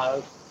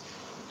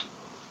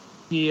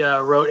 He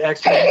wrote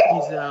X-Men.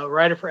 He's a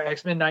writer for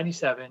X-Men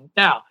 97.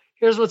 Now,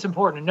 here's what's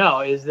important to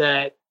know is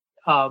that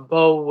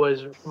Beau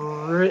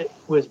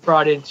was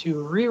brought in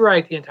to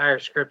rewrite the entire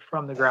script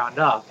from the ground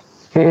up.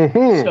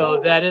 Mm-hmm.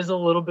 So that is a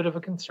little bit of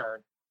a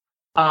concern.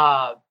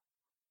 The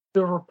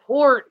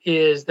report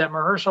is that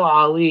Mahershala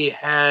Ali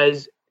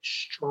has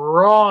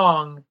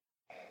strong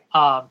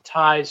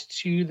ties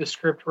to the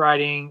script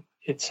writing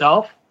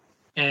itself,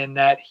 and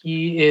that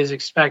he is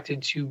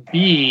expected to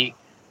be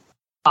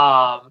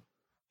an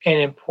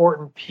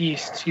important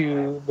piece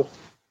to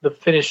the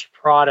finished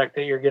product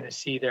that you're going to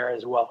see there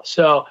as well.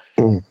 So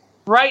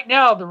right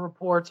now, the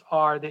reports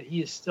are that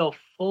he is still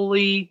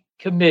fully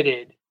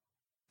committed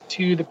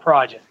to the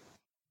project.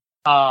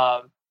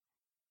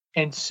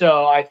 And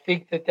so I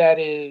think that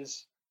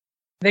is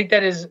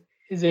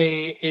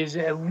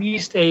at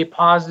least a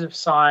positive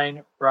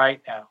sign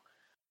right now.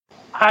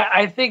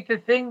 I think the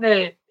thing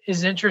that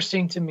is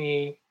interesting to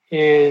me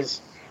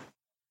is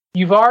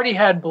you've already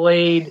had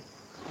Blade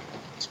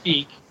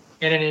speak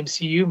in an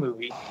MCU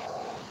movie.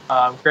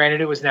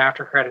 Granted, it was an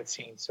after credit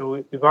scene,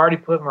 so we've already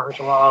put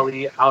Mahershala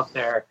Ali out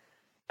there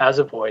as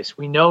a voice.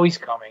 We know he's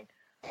coming.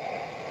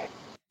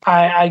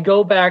 I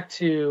go back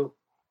to,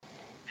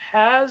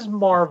 has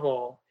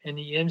Marvel and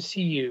the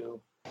MCU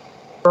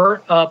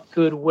burnt up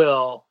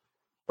goodwill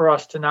for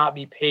us to not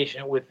be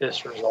patient with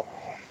this result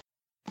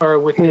or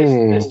with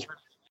this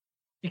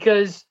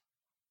because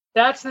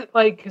that's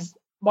like, because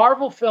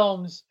Marvel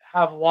films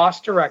have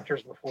lost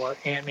directors before.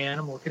 Ant-Man,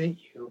 I'm looking at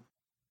you,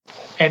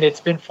 and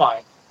it's been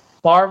fine.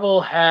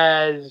 Marvel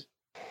has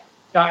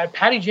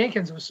Patty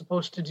Jenkins was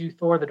supposed to do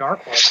Thor: The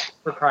Dark World,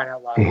 for crying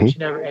out loud. Mm-hmm. She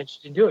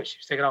didn't do it. She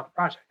was taken off the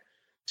project.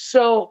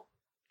 So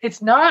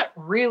it's not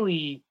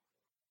really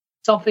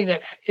something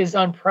that is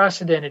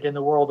unprecedented in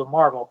the world of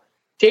Marvel.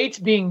 Dates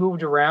being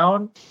moved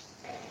around,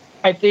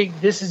 I think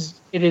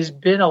it has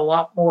been a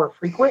lot more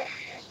frequent.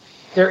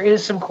 There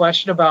is some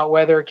question about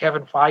whether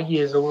Kevin Feige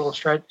is a little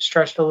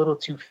stretched a little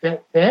too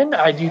thin.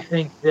 I do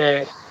think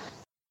that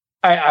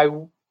I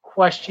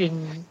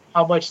question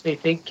how much they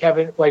think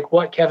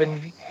what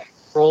Kevin's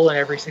role in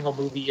every single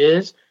movie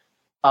is,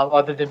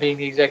 other than being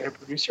the executive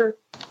producer.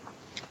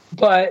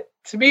 But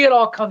to me, it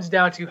all comes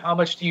down to how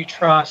much do you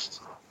trust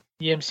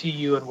the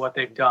MCU and what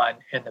they've done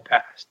in the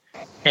past.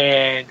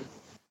 And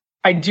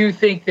I do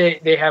think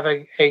that they have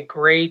a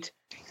great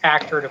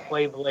actor to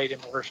play Blade in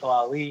Mahershala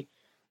Ali.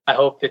 I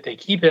hope that they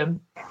keep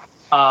him.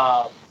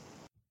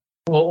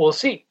 We'll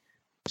see.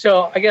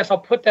 So I guess I'll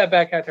put that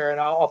back out there, and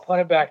I'll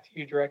punt it back to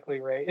you directly,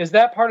 Ray. Is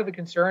that part of the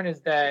concern?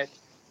 Is that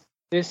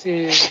this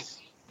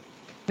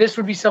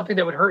would be something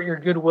that would hurt your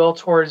goodwill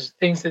towards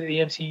things that the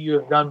MCU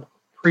have done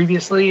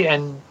previously,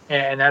 and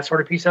that sort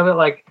of piece of it?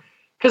 Like,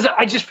 because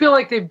I just feel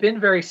like they've been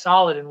very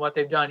solid in what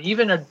they've done.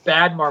 Even a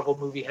bad Marvel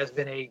movie has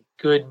been a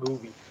good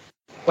movie,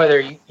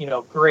 whether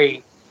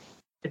great.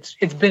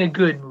 It's been a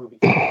good movie.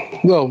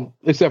 Well,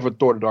 except for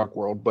Thor: The Dark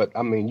World, but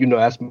I mean,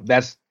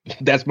 that's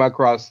my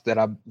cross that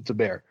I'm to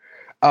bear.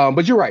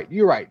 But you're right.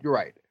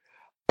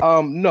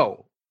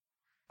 No,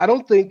 I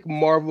don't think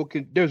Marvel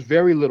can. There's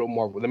very little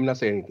Marvel. Let me not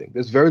say anything.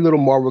 There's very little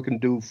Marvel can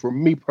do for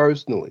me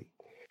personally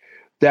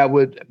that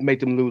would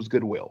make them lose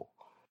goodwill.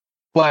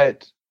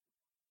 But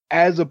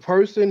as a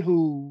person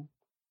who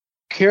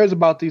cares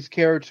about these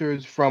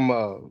characters from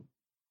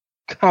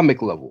a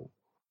comic level.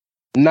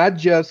 Not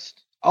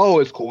just, oh,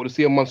 it's cool to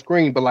see them on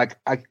screen, but like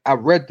I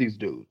read these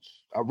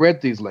dudes. I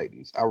read these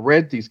ladies. I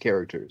read these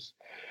characters.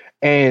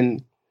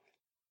 And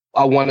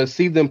I want to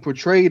see them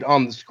portrayed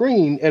on the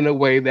screen in a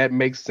way that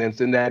makes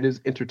sense and that is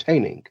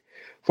entertaining.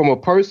 From a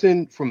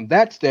person from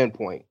that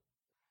standpoint,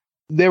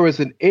 there is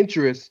an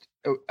interest,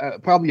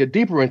 probably a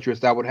deeper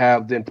interest I would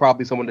have than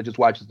probably someone that just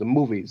watches the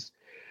movies,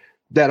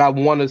 that I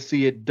want to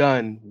see it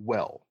done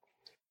well.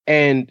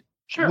 And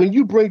when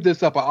you bring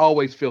this up, I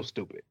always feel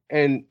stupid.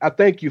 And I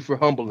thank you for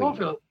humbling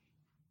me.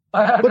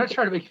 I'm not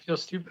trying to make you feel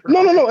stupid. No.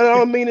 And I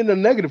don't mean in a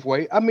negative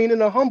way. I mean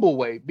in a humble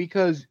way,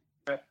 because,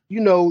 you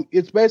know,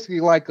 it's basically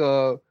like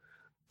a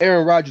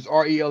Aaron Rodgers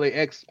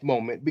RELAX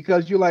moment,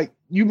 because you're like,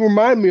 you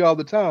remind me all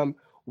the time,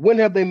 when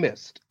have they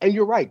missed? And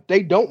you're right,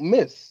 they don't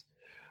miss.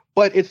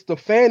 But it's the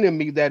fan in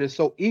me that is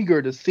so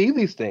eager to see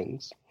these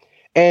things.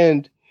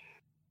 And,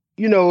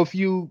 you know,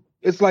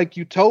 it's like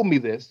you told me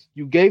this,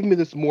 you gave me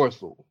this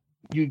morsel.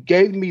 You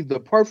gave me the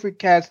perfect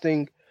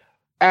casting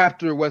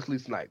after Wesley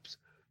Snipes.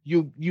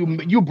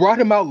 You brought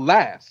him out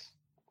last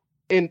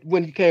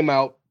when he came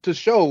out to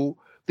show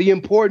the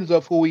importance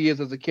of who he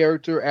is as a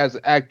character, as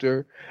an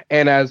actor,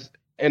 and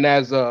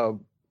as a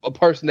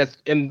person that's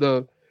in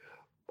the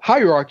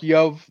hierarchy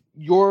of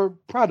your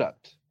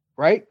product,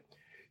 right?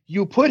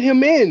 You put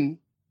him in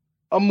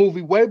a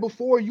movie way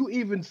before you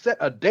even set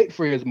a date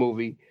for his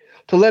movie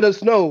to let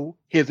us know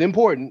his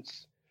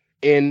importance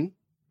in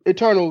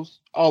Eternals,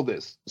 all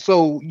this.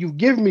 So you've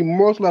given me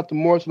morsel after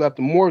morsel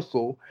after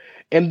morsel,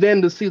 and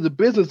then to see the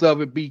business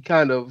of it be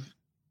kind of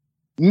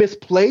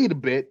misplayed a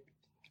bit,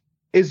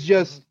 it's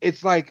just,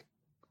 it's like,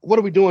 what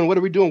are we doing? What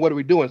are we doing? What are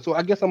we doing? So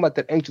I guess I'm like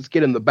that anxious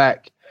kid in the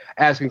back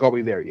asking, are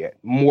we there yet?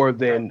 More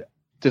than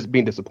just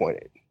being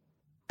disappointed.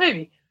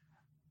 Maybe.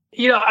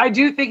 You know, I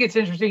do think it's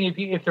interesting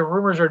if the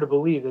rumors are to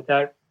believe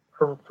that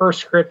her first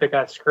script that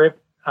got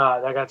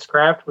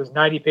scrapped was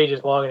 90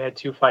 pages long and had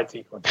 2 fight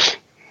sequences.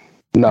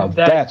 No,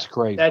 that's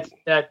crazy.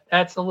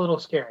 That's a little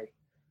scary.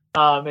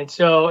 And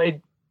so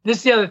this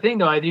is the other thing,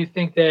 though. I do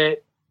think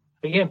that,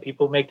 again,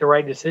 people make the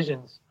right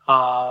decisions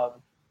at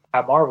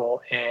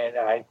Marvel,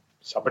 and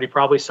somebody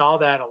probably saw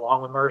that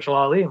along with Mahershala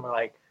Ali, and we're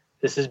like,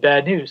 this is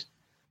bad news.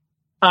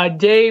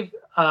 Dave,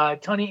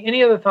 Tony,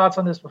 any other thoughts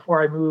on this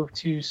before I move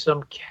to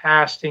some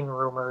casting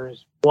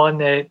rumors? One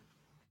that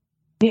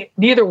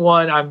neither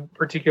one I'm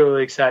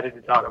particularly excited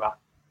to talk about.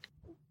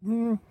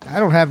 I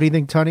don't have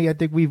anything, Tony. I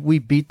think we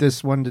beat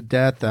this one to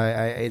death.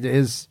 It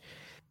is,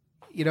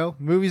 you know,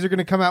 movies are going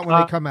to come out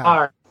when they come out. All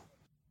right.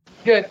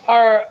 Good.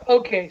 All right.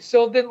 Okay.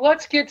 So then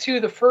let's get to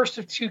the first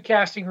of 2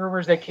 casting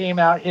rumors that came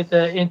out, hit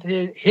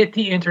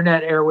the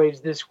internet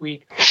airwaves this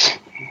week.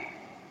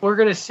 We're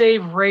going to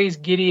save Ray's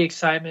giddy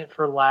excitement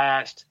for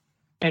last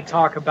and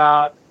talk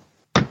about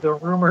the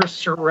rumors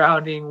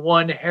surrounding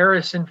one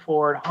Harrison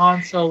Ford,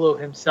 Han Solo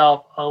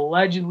himself,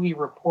 allegedly,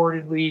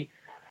 reportedly,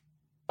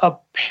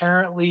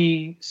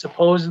 apparently,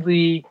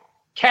 supposedly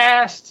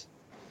cast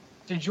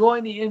to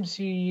join the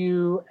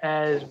MCU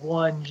as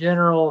one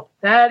General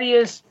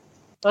Thaddeus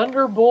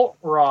Thunderbolt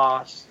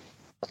Ross,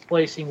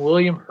 replacing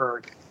William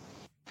Hurt,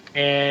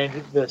 and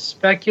the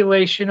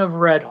speculation of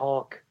Red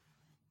Hulk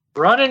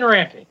running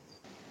rampant.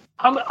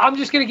 I'm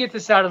just going to get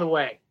this out of the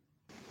way.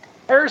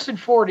 Harrison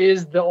Ford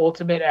is the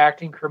ultimate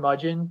acting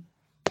curmudgeon.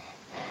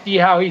 See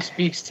how he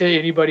speaks to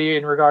anybody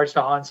in regards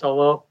to Han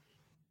Solo.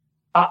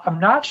 I'm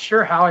not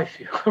sure how I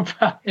feel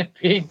about him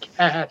being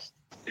cast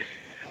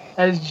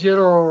as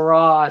General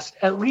Ross,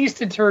 at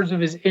least in terms of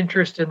his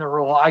interest in the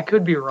role. I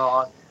could be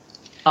wrong.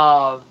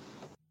 But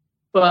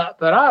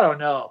I don't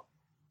know.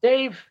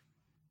 Dave,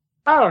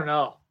 I don't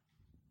know.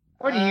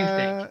 What do you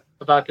think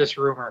about this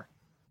rumor?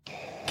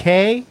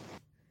 Kay,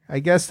 I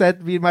guess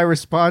that'd be my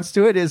response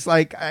to it, is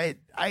like, I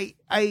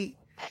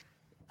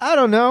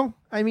don't know.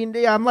 I mean,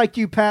 yeah, I'm like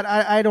you, Pat.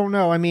 I don't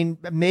know. I mean,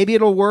 maybe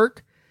it'll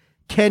work.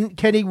 Can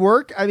he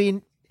work? I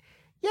mean,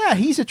 yeah,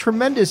 he's a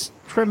tremendous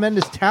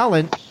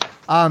talent.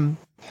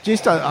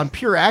 Just on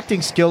pure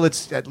acting skill,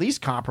 it's at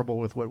least comparable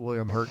with what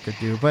William Hurt could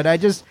do. But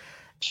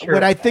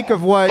when I think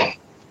of what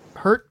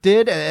Hurt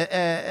did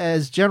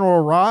as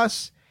General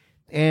Ross,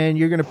 and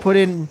you're going to put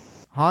in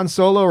Han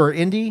Solo or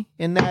Indy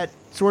in that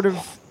sort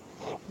of,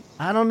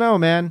 I don't know,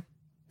 man.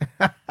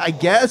 I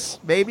guess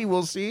maybe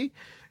we'll see.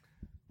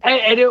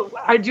 I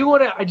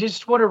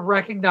just want to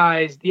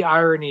recognize the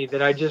irony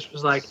that I just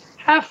was like,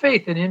 have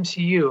faith in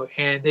MCU,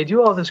 and they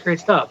do all this great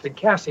stuff and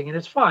casting, and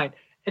it's fine.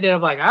 And then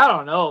I'm like, I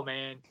don't know,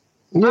 man.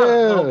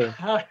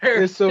 Yeah,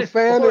 it's a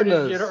fan in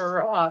us.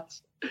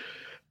 Ross.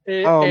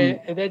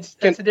 And that's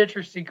an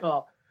interesting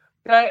call.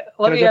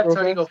 Let me have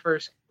Tony go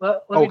first.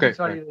 Let me do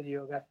Tony with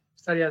you. Okay.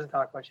 Tony hasn't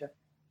talked much yet.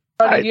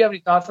 Tony, do you have any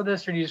thoughts on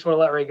this, or do you just want to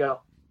let Ray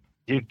go?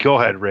 You go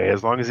ahead, Ray.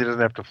 As long as he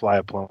doesn't have to fly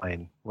a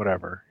plane,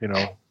 whatever. You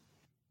know,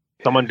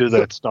 someone do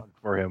that stunt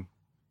for him.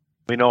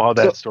 We know how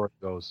that story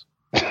goes.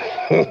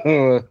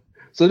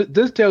 So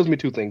this tells me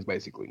 2 things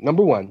basically.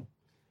 Number 1,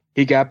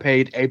 he got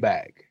paid a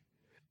bag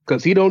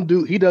because he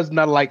does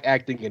not like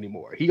acting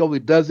anymore. He only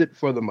does it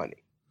for the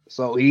money.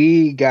 So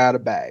he got a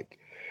bag.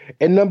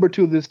 And number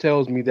two, this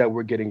tells me that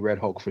we're getting Red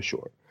Hulk for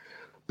sure.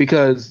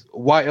 Because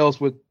why else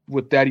would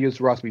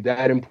Thaddeus Ross be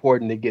that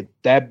important to get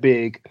that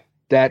big,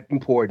 that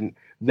important,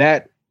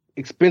 that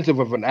expensive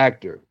of an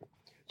actor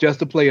just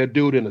to play a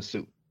dude in a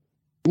suit?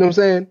 You know what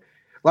I'm saying?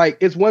 Like,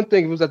 it's one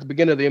thing if it was at the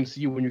beginning of the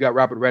MCU when you got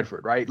Robert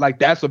Redford, right? Like,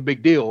 that's a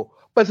big deal.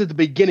 But it's at the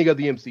beginning of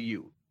the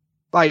MCU.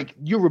 Like,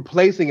 you're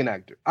replacing an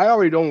actor. I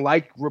already don't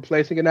like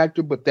replacing an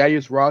actor, but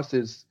Thaddeus Ross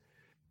is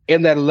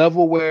in that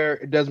level where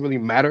it doesn't really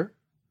matter.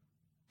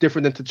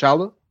 Different than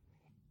T'Challa.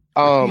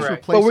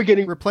 But we're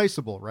getting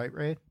replaceable, right,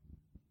 Ray?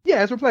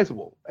 Yeah, it's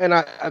replaceable. And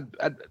I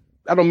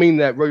don't mean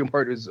that William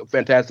Hurt is a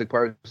fantastic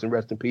person.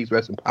 Rest in peace,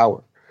 rest in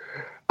power.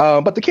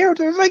 But the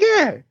character is like,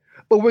 yeah.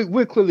 But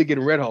we're clearly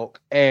getting Red Hulk.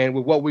 And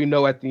with what we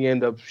know at the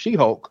end of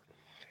She-Hulk,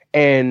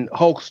 and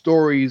Hulk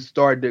stories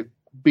started to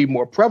be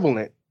more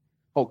prevalent,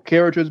 Hulk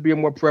characters being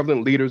more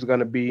prevalent, leaders are going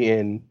to be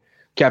in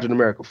Captain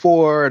America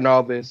 4 and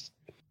all this.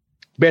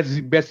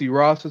 Betsy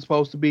Ross is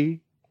supposed to be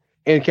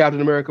in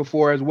Captain America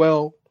 4 as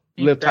well.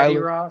 Liv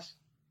Tyler. Ross?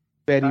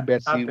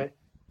 Betsy.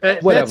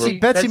 Whatever.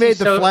 Betsy made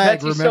the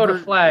flag, remember?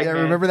 Flag, yeah,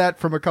 man. Remember that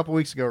from a couple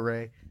weeks ago,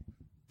 Ray.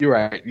 You're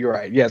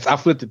right. Yes, I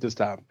flipped it this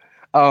time.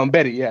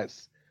 Betty,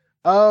 yes.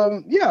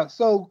 Yeah,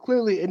 so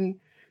clearly, and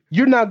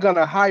you're not going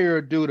to hire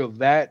a dude of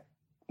that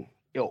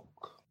ilk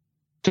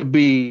to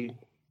be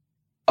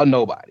a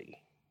nobody,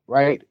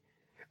 right?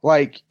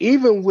 Like,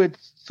 even with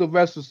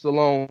Sylvester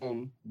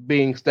Stallone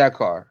being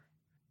Stackar,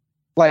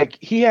 like,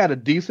 he had a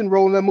decent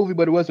role in that movie,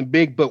 but it wasn't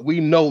big, but we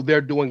know they're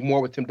doing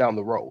more with him down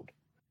the road.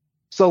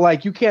 So,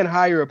 like, you can't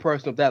hire a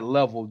person of that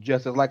level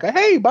just as like,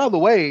 hey, by the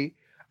way,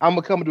 I'm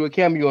going to come do a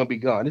cameo and be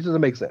gone. It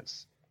doesn't make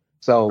sense.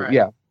 So, right.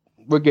 Yeah,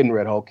 we're getting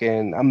Red Hulk,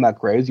 and I'm not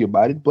crazy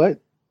about it,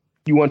 but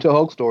you want to tell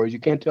Hulk stories. You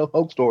can't tell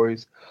Hulk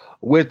stories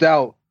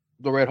without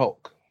the Red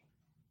Hulk.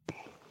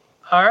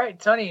 All right,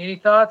 Tony, any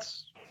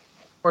thoughts?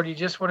 Or do you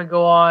just want to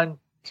go on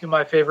to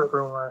my favorite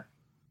rumor,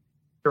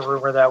 the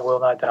rumor that will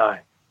not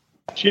die?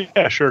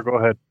 Yeah, sure. Go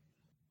ahead.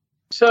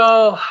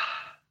 So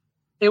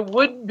it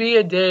wouldn't be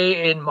a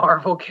day in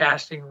Marvel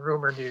casting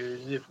rumor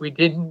news if we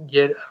didn't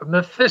get a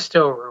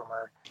Mephisto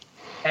rumor.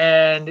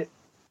 And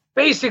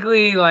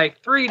basically,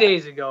 like 3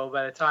 days ago,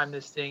 by the time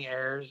this thing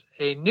airs,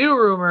 a new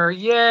rumor,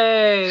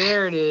 yay,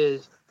 there it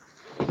is.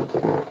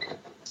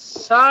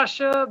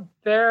 Sacha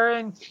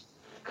Baron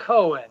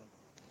Cohen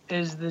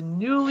is the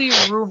newly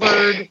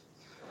rumored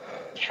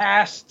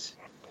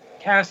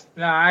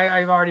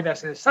I've already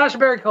messed with this. Sacha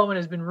Baron Cohen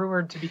has been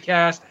rumored to be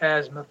cast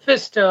as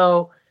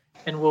Mephisto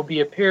and will be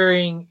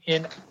appearing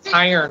in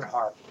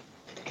Ironheart.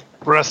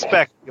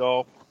 Respect,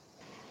 yo.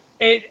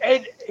 And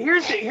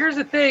here's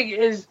the thing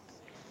is,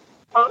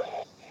 I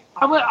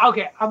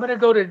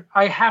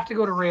have to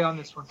go to Ray on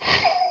this one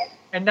first.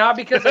 And not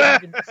because I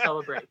didn't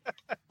celebrate.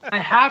 I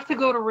have to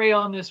go to Ray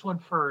on this one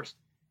first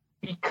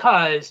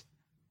because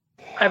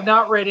I've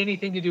not read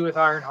anything to do with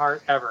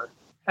Ironheart ever.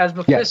 Has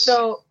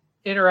Mephisto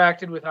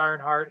interacted with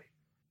Ironheart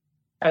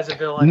as a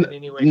villain in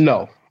any way?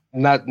 No,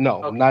 not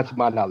to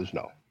my knowledge,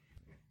 no.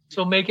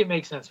 So make it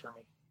make sense for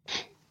me.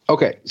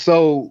 Okay,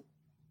 so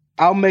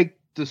I'll make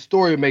the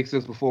story make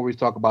sense before we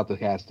talk about the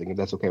casting, if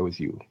that's okay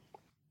with you.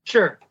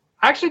 Sure.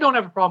 I actually don't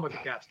have a problem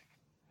with the casting.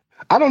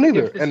 I don't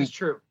either. If this is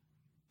true.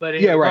 But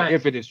yeah, right.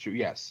 If it is true,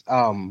 yes.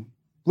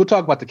 We'll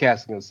talk about the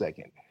casting in a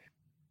second.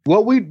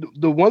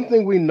 The one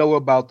thing we know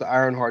about the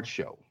Ironheart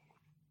show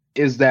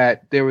is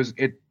that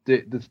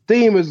the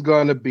theme is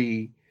going to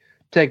be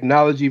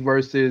technology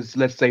versus,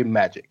 let's say,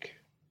 magic,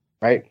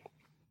 right?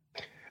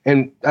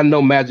 And I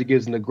know magic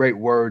isn't a great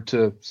word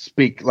to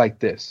speak like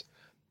this,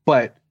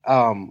 but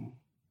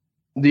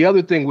the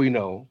other thing we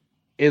know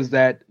is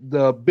that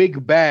the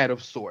big bad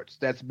of sorts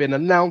that's been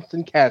announced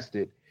and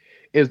casted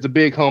is the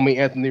big homie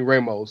Anthony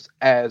Ramos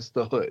as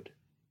the Hood.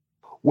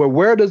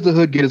 Where does the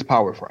Hood get his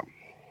power from?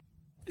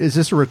 Is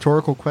this a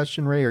rhetorical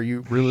question, Ray? Or are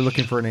you really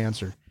looking for an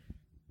answer?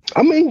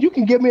 I mean, you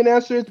can give me an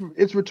answer.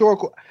 It's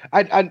rhetorical.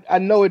 I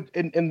know it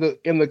in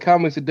the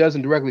comics. It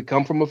doesn't directly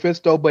come from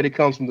Mephisto, but it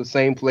comes from the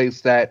same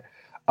place that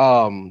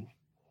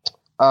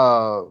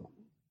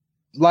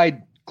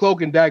like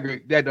Cloak and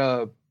Dagger,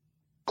 that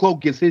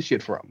Cloak gets his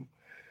shit from.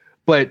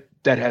 But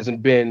that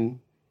hasn't been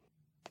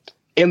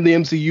in the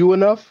MCU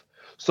enough.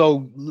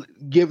 So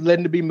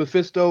letting it be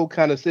Mephisto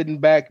kind of sitting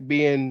back,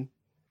 being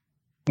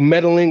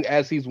meddling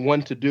as he's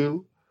one to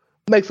do,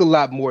 makes a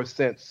lot more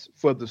sense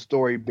for the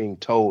story being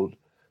told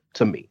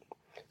to me.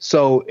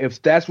 So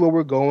if that's where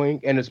we're going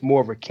and it's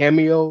more of a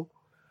cameo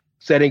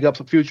setting up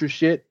some future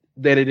shit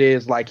than it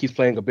is like he's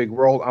playing a big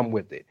role, I'm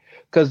with it.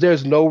 Because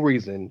there's no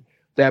reason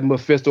that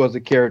Mephisto as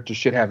a character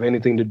should have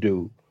anything to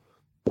do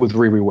with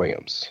Riri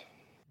Williams.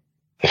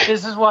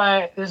 This is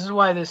why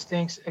this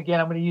stinks.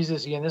 Again, I'm going to use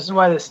this again. This is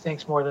why this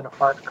stinks more than a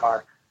fart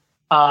car.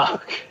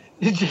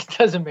 It just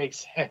doesn't make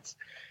sense.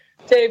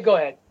 Dave, go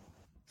ahead.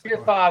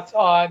 Your thoughts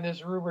on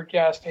this rumored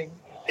casting?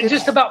 It's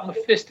just about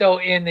Mephisto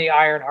in the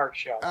Ironheart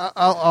show.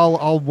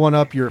 I'll one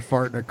up your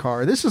fart in a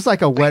car. This is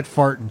like a wet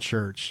fart in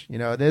church. You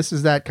know, this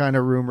is that kind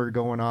of rumor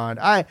going on.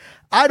 I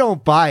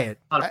don't buy it.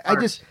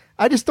 I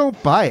I just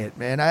don't buy it,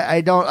 man.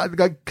 I don't,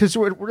 because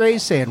what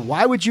Ray's saying,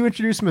 why would you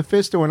introduce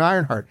Mephisto and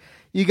Ironheart?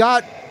 You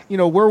got,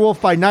 Werewolf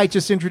by Night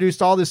just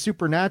introduced all this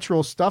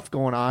supernatural stuff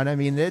going on. I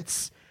mean,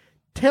 it's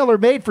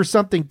tailor-made for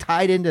something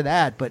tied into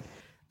that. But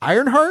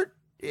Ironheart,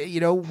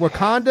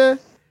 Wakanda,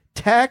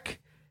 tech,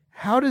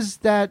 how does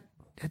that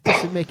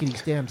doesn't make any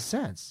damn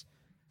sense.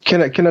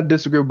 Can I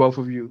disagree with both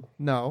of you?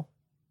 No,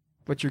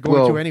 but you're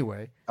going to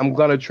anyway. I'm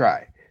going to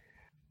try.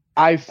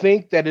 I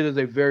think that it is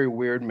a very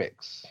weird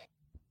mix.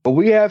 But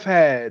we have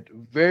had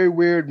very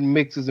weird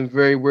mixes and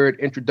very weird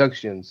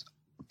introductions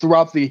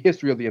throughout the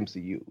history of the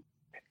MCU.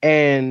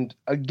 And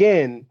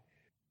again,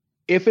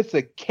 if it's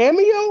a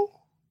cameo,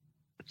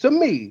 to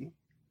me,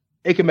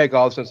 it can make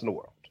all the sense in the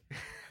world.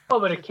 Oh,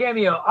 but a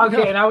cameo,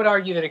 okay, and I would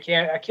argue that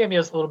a cameo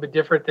is a little bit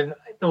different than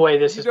the way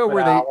this is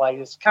put out. Like,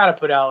 it's kind of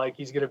put out like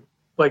he's going to,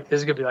 like, this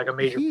is going to be like a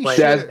major play.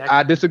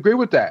 I disagree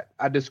with that.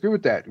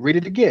 Read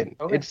it again.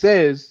 Okay. It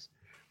says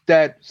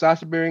that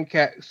Sacha Baron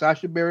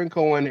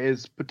Cohen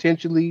is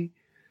potentially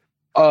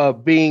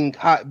being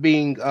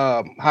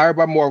hired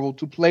by Marvel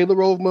to play the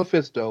role of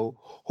Mephisto,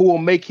 who will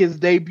make his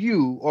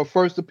debut or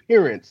first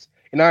appearance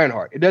in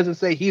Ironheart. It doesn't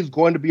say he's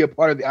going to be a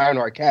part of the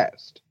Ironheart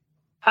cast.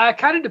 It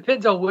kind of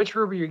depends on which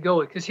rumor you go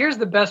with, because here's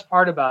the best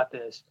part about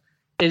this,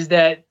 is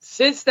that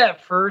since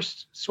that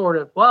first sort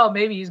of, well,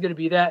 maybe he's going to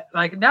be that,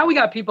 like, now we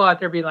got people out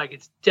there being like,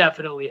 it's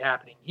definitely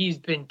happening. He's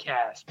been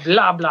cast,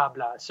 blah, blah,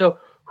 blah. So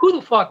who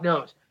the fuck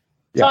knows?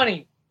 Yeah.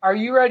 Tony, are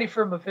you ready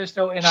for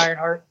Mephisto in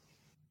Ironheart?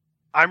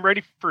 I'm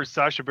ready for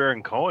Sacha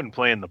Baron Cohen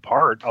playing the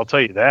part. I'll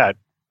tell you that.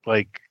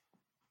 Like,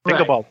 think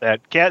about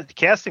that.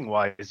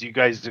 Casting-wise, you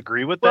guys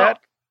agree with that?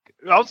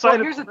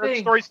 Outside of where the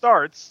story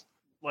starts,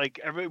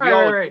 like, we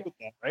all agree with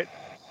that, right?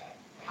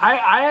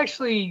 I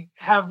actually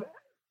have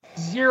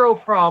zero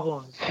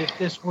problems if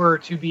this were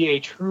to be a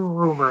true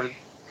rumor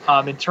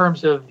in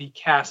terms of the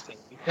casting,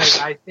 because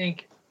I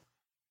think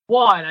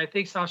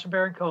Sacha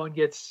Baron Cohen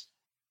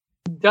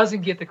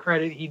doesn't get the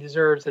credit he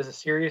deserves as a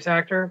serious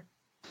actor,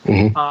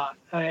 in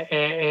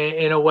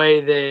a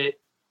way that,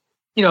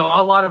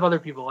 a lot of other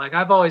people, like,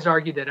 I've always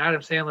argued that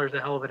Adam Sandler is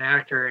a hell of an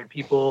actor, and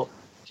people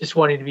just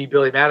wanting to be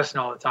Billy Madison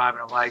all the time,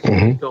 and I'm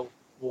like, go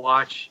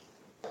watch,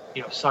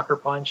 Sucker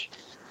Punch.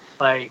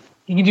 Like,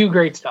 he can do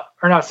great stuff,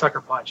 or not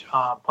Sucker Punch,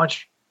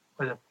 Punch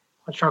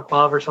Drunk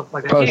Love or something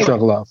like that. Punch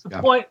Drunk Love.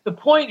 The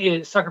point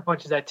is, Sucker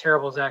Punch is that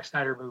terrible Zack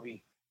Snyder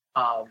movie.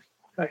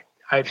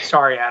 I'm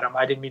sorry, Adam.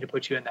 I didn't mean to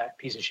put you in that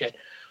piece of shit.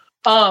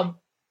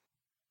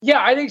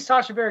 Yeah, I think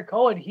Sacha Baron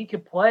Cohen, he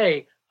could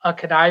play a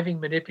conniving,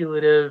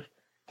 manipulative,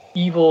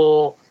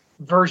 evil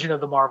version of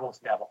the Marvel's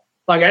devil.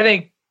 Like, I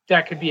think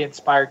that could be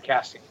inspired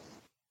casting.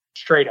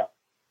 Straight up.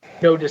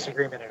 No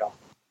disagreement at all.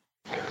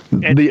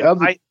 And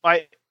I'm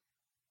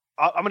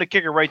going to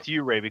kick it right to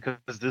you, Ray, because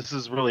this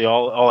is really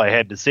all I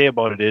had to say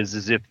about it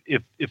is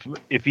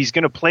if he's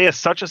going to play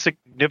such a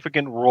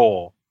significant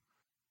role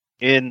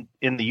in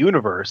the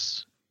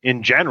universe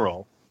in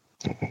general,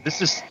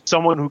 this is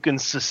someone who can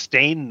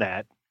sustain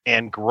that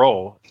and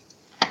grow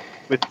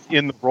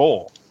within the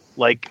role.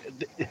 Like,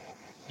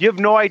 you have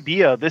no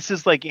idea. This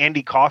is like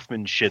Andy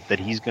Kaufman shit that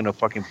he's going to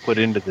fucking put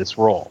into this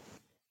role.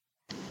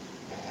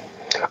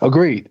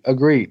 Agreed.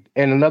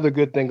 And another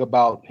good thing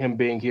about him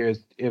being here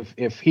is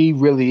if he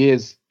really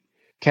is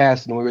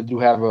cast and we do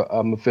have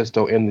a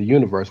Mephisto in the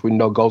universe, we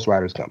know Ghost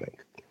Rider's coming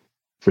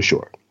for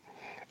sure.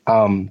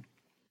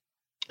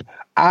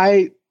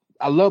 I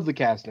love the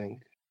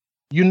casting.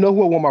 You know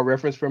who I want my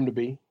reference for him to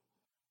be?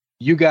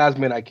 You guys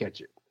may not catch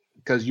it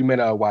because you may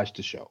not watch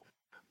the show.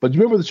 But you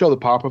remember the show The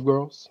Powerpuff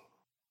Girls?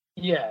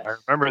 Yeah. I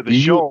remember the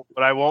show,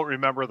 but I won't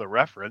remember the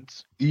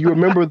reference. You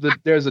remember that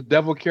there's a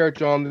devil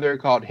character on there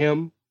called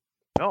him?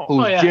 No.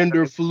 Who's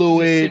gender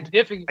fluid.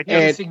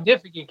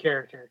 Significant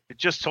character. It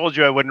just told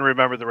you I wouldn't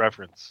remember the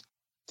reference.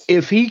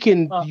 If he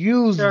can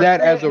use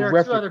that as a reference. There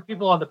are two other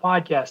people on the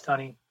podcast,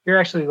 honey. You're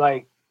actually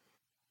like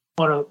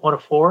one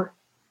of four.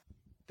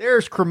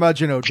 There's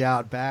Curmudgeon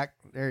O'Dowd back.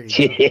 There you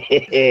go.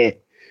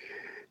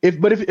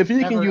 If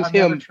he can use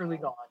him, truly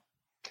gone.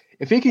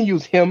 If he can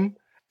use him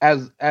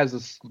as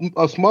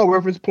a small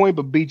reference point,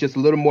 but be just a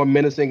little more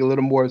menacing, a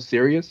little more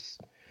serious,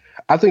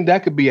 I think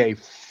that could be a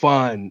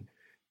fun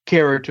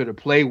character to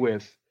play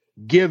with,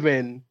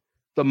 given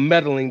the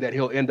meddling that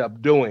he'll end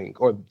up doing,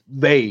 or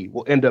they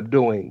will end up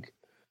doing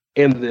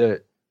in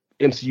the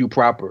MCU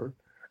proper.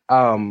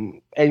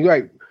 And you're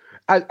right,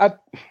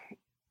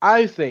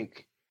 I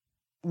think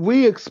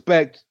we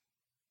expect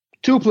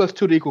 2 +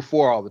 2 to equal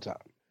 4 all the time,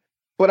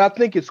 but I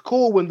think it's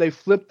cool when they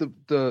flip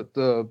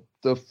the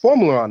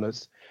formula on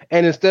us,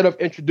 and instead of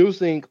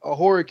introducing a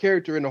horror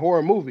character in a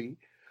horror movie,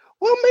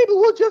 well, maybe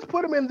we'll just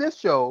put him in this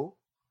show,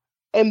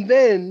 and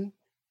then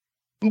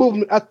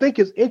move. I think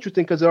it's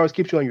interesting because it always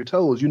keeps you on your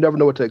toes. You never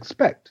know what to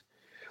expect.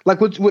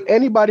 Like, would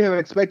anybody have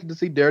expected to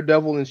see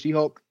Daredevil and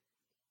She-Hulk?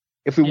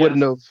 If we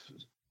wouldn't have,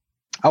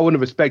 I wouldn't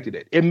have expected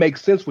it. It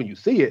makes sense when you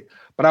see it,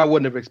 but I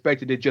wouldn't have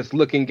expected it just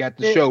looking at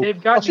the show.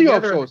 They've got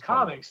together in the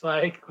comics.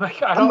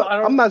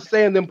 I'm not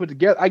saying them put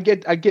together. I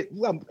get.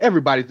 Well,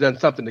 everybody's done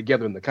something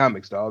together in the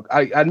comics, dog.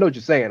 I know what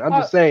you're saying. I'm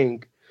just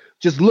saying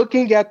Just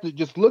looking at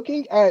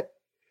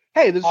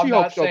hey, the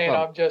She-Hulk show coming.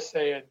 I'm just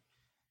saying.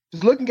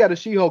 Just looking at a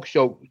She-Hulk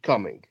show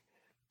coming,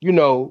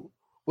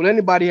 would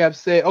anybody have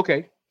said,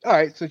 okay, all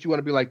right, since you want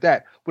to be like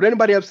that, would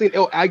anybody have seen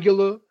El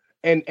Aguila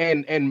and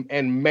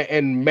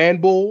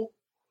Manbull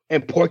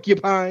and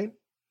Porcupine?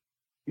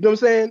 You know what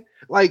I'm saying?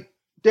 Like,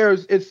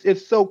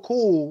 it's so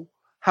cool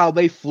how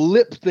they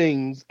flip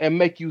things and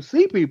make you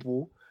see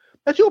people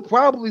that you'll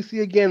probably see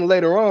again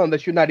later on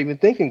that you're not even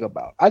thinking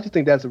about. I just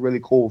think that's a really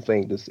cool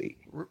thing to see.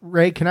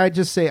 Ray, can I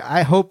just say,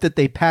 I hope that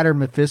they pattern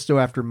Mephisto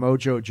after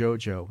Mojo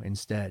Jojo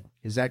instead.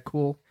 Is that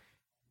cool?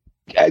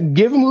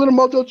 Give him a little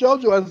Mojo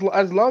Jojo.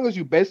 As long as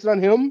you base it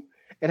on him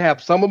and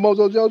have some of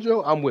Mojo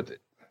Jojo, I'm with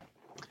it.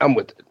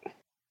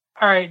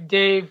 All right,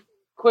 Dave,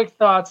 quick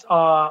thoughts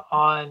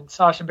on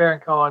Sacha Baron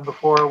Cohen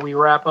before we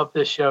wrap up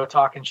this show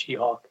talking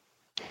She-Hulk.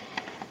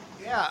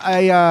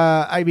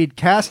 Yeah, I mean,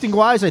 casting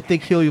wise, I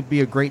think he'll be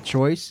a great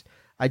choice.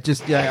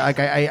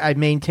 I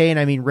maintain.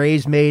 I mean,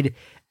 Ray's made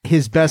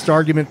his best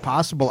argument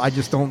possible. I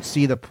just don't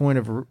see the point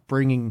of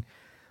bringing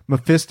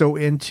Mephisto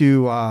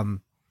into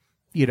Ironheart.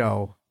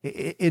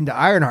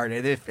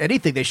 And if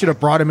anything, they should have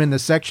brought him in the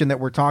section that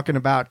we're talking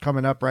about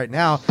coming up right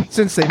now.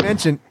 Since they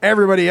mentioned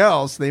everybody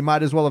else, they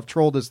might as well have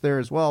trolled us there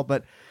as well.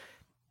 But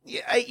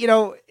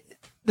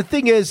the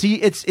thing is,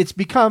 it's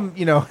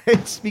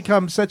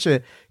become such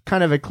a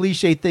kind of a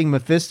cliche thing.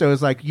 Mephisto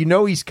is like,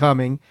 he's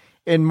coming,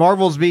 and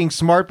Marvel's being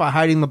smart by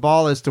hiding the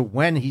ball as to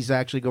when he's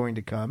actually going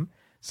to come.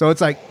 So it's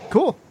like,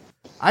 cool.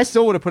 I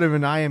still would have put him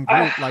in I Am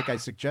Groot like I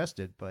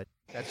suggested, but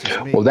that's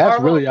just me. Well,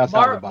 that's really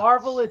outside the box.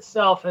 Marvel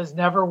itself has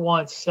never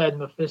once said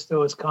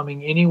Mephisto is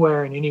coming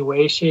anywhere in any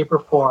way, shape, or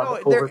form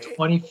over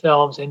 20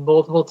 films and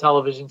multiple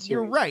television series.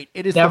 You're right.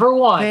 It is never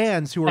once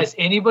fans who has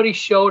anybody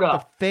showed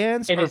up. The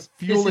fans are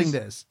fueling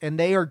this, and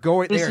they are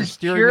going. They are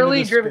steering purely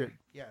into driven. Spirit.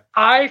 Yeah.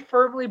 I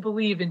firmly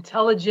believe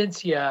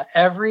Intelligentsia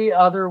every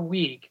other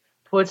week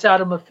puts out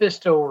a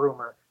Mephisto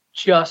rumor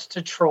just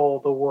to troll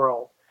the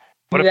world.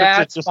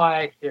 That's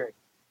my theory.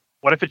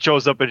 What if it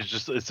shows up and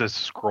it's a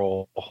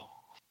scroll?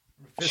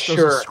 Mephisto's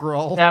sure. a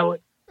scroll. That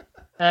would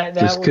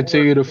just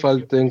continue to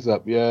fuzz things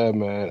up. Yeah,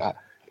 man.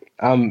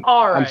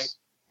 All right.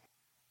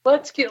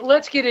 Let's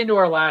get into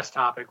our last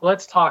topic.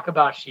 Let's talk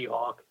about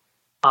She-Hulk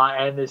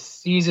and the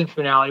season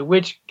finale.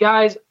 Which,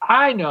 guys,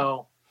 I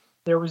know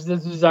there was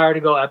this desire to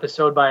go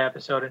episode by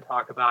episode and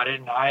talk about it,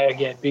 and I,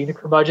 again, being the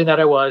curmudgeon that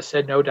I was,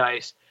 said no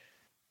dice.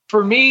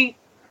 For me,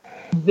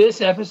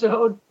 this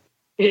episode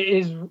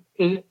is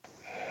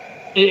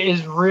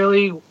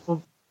really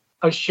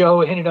a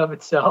show in and of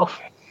itself.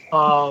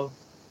 I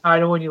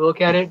know when you look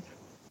at it,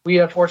 we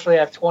unfortunately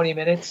have 20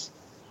 minutes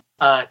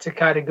to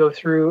kind of go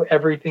through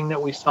everything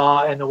that we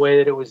saw and the way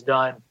that it was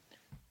done.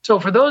 So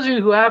for those of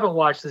you who haven't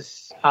watched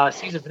this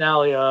season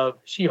finale of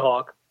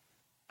She-Hulk,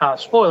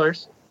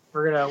 spoilers,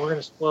 we're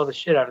gonna spoil the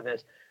shit out of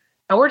this.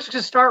 And we're just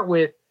gonna start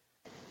with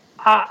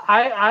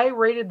I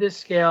rated this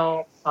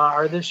show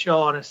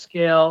on a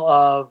scale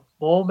of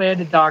Mole Man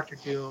to Doctor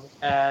Doom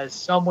as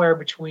somewhere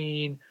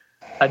between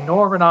a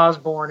Norman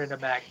Osborn and a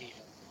Magneto.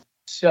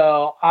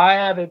 So I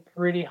have it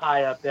pretty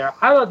high up there.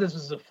 I thought this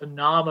was a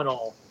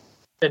phenomenal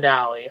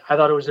finale. I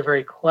thought it was a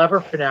very clever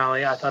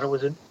finale. I thought it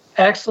was an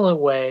excellent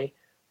way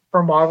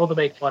for Marvel to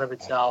make fun of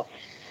itself.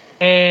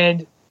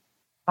 And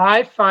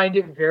I find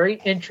it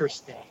very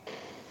interesting,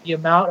 the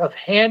amount of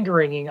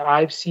hand-wringing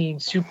I've seen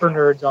super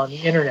nerds on the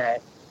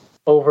internet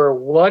over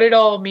what it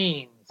all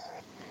means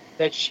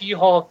that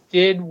She-Hulk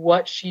did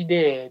what she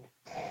did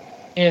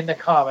in the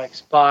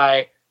comics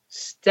by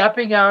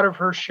stepping out of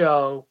her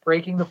show,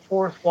 breaking the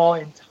fourth wall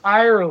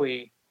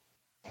entirely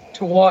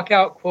to walk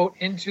out, quote,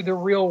 into the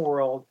real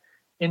world,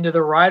 into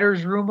the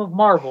writer's room of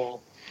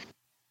Marvel,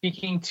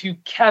 speaking to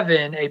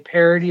Kevin, a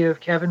parody of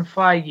Kevin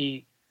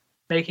Feige,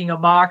 making a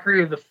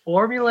mockery of the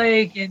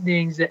formulaic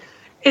endings. It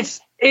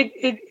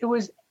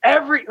was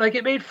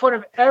it made fun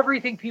of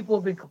everything people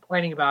have been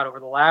complaining about over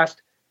the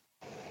last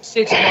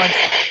 6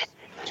 months,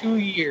 2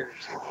 years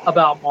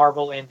about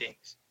Marvel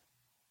endings.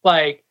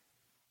 Like,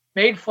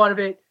 made fun of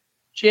it.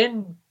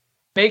 Jen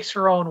makes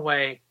her own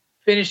way,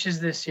 finishes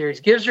this series,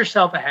 gives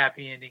herself a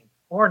happy ending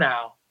for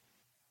now,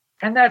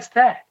 and that's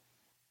that.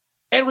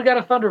 And we got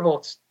a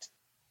Thunderbolts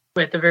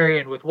at the very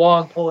end with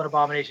Wong pulling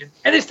Abomination,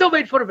 and they still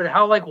made fun of it,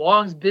 how like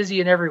Wong's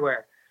busy and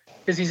everywhere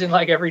because he's in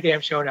like every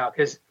damn show now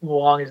because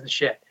Wong is the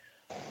shit.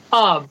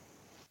 But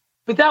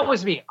that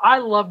was me. I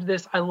loved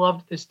this. I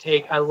loved this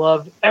take. I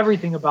loved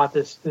everything about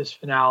this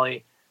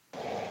finale.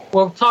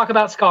 We'll talk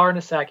about Scar in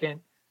a second.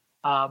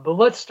 But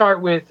let's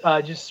start with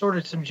just sort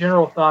of some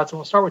general thoughts, and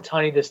we'll start with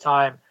Tunney this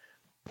time.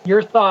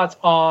 Your thoughts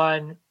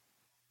on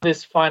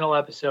this final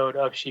episode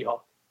of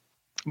She-Hulk?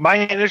 My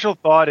initial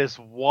thought is,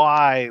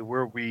 why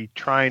were we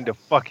trying to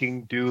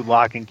fucking do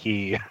Lock and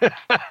Key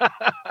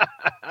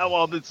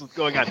while this was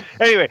going on?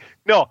 Anyway,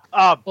 no.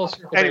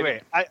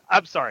 Anyway,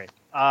 I'm sorry.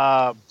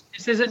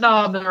 This isn't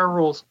Nom. There are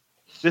rules.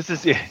 This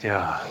is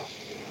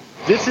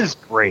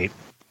great.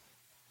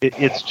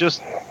 It's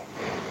just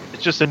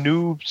a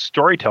new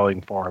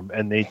storytelling form,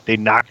 and they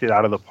knocked it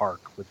out of the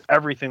park with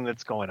everything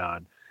that's going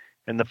on.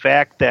 And the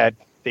fact that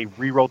they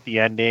rewrote the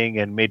ending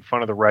and made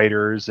fun of the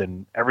writers,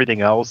 and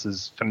everything else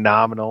is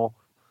phenomenal.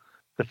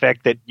 The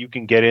fact that you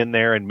can get in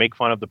there and make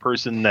fun of the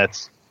person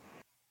that's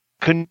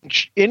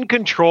in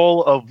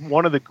control of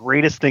one of the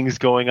greatest things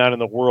going on in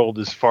the world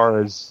as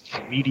far as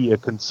media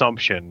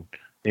consumption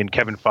in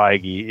Kevin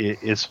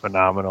Feige is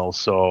phenomenal.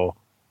 So,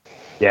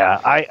 yeah,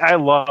 I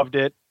loved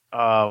it.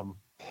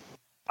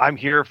 I'm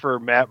here for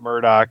Matt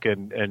Murdock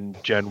and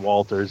Jen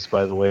Walters,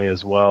 by the way,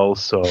 as well.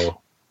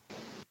 So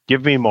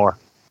give me more.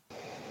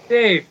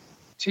 Dave,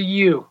 to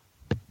you.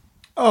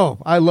 Oh,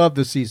 I love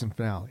the season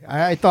finale.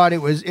 I thought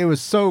it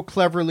was so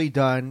cleverly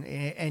done.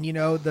 And you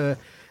know, the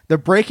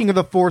breaking of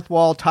the fourth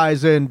wall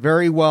ties in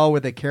very well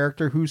with a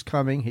character who's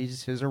coming.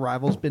 His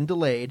arrival's been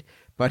delayed,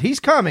 but he's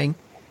coming.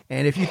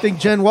 And if you think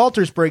Jen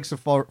Walters breaks the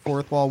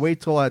fourth wall,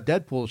 wait till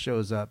Deadpool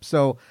shows up.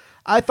 So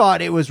I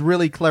thought it was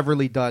really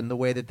cleverly done, the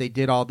way that they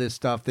did all this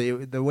stuff,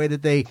 the way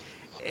that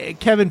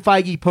Kevin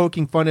Feige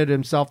poking fun at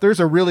himself. There's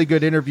a really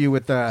good interview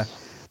with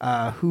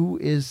who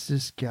is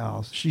this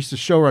gal? She's the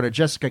showrunner,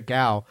 Jessica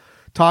Gao,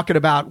 talking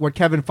about what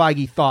Kevin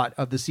Feige thought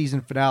of the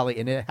season finale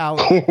and how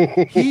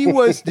he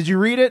was. Did you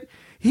read it?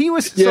 He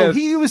was yes. So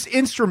he was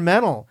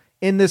instrumental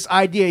in this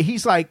idea.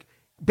 He's like,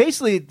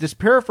 basically just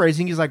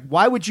paraphrasing, he's like,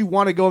 why would you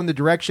want to go in the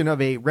direction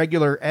of a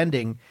regular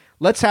ending?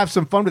 Let's have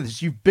some fun with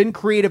this. You've been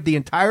creative the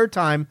entire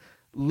time.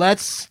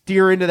 Let's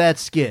steer into that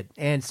skid.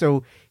 And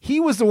so he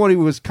was the one who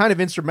was kind of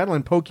instrumental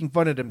in poking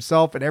fun at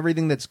himself and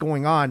everything that's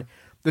going on.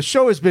 The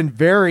show has been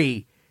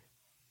very,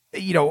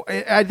 you know,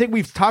 I think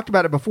we've talked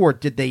about it before.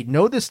 Did they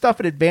know this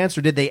stuff in advance,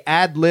 or did they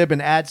ad lib and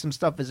add some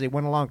stuff as they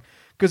went along?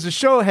 Because the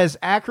show has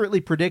accurately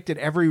predicted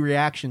every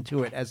reaction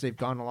to it as they've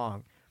gone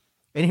along.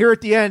 And here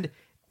at the end,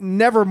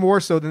 never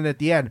more so than at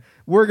the end,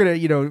 we're going to,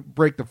 you know,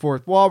 break the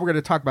fourth wall. We're going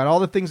to talk about all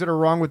the things that are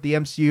wrong with the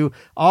MCU,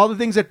 all the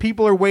things that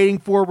people are waiting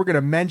for. We're going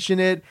to mention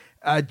it.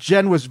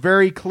 Jen was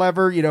very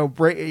clever, you know,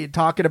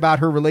 talking about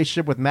her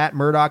relationship with Matt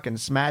Murdock and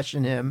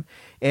smashing him.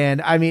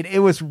 And I mean, it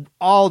was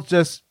all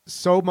just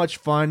so much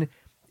fun.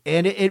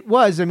 And it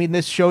was, I mean,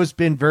 this show's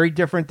been very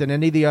different than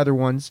any of the other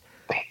ones.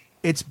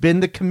 It's been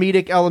the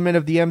comedic element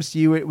of the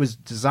MCU. It was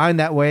designed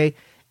that way,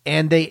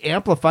 and they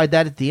amplified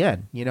that at the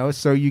end, you know?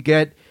 So you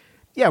get,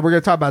 yeah, we're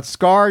going to talk about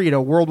Scar, you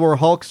know, World War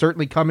Hulk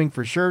certainly coming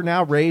for sure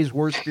now. Ray's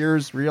worst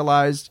fears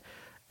realized.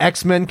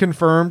 X-Men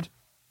confirmed.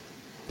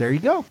 There you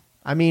go.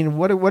 I mean,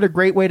 what a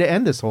great way to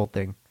end this whole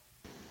thing.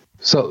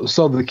 So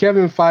the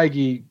Kevin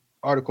Feige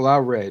article I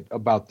read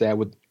about that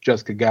with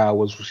Jessica Gao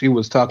was, she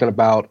was talking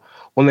about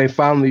when they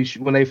finally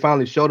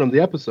showed him the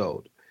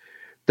episode,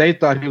 they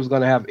thought he was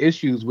going to have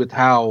issues with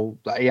how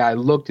the AI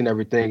looked and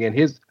everything. And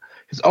his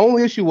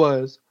only issue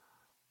was,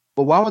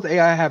 but why would the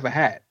AI have a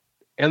hat?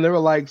 And they were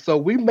like, so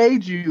we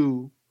made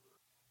you,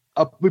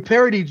 we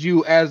parodied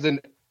you as an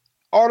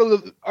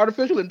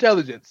artificial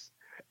intelligence.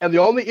 And the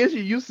only issue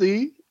you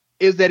see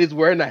is that he's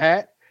wearing a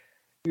hat.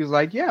 He was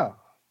like, yeah.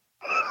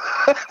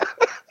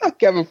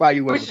 Kevin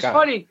Feige was. Which is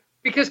funny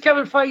because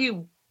Kevin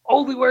Feige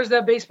only wears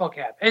that baseball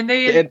cap. And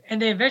they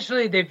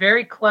eventually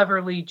very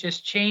cleverly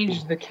just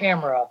changed the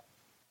camera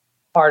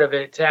part of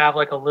it to have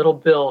like a little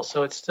bill,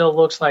 so it still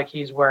looks like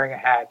he's wearing a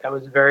hat. That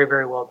was very,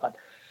 very well done.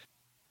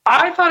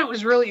 I thought it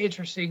was really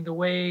interesting the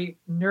way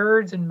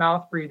nerds and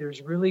mouth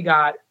breathers really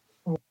got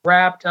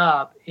wrapped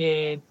up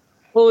in,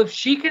 well, if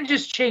she can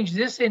just change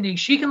this ending,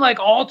 she can like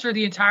alter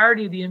the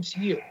entirety of the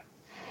MCU.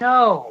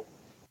 No,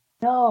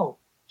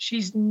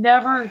 she's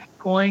never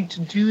going to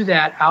do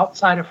that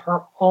outside of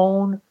her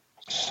own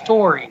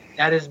story.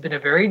 That has been a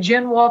very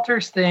Jen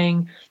Walters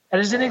thing. That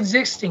is an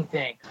existing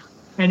thing.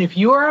 And if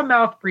you are a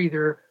mouth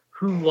breather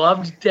who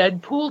loved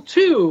Deadpool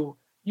 2,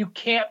 you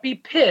can't be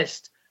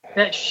pissed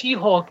that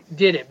She-Hulk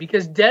did it,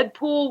 because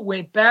Deadpool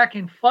went back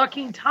in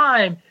fucking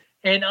time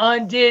and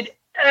undid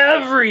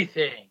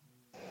everything.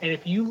 And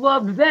if you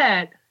loved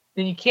that,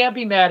 then you can't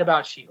be mad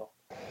about She-Hulk.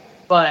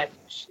 But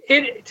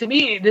to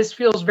me, this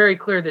feels very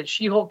clear that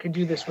She-Hulk can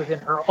do this within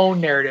her own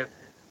narrative.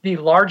 The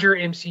larger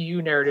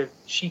MCU narrative,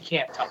 she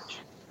can't touch.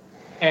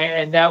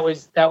 And that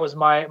was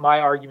my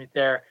argument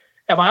there.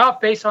 Am I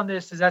off base on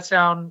this? Does that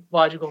sound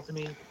logical to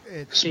me?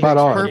 It makes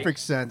perfect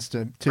sense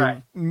to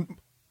right.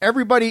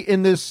 Everybody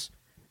in this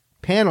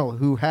panel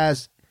who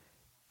has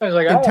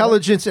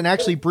intelligence and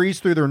actually breathes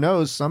through their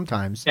nose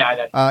sometimes.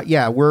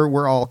 Yeah,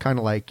 we're all kind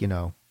of like, you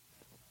know,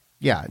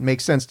 yeah, it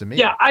makes sense to me.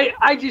 Yeah,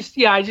 I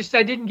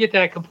didn't get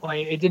that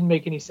complaint. It didn't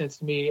make any sense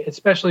to me,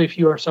 especially if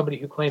you are somebody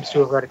who claims to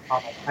have read a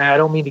comic. I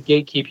don't mean to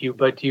gatekeep you,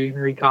 but do you even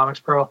read comics,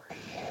 bro?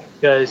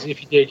 Because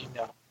if you did, you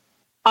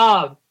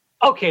know.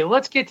 Okay,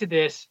 let's get to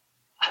this.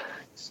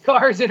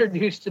 Scar is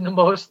introduced in the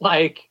most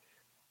like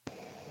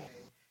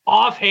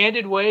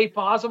offhanded way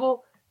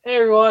possible. Hey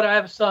everyone, I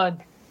have a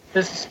son.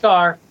 This is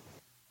Scar.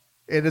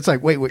 And it's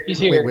like, wait,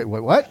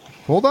 what?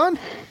 Hold on.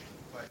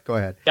 Go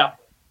ahead. Yeah.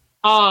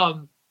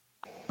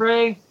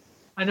 Ray,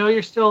 I know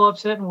you're still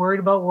upset and worried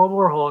about World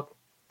War Hulk.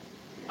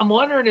 I'm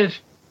wondering if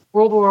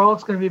World War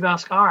Hulk's going to be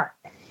about Scar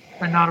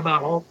and not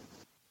about Hulk.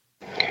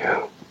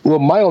 Well,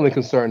 my only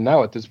concern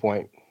now at this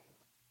point,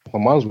 if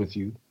I'm honest with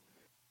you,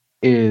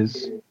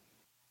 is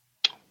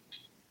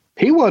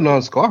He wasn't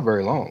on Sakaar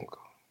very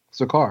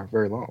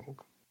long.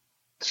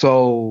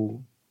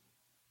 So,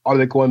 are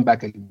they going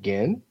back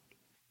again?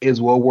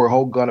 Is World War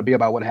Hulk going to be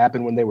about what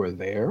happened when they were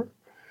there?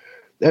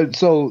 And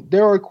so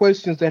there are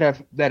questions that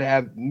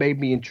have made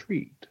me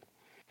intrigued.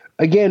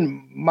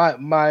 Again,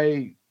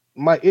 my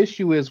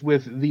issue is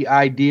with the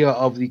idea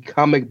of the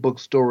comic book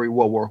story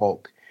World War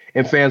Hulk,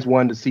 and fans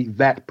wanted to see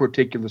that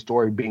particular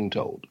story being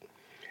told.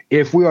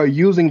 If we are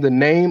using the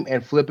name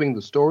and flipping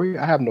the story,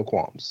 I have no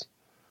qualms.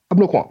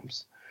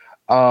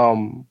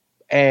 And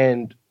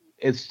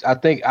I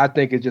think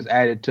it just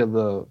added to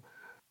the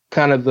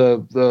kind of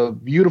the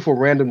beautiful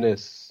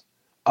randomness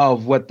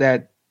of what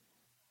that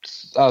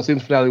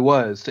season finale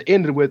was, to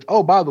end it with,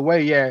 oh, by the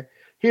way, yeah,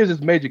 here's this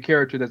major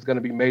character that's going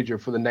to be major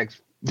for the next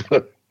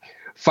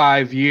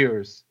 5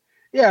 years.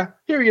 Yeah,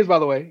 here he is, by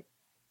the way.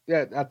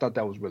 Yeah, I thought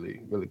that was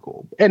really, really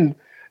cool. And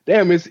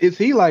damn, is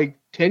he like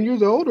 10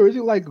 years old, or is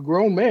he like a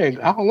grown man?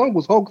 How long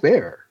was Hulk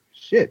there?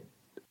 Shit.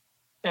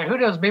 Yeah, who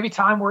knows? Maybe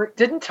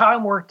didn't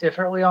time work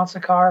differently on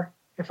Sakaar,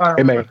 if I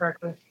remember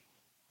correctly?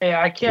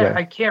 Yeah, I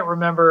can't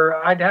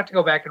remember. I'd have to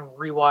go back and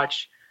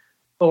rewatch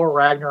Thor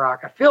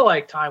Ragnarok. I feel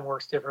like time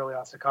works differently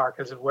on Sakaar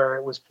because of where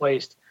it was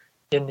placed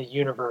in the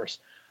universe.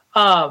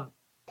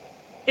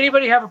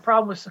 Anybody have a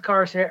problem with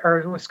Sakaar's hair,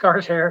 or with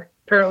Scar's hair?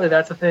 Apparently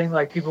that's a thing.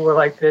 Like, people were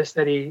like this,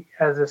 that he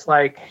has this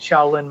like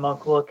Shaolin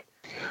monk look.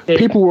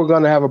 People were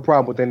going to have a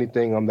problem with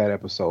anything on that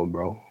episode,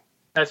 bro.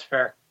 That's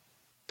fair.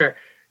 Fair.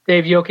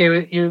 Dave, you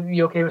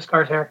okay with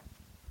Scar's hair?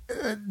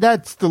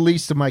 That's the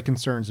least of my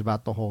concerns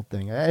about the whole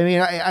thing. I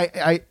mean,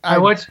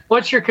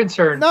 what's your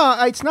concern? No,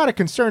 it's not a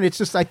concern. It's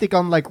just, I think,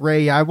 unlike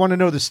Ray, I want to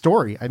know the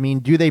story. I mean,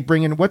 do they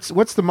bring in what's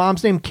the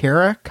mom's name?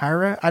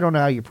 Kyra? I don't know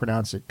how you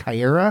pronounce it.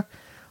 Kyra.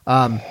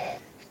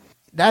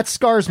 That's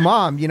Scar's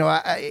mom. You know,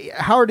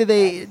 how do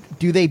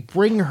they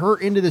bring her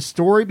into the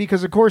story?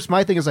 Because of course,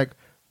 my thing is like,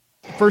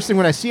 first thing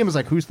when I see him is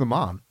like, who's the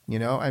mom? You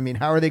know, I mean,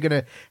 how are they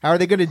gonna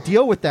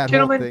deal with that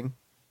whole thing?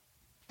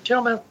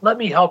 Gentlemen, let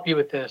me help you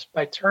with this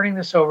by turning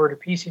this over to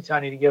PC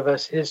Tony to give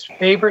us his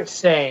favorite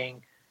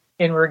saying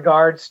in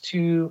regards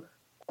to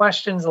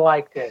questions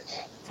like this.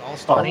 It's all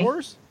Star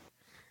Wars?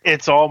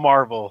 It's all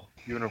Marvel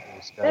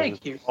Universe, guys.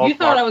 Thank you. You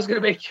thought I was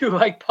going to make you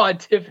like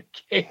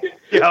pontificate.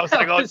 Yeah, I was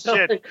like, oh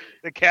shit,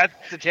 the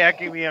cat's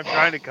attacking me. I'm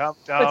trying to calm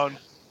down.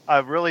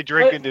 I'm really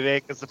drinking today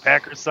because the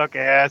Packers suck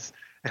ass.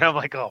 And I'm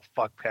like, oh,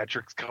 fuck,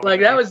 Patrick's coming.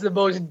 Like, that was the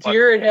most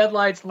deer in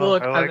headlights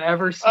look I've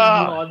ever seen you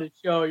on the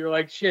show. You're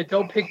like, shit,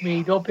 don't pick me.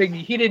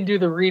 He didn't do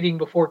the reading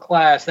before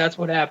class. That's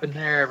what happened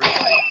there,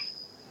 everybody.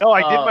 No,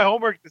 I did my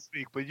homework this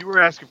week, but you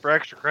were asking for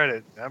extra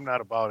credit. I'm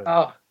not about it.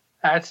 Oh,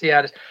 that's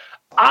yeah.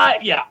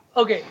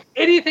 Okay.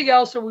 Anything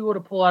else that we want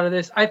to pull out of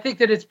this? I think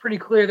that it's pretty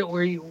clear that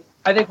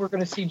I think we're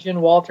going to see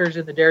Jen Walters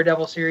in the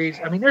Daredevil series.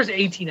 I mean, there's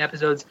 18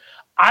 episodes.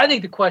 I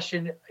think the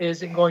question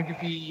isn't going to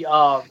be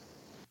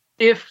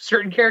if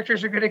certain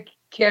characters are going to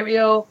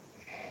cameo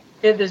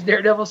in this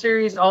Daredevil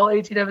series, all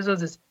 18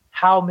 episodes, is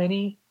how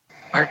many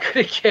are going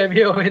to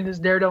cameo in this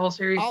Daredevil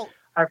series.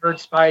 I've heard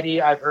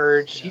Spidey. I've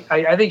heard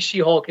I think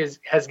She-Hulk has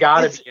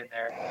got to be in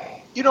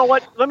there. You know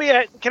what?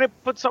 Can I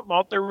put something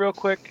out there real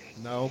quick?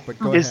 No, but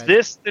go ahead. Is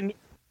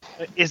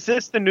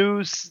this the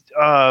new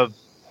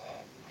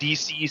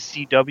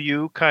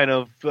DCCW kind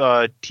of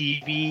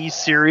TV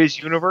series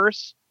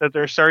universe that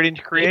they're starting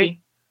to create?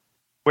 Maybe.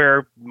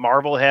 Where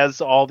Marvel has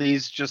all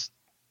these just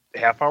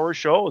half-hour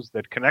shows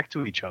that connect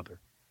to each other.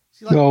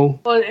 No.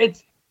 Well,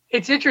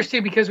 it's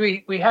interesting because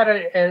we had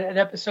an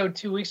episode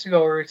 2 weeks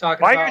ago where we were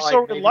talking about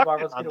so reluctant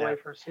Marvel's on get away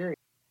that? for a series.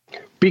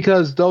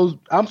 Because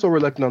I'm so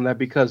reluctant on that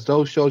because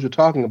those shows you're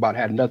talking about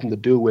had nothing to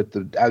do with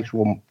the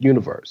actual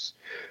universe.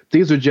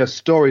 These are just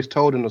stories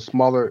told in a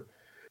smaller,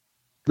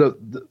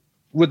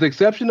 with the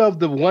exception of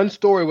the one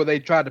story where they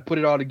tried to put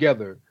it all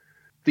together.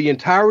 The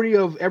entirety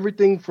of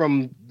everything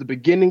from the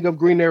beginning of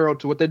Green Arrow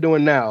to what they're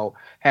doing now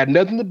had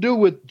nothing to do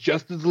with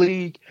Justice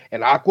League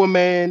and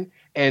Aquaman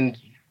and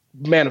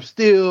Man of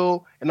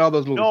Steel and all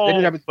those movies.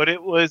 No, but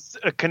it was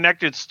a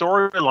connected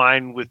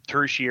storyline with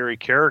tertiary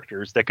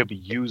characters that could be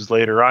used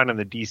later on in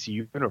the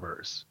DC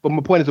universe. But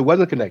my point is, it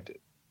wasn't connected.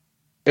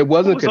 It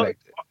wasn't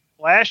connected.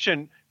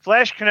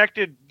 Flash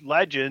connected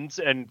Legends,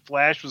 and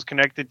Flash was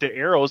connected to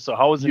Arrow. So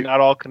how is it not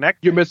all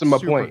connected? You're missing my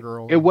point.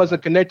 It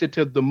wasn't connected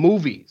to the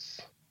movies.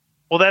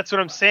 Well, that's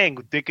what I'm saying.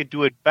 They could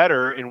do it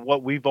better, and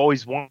what we've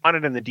always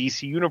wanted in the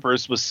DC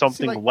universe was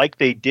something like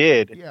they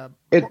did. Yeah,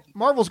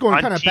 Marvel's going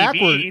kind of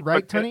backward,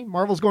 right, Tony?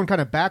 Marvel's going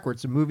kind of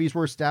backwards. The movies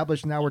were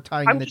established, now we're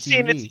tying in the TV.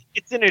 I'm saying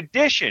it's an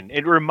addition.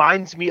 It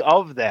reminds me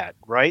of that,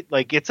 right?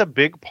 Like, it's a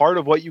big part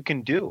of what you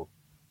can do.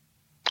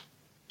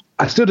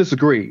 I still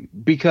disagree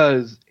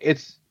because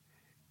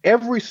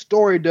every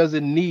story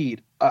doesn't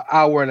need an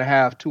hour and a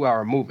half, 2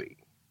 hour movie.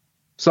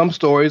 Some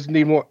stories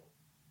need more.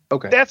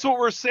 Okay, that's what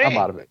we're saying. I'm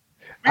out of it.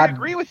 I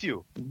agree with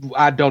you.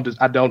 I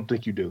don't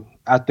think you do.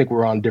 I think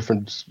we're on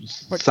different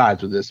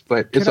sides of this,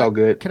 but it's all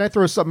good. Can I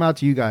throw something out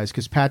to you guys?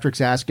 Because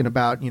Patrick's asking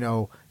about,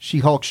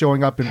 She-Hulk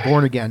showing up in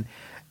Born Again.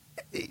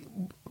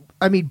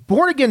 I mean,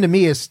 Born Again to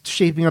me is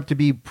shaping up to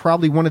be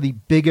probably one of the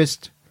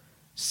biggest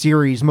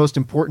series, most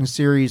important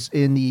series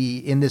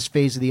in this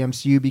phase of the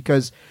MCU,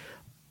 because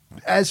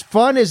as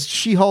fun as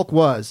She-Hulk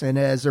was and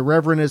as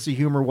irreverent as the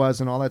humor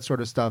was and all that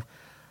sort of stuff,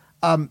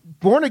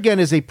 Born Again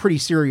is a pretty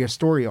serious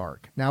story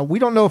arc. Now, we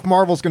don't know if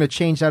Marvel's going to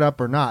change that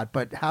up or not,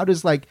 but how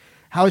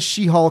is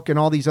She-Hulk and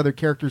all these other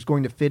characters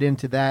going to fit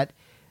into that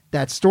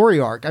story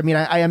arc? I mean,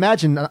 I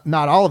imagine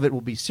not all of it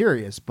will be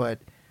serious, but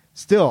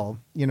still,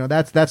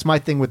 that's my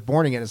thing with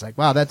Born Again. It's like,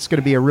 wow, that's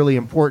going to be a really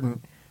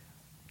important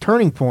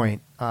turning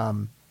point.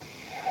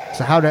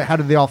 So how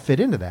do they all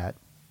fit into that?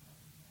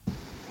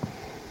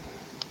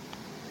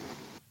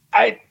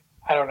 I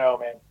don't know,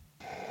 man.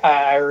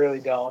 I really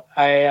don't.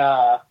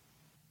 I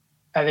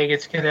think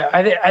it's gonna.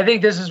 I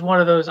think this is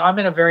one of those. I'm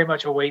in a very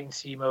much a wait and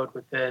see mode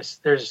with this.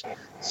 There's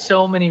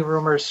so many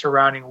rumors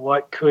surrounding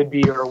what could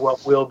be or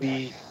what will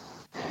be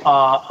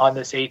on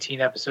this 18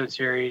 episode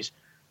series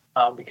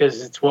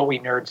because it's what we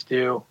nerds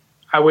do.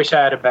 I wish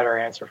I had a better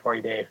answer for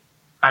you, Dave.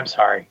 I'm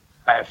sorry.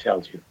 I have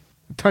failed you.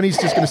 Tony's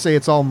just going to say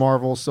it's all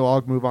Marvel, so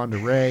I'll move on to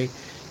Ray.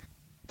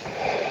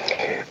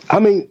 I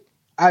mean,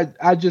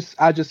 I just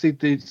see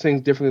these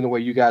things differently than the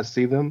way you guys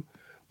see them.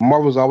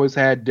 Marvel's always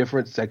had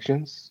different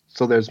sections.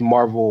 So there's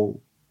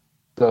Marvel,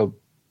 the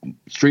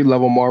street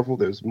level Marvel.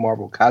 There's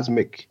Marvel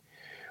Cosmic.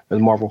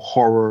 There's Marvel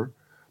Horror,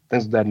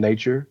 things of that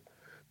nature.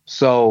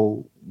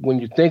 So when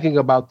you're thinking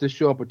about this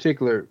show in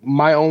particular,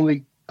 my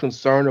only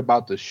concern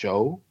about the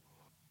show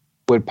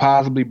would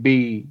possibly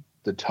be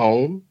the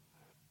tone.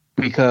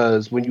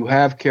 Because when you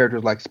have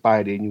characters like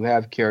Spidey and you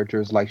have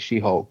characters like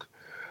She-Hulk,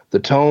 the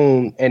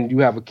tone, and you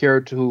have a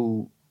character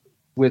who,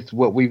 with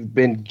what we've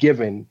been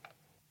given,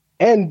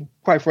 and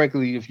quite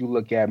frankly, if you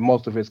look at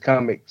most of his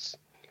comics,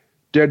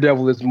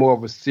 Daredevil is has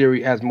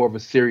more of a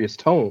serious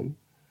tone.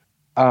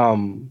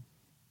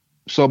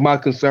 So my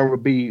concern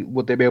would be,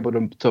 would they be able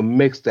to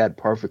mix that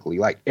perfectly?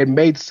 Like, it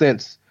made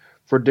sense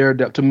for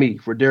Daredevil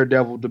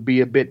to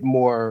be a bit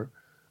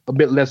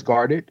less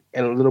guarded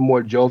and a little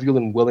more jovial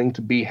and willing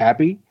to be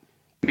happy.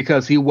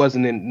 Because he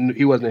wasn't in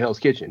Hell's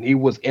Kitchen. He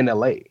was in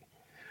LA.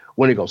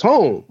 When he goes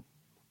home,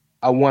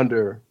 I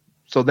wonder.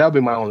 So that'll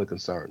be my only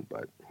concern.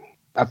 But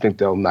I think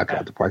they'll knock it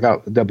out the park.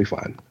 They'll be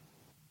fine.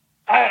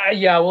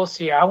 Yeah, we'll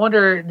see. I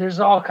wonder. There's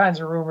all kinds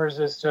of rumors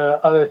as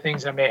to other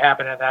things that may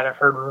happen in that. I've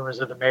heard rumors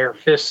of the Mayor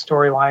Fisk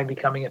storyline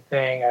becoming a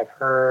thing. I've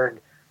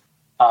heard,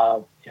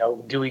 the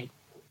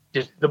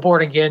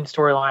Born Again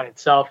storyline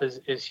itself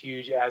is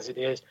huge as it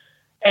is,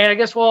 and I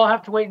guess we'll all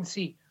have to wait and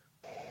see.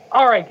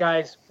 All right,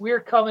 guys,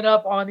 we're coming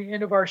up on the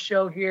end of our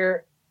show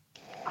here.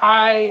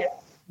 I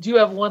do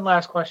have one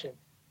last question.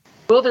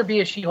 Will there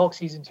be a She-Hulk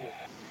season 2?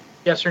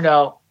 Yes or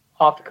no?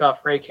 Off the cuff,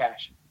 Ray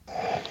Cash.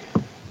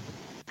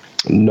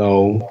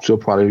 No, she'll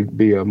probably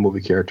be a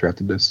movie character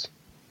after this.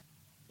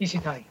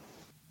 PC Tony.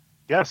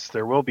 Yes,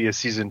 there will be a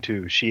season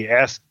 2. She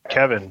asked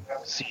Kevin,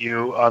 see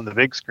you on the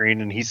big screen,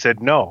 and he said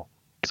no.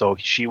 So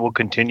she will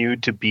continue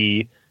to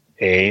be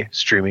a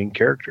streaming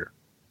character.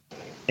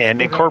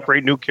 And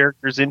incorporate new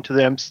characters into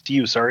the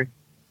MCU, sorry.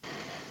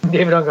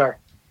 David Ungar.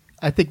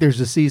 I think there's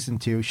a season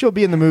 2. She'll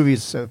be in the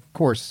movies, of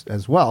course,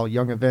 as well,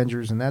 Young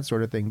Avengers and that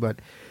sort of thing, but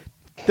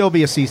there'll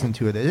be a season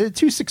 2 of it. It's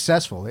too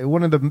successful. It's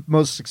one of the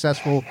most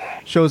successful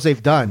shows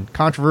they've done.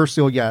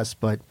 Controversial, yes,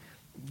 but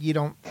you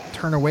don't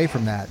turn away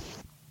from that.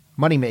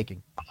 Money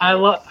making. I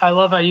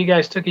love how you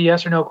guys took a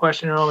yes or no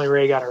question and only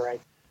Ray got it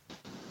right.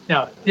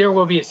 No, there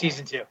will be a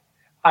season 2.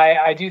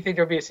 I do think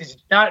there'll be a season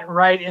 2. Not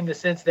right in the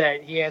sense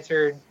that he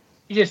answered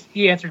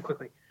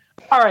quickly.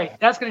 All right,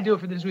 that's going to do it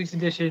for this week's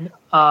edition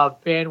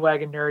of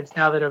Bandwagon Nerds.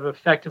 Now that I've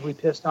effectively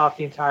pissed off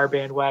the entire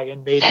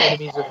bandwagon, made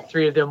enemies of the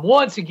three of them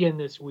once again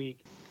this week.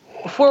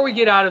 Before we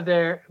get out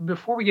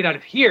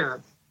of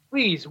here,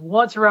 please,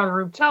 once around the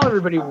room, tell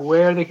everybody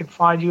where they can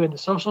find you in the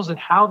socials and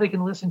how they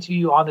can listen to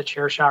you on the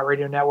Chairshot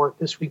Radio Network.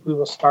 This week we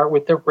will start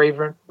with the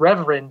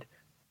Reverend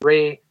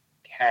Ray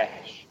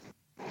Cash.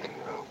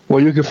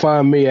 Well, you can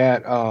find me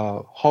at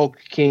Hulk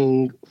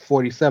King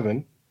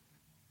 47.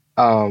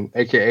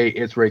 AKA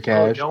it's Ray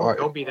Cash.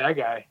 Don't be that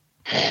guy.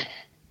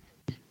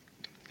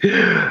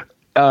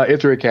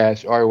 It's Ray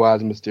Cash. RAY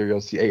as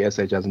Mysterio.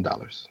 CASH as in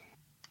dollars.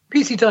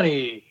 PC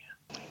Tony.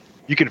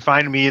 You can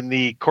find me in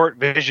the Court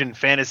Vision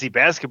Fantasy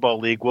Basketball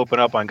League, whooping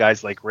up on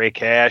guys like Ray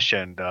Cash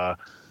and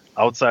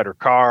Outsider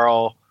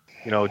Carl,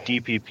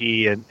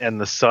 DPP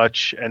and the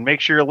such. And make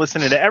sure you're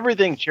listening to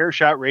everything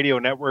Chairshot Radio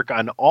Network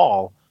on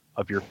all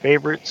of your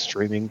favorite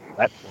streaming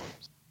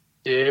platforms.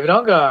 David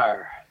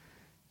Ungar.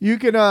 You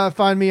can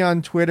find me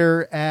on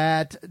Twitter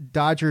at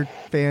Dodger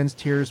Fans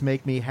Tears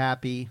Make Me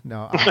Happy.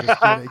 No, I'm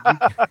just kidding. You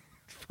can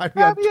find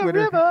me on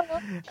Twitter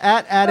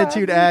at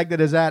Attitude Ag. That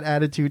is at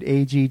Attitude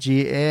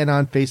AGG, and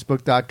on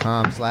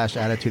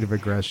Facebook.com/Attitude of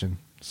Aggression.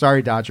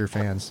 Sorry, Dodger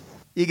fans.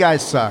 You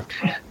guys suck.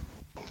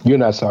 You're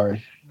not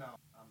sorry.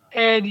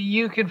 And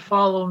you can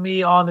follow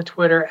me on the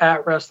Twitter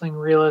at Wrestling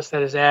Realist.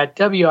 That is at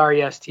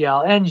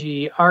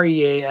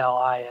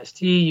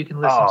WRESTLNGREALIST. You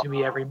can listen to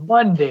me every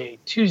Monday,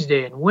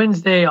 Tuesday, and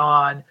Wednesday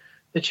on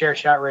the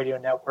Chairshot Radio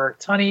Network.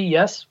 Tony,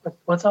 yes?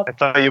 What's up? I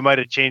thought you might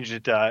have changed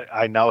it to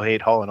I now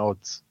hate Hall &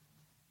 Oates.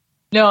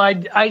 No,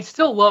 I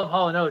still love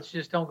Hall & Oates.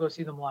 Just don't go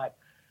see them live.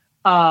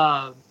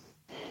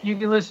 You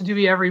can listen to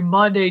me every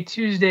Monday,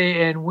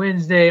 Tuesday, and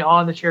Wednesday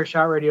on the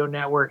Chairshot Radio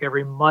Network.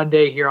 Every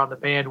Monday here on the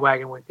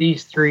Bandwagon with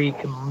these three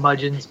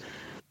curmudgeons.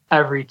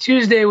 Every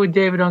Tuesday with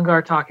David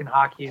Ungar talking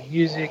hockey and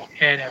music.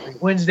 And every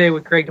Wednesday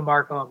with Greg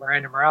DeMarco and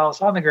Miranda Morales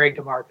on the Greg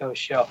DeMarco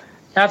Show.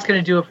 That's going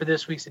to do it for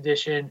this week's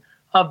edition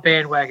of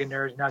Bandwagon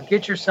Nerds. Now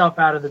get yourself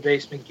out of the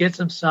basement, get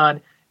some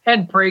sun,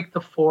 and break the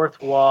fourth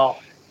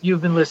wall. You've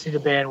been listening to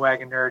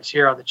Bandwagon Nerds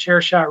here on the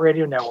Chairshot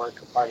Radio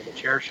Network, a part of the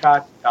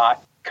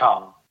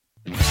Chairshot.com.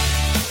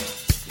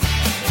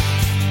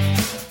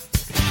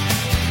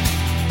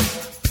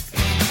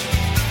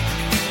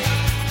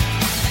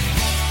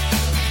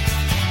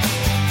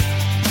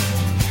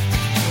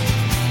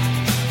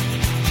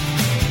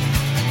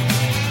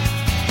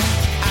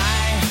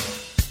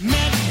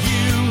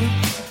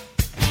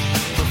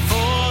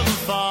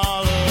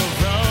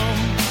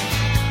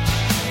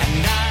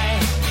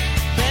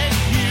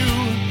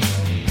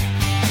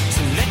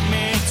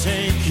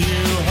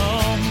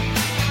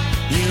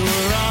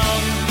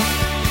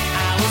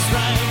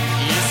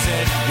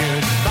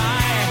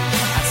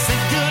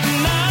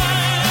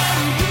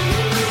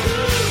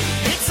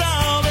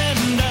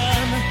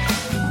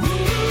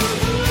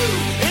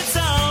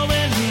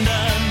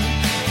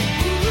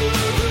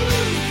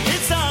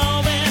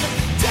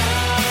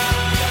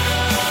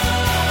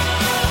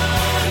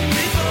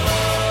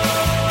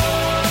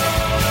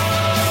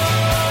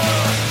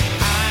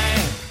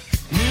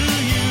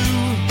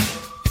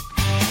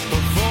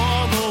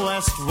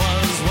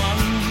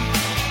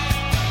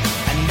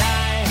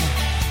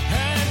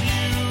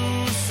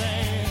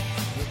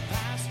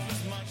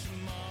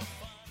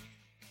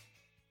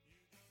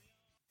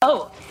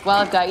 Well,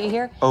 I've got you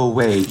here. Oh,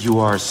 wait, you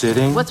are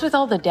sitting? What's with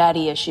all the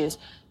daddy issues?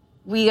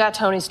 We got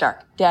Tony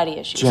Stark, daddy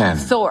issues. Jen.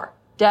 Thor,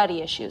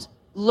 daddy issues.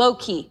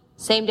 Loki,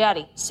 same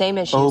daddy, same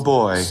issues. Oh,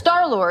 boy.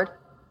 Star-Lord,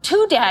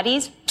 2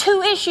 daddies,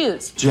 2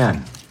 issues.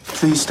 Jen,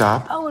 please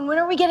stop. Oh, and when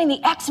are we getting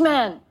the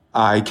X-Men?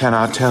 I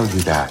cannot tell you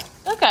that.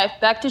 Okay,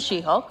 back to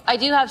She-Hulk. I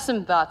do have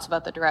some thoughts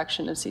about the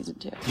direction of season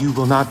 2. You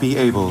will not be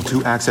able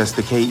to access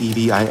the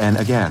KEVIN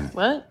again.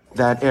 What?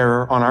 That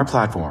error on our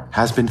platform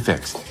has been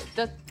fixed.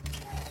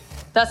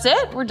 That's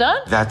it? We're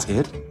done? That's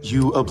it?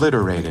 You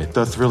obliterated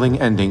the thrilling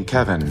ending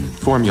Kevin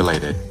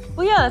formulated.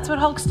 Well, yeah, that's what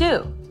Hulks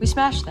do. We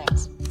smash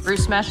things.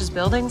 Bruce smashes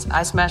buildings,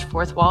 I smash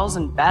fourth walls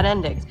and bad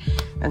endings.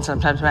 And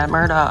sometimes Matt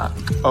Murdock.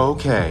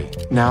 Okay,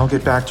 now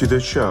get back to the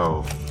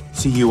show.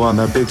 See you on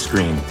the big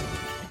screen.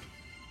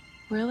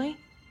 Really?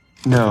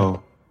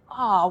 No.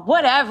 Oh,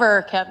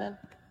 whatever, Kevin.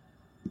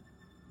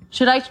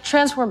 Should I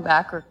transform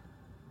back, or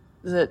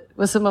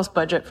what's the most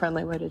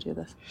budget-friendly way to do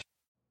this?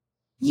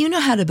 You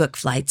know how to book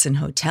flights and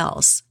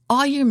hotels.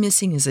 All you're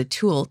missing is a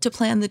tool to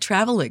plan the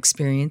travel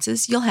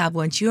experiences you'll have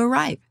once you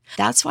arrive.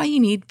 That's why you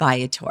need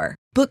Viator.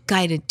 Book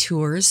guided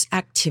tours,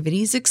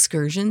 activities,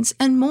 excursions,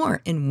 and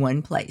more in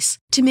one place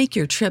to make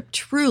your trip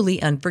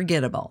truly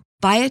unforgettable.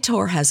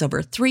 Viator has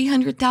over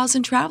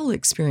 300,000 travel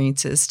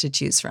experiences to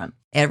choose from.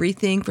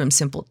 Everything from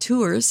simple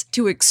tours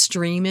to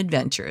extreme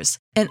adventures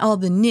and all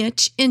the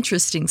niche,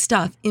 interesting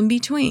stuff in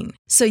between.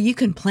 So you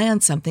can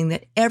plan something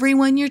that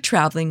everyone you're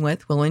traveling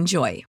with will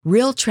enjoy.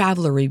 Real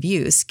traveler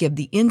reviews give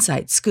the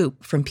inside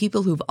scoop from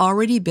people who've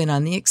already been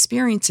on the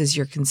experiences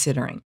you're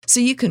considering. So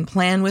you can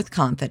plan with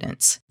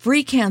confidence.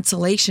 Free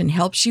cancellation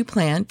helps you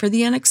plan for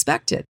the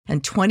unexpected.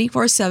 And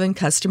 24/7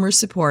 customer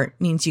support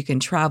means you can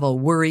travel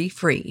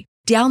worry-free.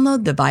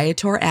 Download the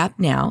Viator app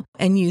now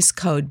and use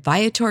code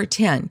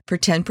Viator10 for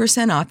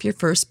 10% off your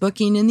first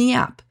booking in the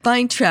app.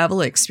 Find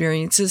travel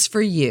experiences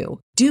for you.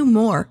 Do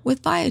more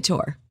with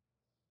Viator.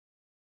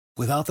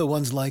 Without the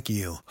ones like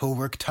you, who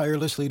work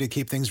tirelessly to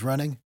keep things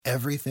running,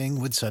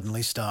 everything would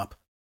suddenly stop.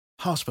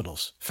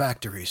 Hospitals,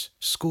 factories,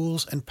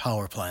 schools, and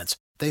power plants,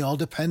 they all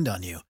depend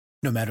on you.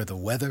 No matter the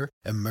weather,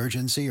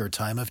 emergency, or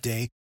time of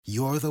day,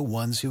 you're the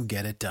ones who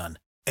get it done.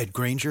 At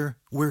Grainger,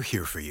 we're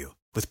here for you.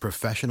 With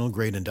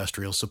professional-grade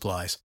industrial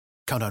supplies,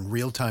 count on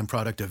real-time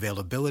product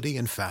availability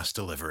and fast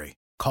delivery.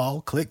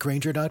 Call, click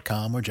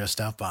Grainger.com, or just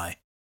stop by.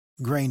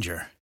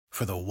 Grainger,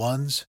 for the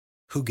ones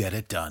who get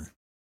it done.